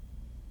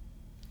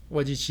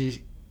 What did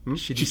she?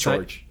 She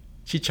charged.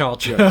 She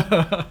charged.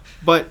 Yeah.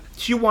 But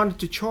she wanted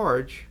to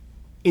charge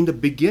in the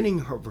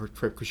beginning of her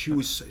trip because she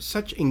was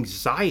such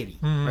anxiety,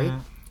 right?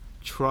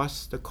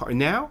 Trust the car.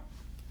 Now,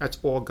 that's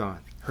all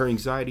gone. Her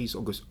anxieties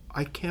all goes,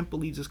 I can't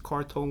believe this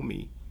car told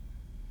me,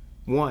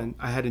 one,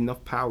 I had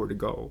enough power to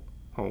go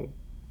home.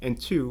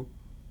 And two,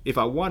 if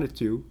I wanted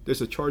to,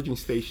 there's a charging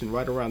station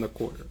right around the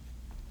corner.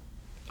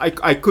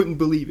 I couldn't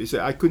believe it.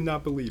 I could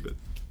not believe it.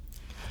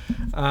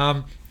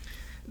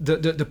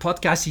 The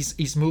podcast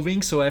is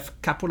moving, so I have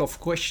a couple of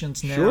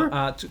questions now. Sure.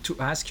 To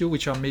ask you,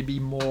 which are maybe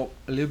a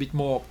little bit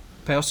more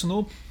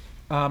personal.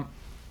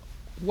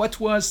 What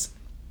was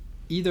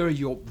either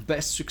your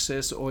best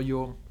success or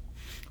your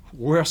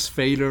worst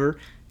failure?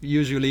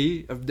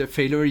 Usually, the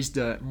failure is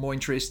the more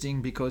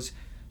interesting because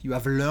you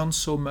have learned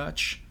so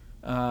much.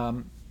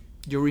 Do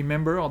you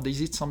remember, or is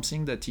it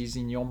something that is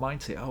in your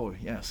mind? Say, oh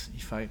yes,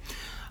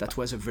 that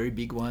was a very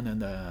big one,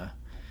 and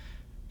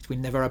it will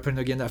never happen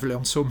again. I've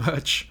learned so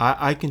much.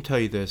 I can tell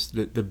you this: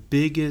 the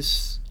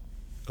biggest,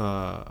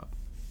 for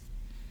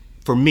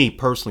me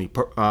personally,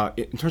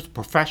 in terms of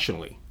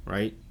professionally,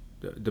 right,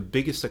 the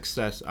biggest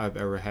success I've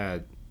ever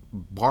had,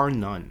 bar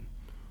none,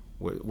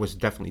 was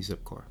definitely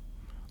Zipcar.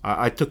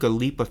 I took a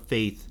leap of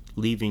faith,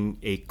 leaving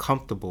a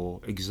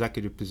comfortable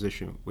executive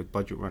position with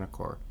Budget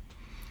Rent-A-Car,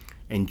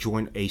 and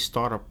joined a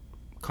startup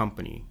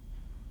company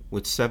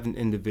with 7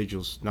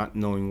 individuals, not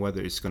knowing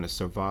whether it's going to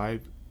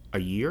survive a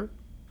year,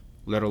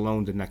 let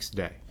alone the next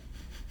day,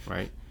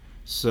 right?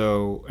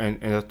 So,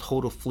 and a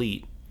total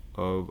fleet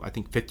of, I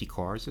think, 50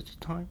 cars at the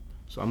time.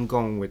 So I'm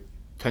going with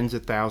tens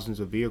of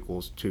thousands of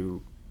vehicles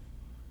to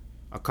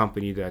a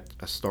company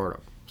a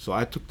startup. So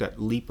I took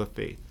that leap of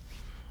faith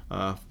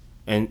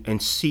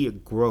and see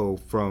it grow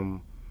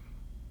from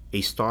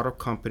a startup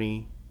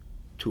company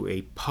to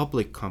a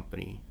public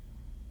company,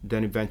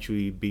 then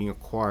eventually being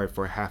acquired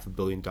for $500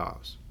 million.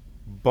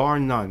 Bar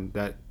none,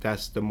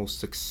 that's the most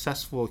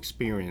successful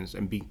experience,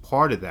 and being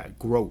part of that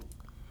growth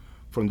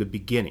from the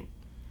beginning.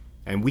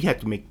 And we had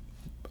to make,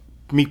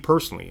 me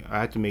personally,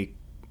 I had to make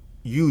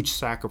huge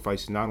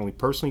sacrifices, not only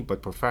personally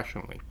but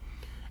professionally,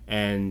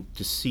 and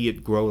to see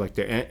it grow like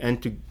that,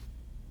 and to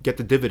get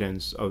the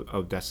dividends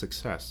of that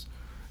success.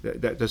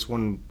 That's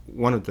one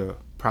of the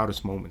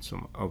proudest moments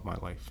of my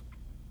life.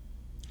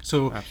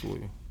 So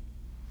absolutely.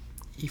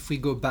 If we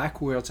go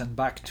backwards and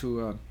back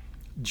to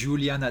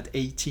Julian at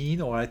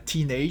 18 or at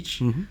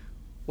teenage,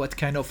 what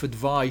kind of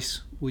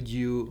advice would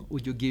you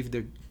give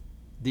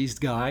this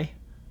guy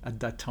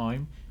at that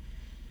time?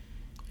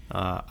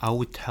 I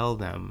would tell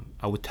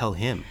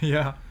him,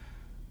 yeah,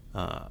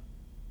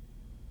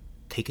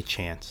 take a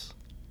chance.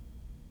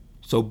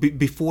 So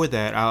before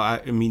that,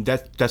 I mean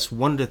that's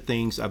one of the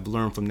things I've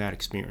learned from that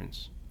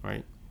experience,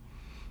 right?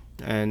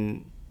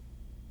 And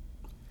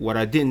what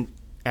I didn't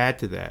add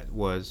to that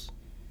was,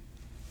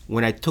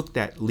 when I took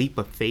that leap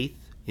of faith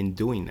in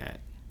doing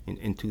that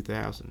in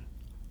 2000,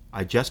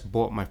 I just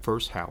bought my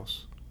first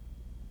house.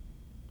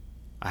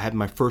 I had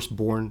my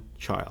firstborn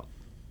child,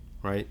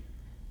 right?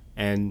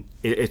 And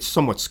it's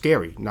somewhat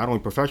scary, not only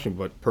professionally,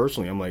 but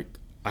personally. I'm like,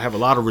 I have a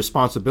lot of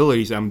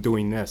responsibilities. I'm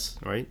doing this,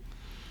 right?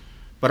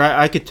 But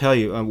I could tell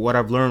you what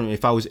I've learned.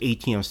 If I was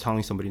 18, I was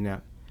telling somebody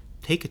now,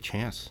 take a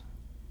chance.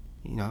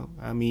 You know,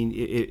 I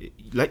mean,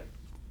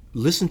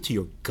 listen to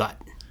your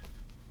gut.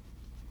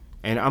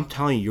 And I'm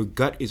telling you, your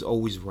gut is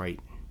always right.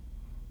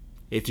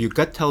 If your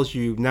gut tells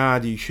you, nah,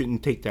 you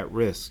shouldn't take that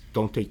risk,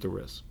 don't take the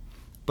risk.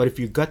 But if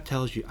your gut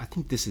tells you, I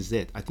think this is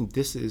it. I think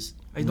this is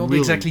I don't really,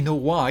 exactly know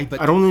why,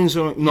 but... I don't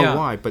exactly know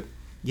why, but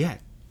yeah.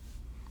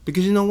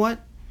 Because you know what?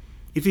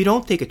 If you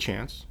don't take a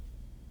chance,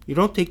 you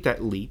don't take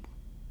that leap,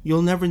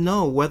 you'll never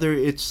know whether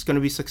it's going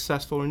to be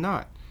successful or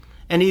not.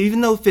 And even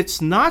though if it's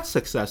not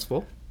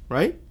successful,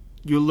 right?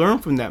 you learn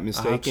from that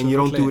mistake and you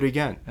don't do it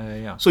again.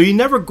 Yeah. So you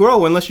never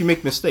grow unless you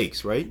make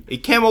mistakes, right?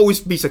 It can't always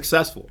be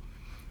successful.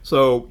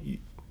 So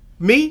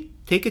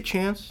take a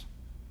chance,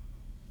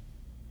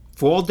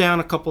 fall down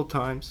a couple of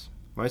times,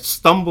 right?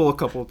 Stumble a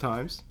couple of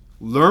times,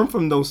 learn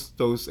from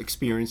those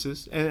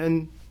experiences,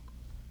 and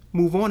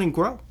move on and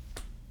grow.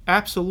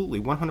 Absolutely,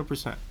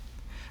 100%.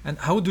 And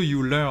how do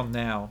you learn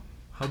now?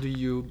 How do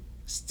you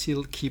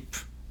still keep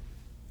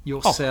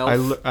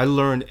yourself? I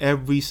learn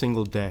every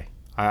single day.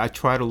 I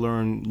try to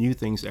learn new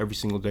things every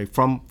single day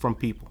from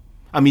people.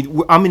 I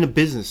mean, I'm in a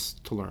business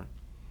to learn,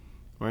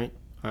 right?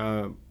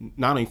 Not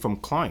only from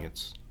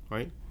clients,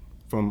 right?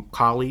 From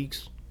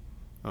colleagues,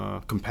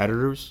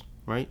 competitors,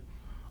 right?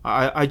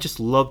 I just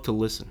love to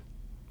listen.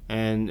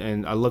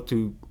 And I love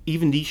to,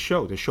 even the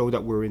show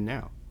that we're in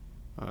now,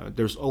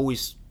 there's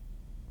always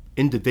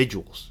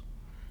individuals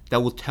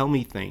that will tell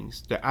me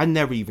things that I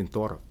never even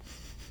thought of.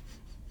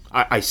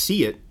 I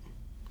see it,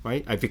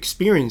 right? I've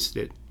experienced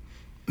it,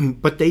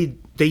 but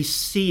they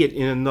see it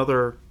in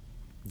another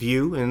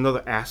view, in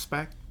another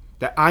aspect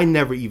that I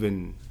never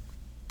even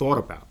thought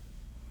about.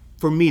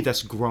 For me,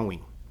 that's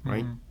growing,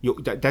 right?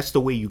 That's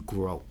the way you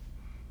grow.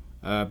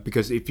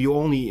 Because if you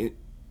only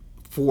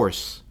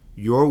force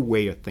your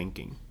way of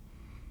thinking,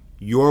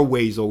 your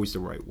way is always the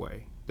right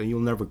way, then you'll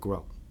never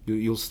grow.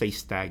 You'll stay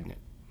stagnant.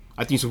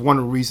 I think it's one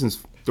of the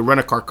reasons the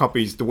rent-a-car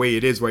company is the way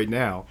it is right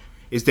now,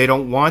 is they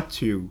don't want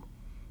to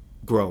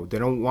grow. They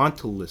don't want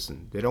to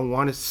listen. They don't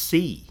want to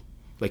see.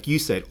 Like you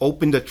said,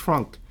 open the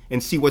trunk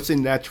and see what's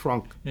in that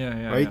trunk.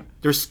 Right? Yeah.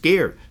 They're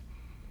scared,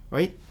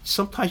 right?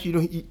 Sometimes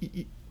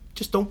you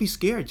just don't be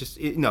scared. Just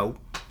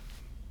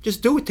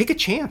do it. Take a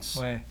chance,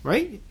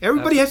 right?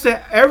 Everybody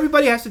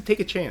has to take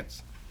a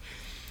chance.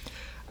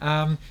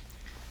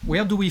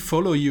 Where do we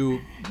follow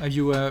you? Have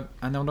you an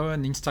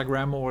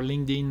Instagram or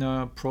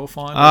LinkedIn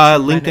profile?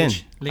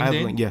 LinkedIn.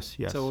 LinkedIn? Yes.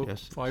 So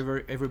yes.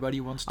 For everybody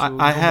wants to know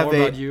more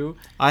about you.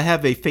 I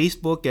have a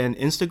Facebook and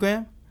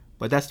Instagram,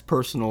 but that's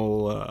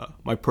personal.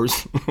 My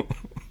personal.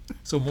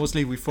 So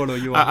mostly we follow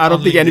you. I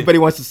don't think anybody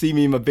wants to see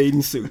me in my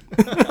bathing suit.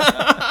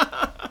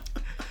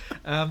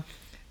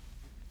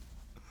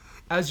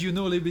 As you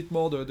know a little bit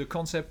more the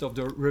concept of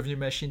the revenue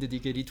machine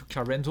dedicated to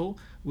car rental,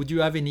 would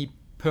you have any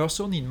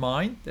person in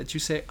mind that you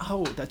say,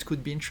 oh, that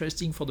could be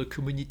interesting for the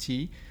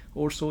community,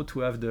 also to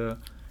have the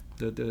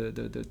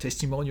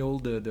testimonial,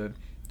 the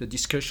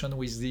discussion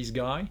with this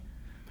guy?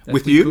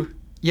 With you?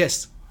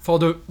 Yes,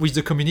 with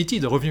the community,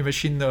 the revenue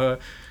machine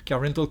car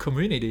rental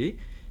community.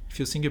 If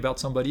you think about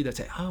somebody that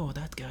say, oh,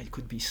 that guy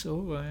could be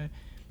so.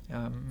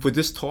 For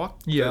this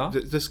talk,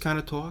 this kind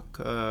of talk,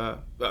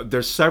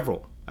 there's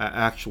several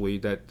actually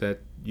that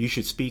you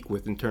should speak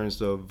with in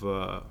terms of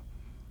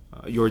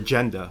your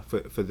agenda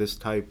for this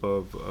type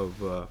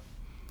of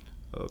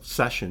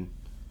session.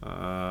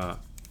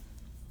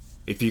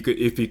 If you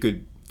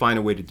could find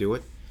a way to do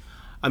it.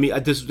 I mean,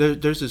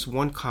 there's this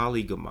one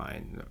colleague of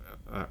mine,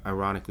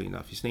 ironically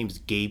enough, his name is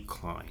Gabe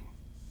Klein,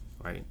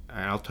 right?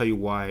 And I'll tell you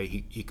why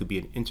he could be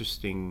an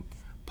interesting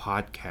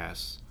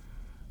podcast.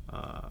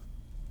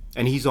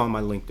 And he's on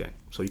my LinkedIn,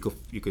 so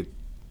you could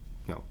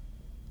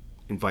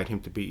invite him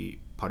to be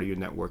part of your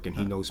network, and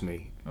he knows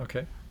me.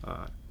 Okay.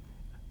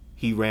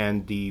 He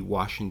ran the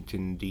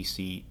Washington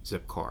D.C.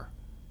 Zipcar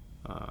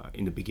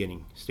in the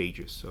beginning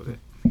stages, so that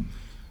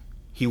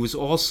he was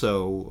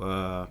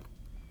also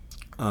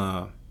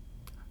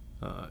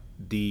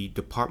the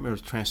Department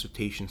of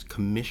Transportation's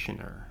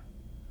commissioner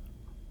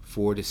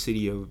for the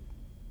city of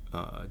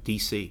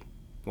D.C.,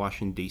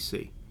 Washington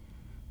D.C.,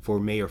 for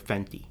Mayor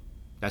Fenty.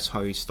 That's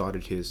how he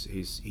started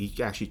he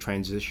actually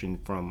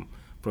transitioned from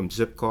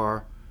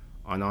Zipcar,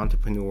 an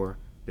entrepreneur,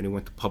 then he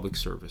went to public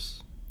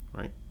service,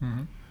 right?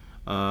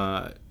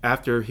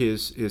 After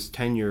his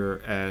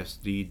tenure as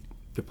the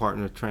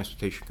Department of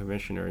Transportation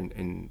Commissioner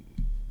in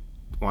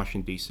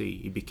Washington, D.C.,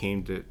 he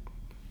became the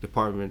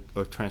Department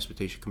of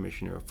Transportation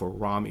Commissioner for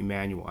Rahm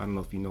Emanuel. I don't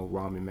know if you know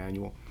Rahm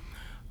Emanuel.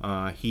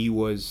 He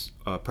was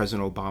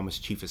President Obama's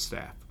chief of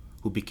staff,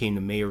 who became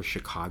the mayor of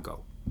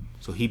Chicago.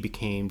 So he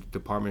became the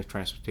Department of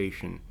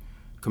Transportation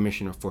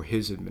Commissioner for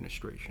his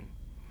administration.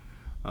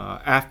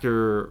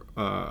 After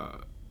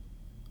Rahm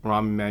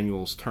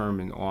Emanuel's term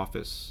in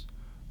office,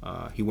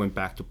 he went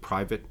back to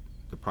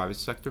the private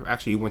sector.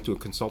 Actually, he went to a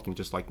consulting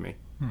just like me.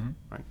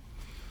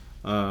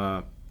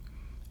 Right.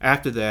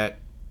 After that,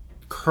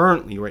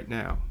 currently, right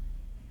now,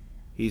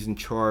 he's in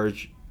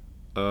charge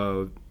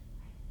of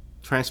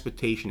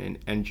transportation and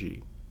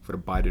energy for the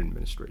Biden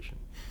administration.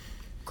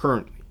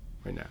 Currently,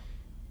 right now.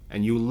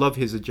 And you love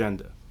his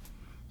agenda.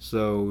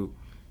 So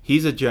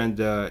his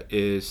agenda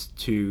is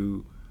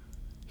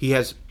he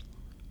has,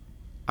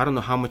 I don't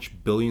know how much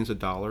billions of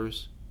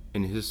dollars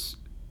in his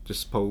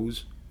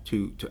dispose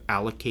to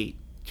allocate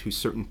to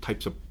certain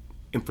types of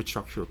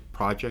infrastructure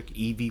project,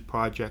 EV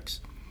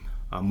projects,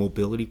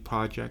 mobility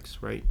projects,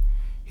 right?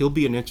 He'll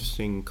be an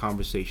interesting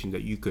conversation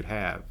that you could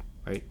have,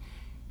 right?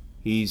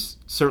 He's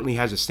certainly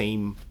has the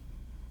same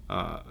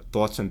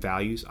thoughts and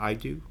values I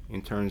do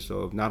in terms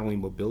of not only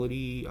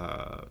mobility,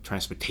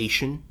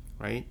 transportation,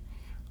 right?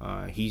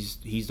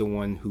 He's the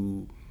one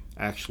who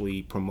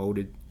actually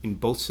promoted in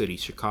both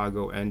cities,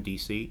 Chicago and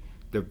DC,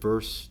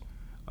 diverse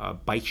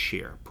bike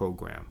share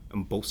program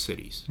in both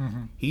cities.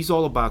 Mm-hmm. He's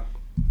all about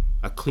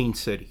a clean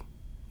city.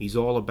 He's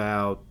all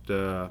about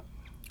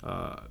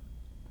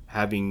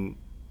having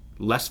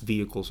less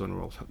vehicles on the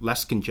road,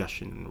 less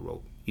congestion on the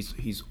road.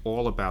 He's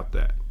all about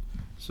that.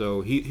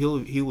 So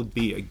he would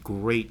be a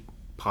great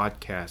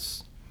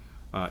podcast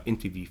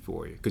interview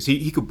for you, because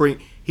he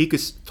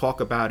could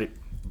talk about it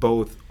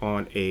both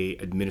on a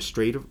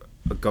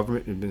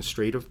government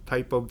administrative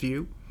type of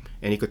view,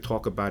 and he could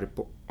talk about it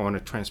on a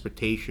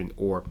transportation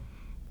or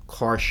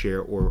car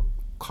share or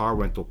car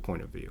rental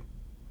point of view.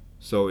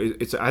 So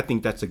I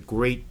think that's a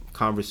great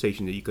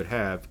conversation that you could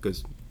have,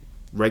 because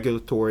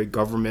regulatory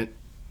government,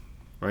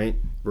 right,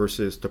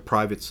 versus the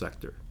private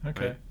sector.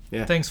 Okay. Right?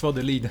 Yeah. Thanks for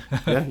the lead.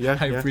 Yeah,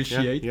 I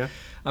appreciate. Yeah.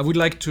 I would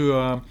like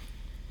to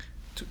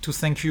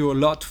thank you a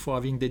lot for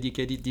having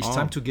dedicated this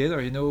time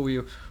together. You know,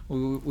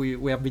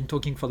 we have been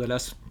talking for the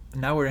last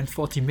an hour and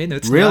 40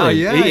 minutes.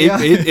 Really? Now.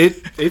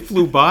 It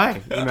flew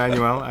by,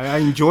 Emmanuel. I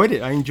enjoyed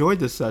it. I enjoyed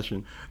this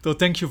session. So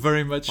thank you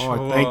very much.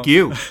 Thank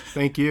you.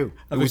 Thank you.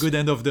 Have a good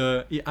end of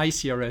the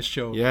ICRS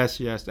show. Yes.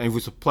 And it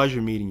was a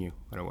pleasure meeting you,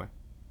 by the way.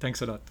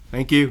 Thanks a lot.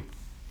 Thank you.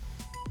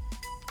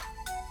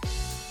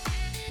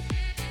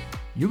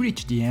 You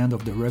reached the end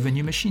of the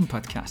Revenue Machine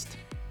podcast.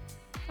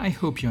 I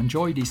hope you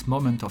enjoyed this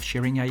moment of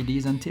sharing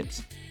ideas and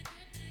tips.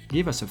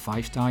 Give us a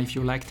 5-star if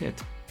you liked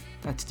it.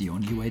 That's the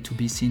only way to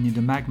be seen in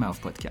the Magma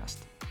of podcast.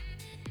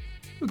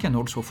 You can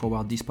also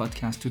forward this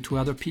podcast to 2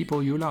 other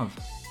people you love.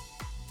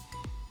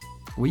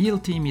 Wheel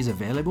Team is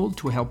available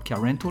to help car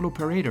rental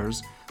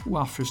operators who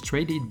are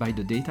frustrated by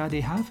the data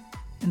they have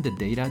and the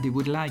data they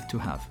would like to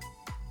have,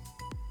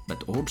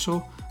 but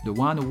also the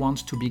one who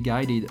wants to be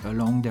guided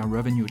along their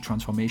revenue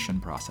transformation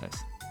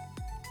process.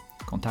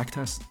 Contact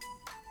us.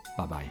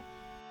 Bye-bye.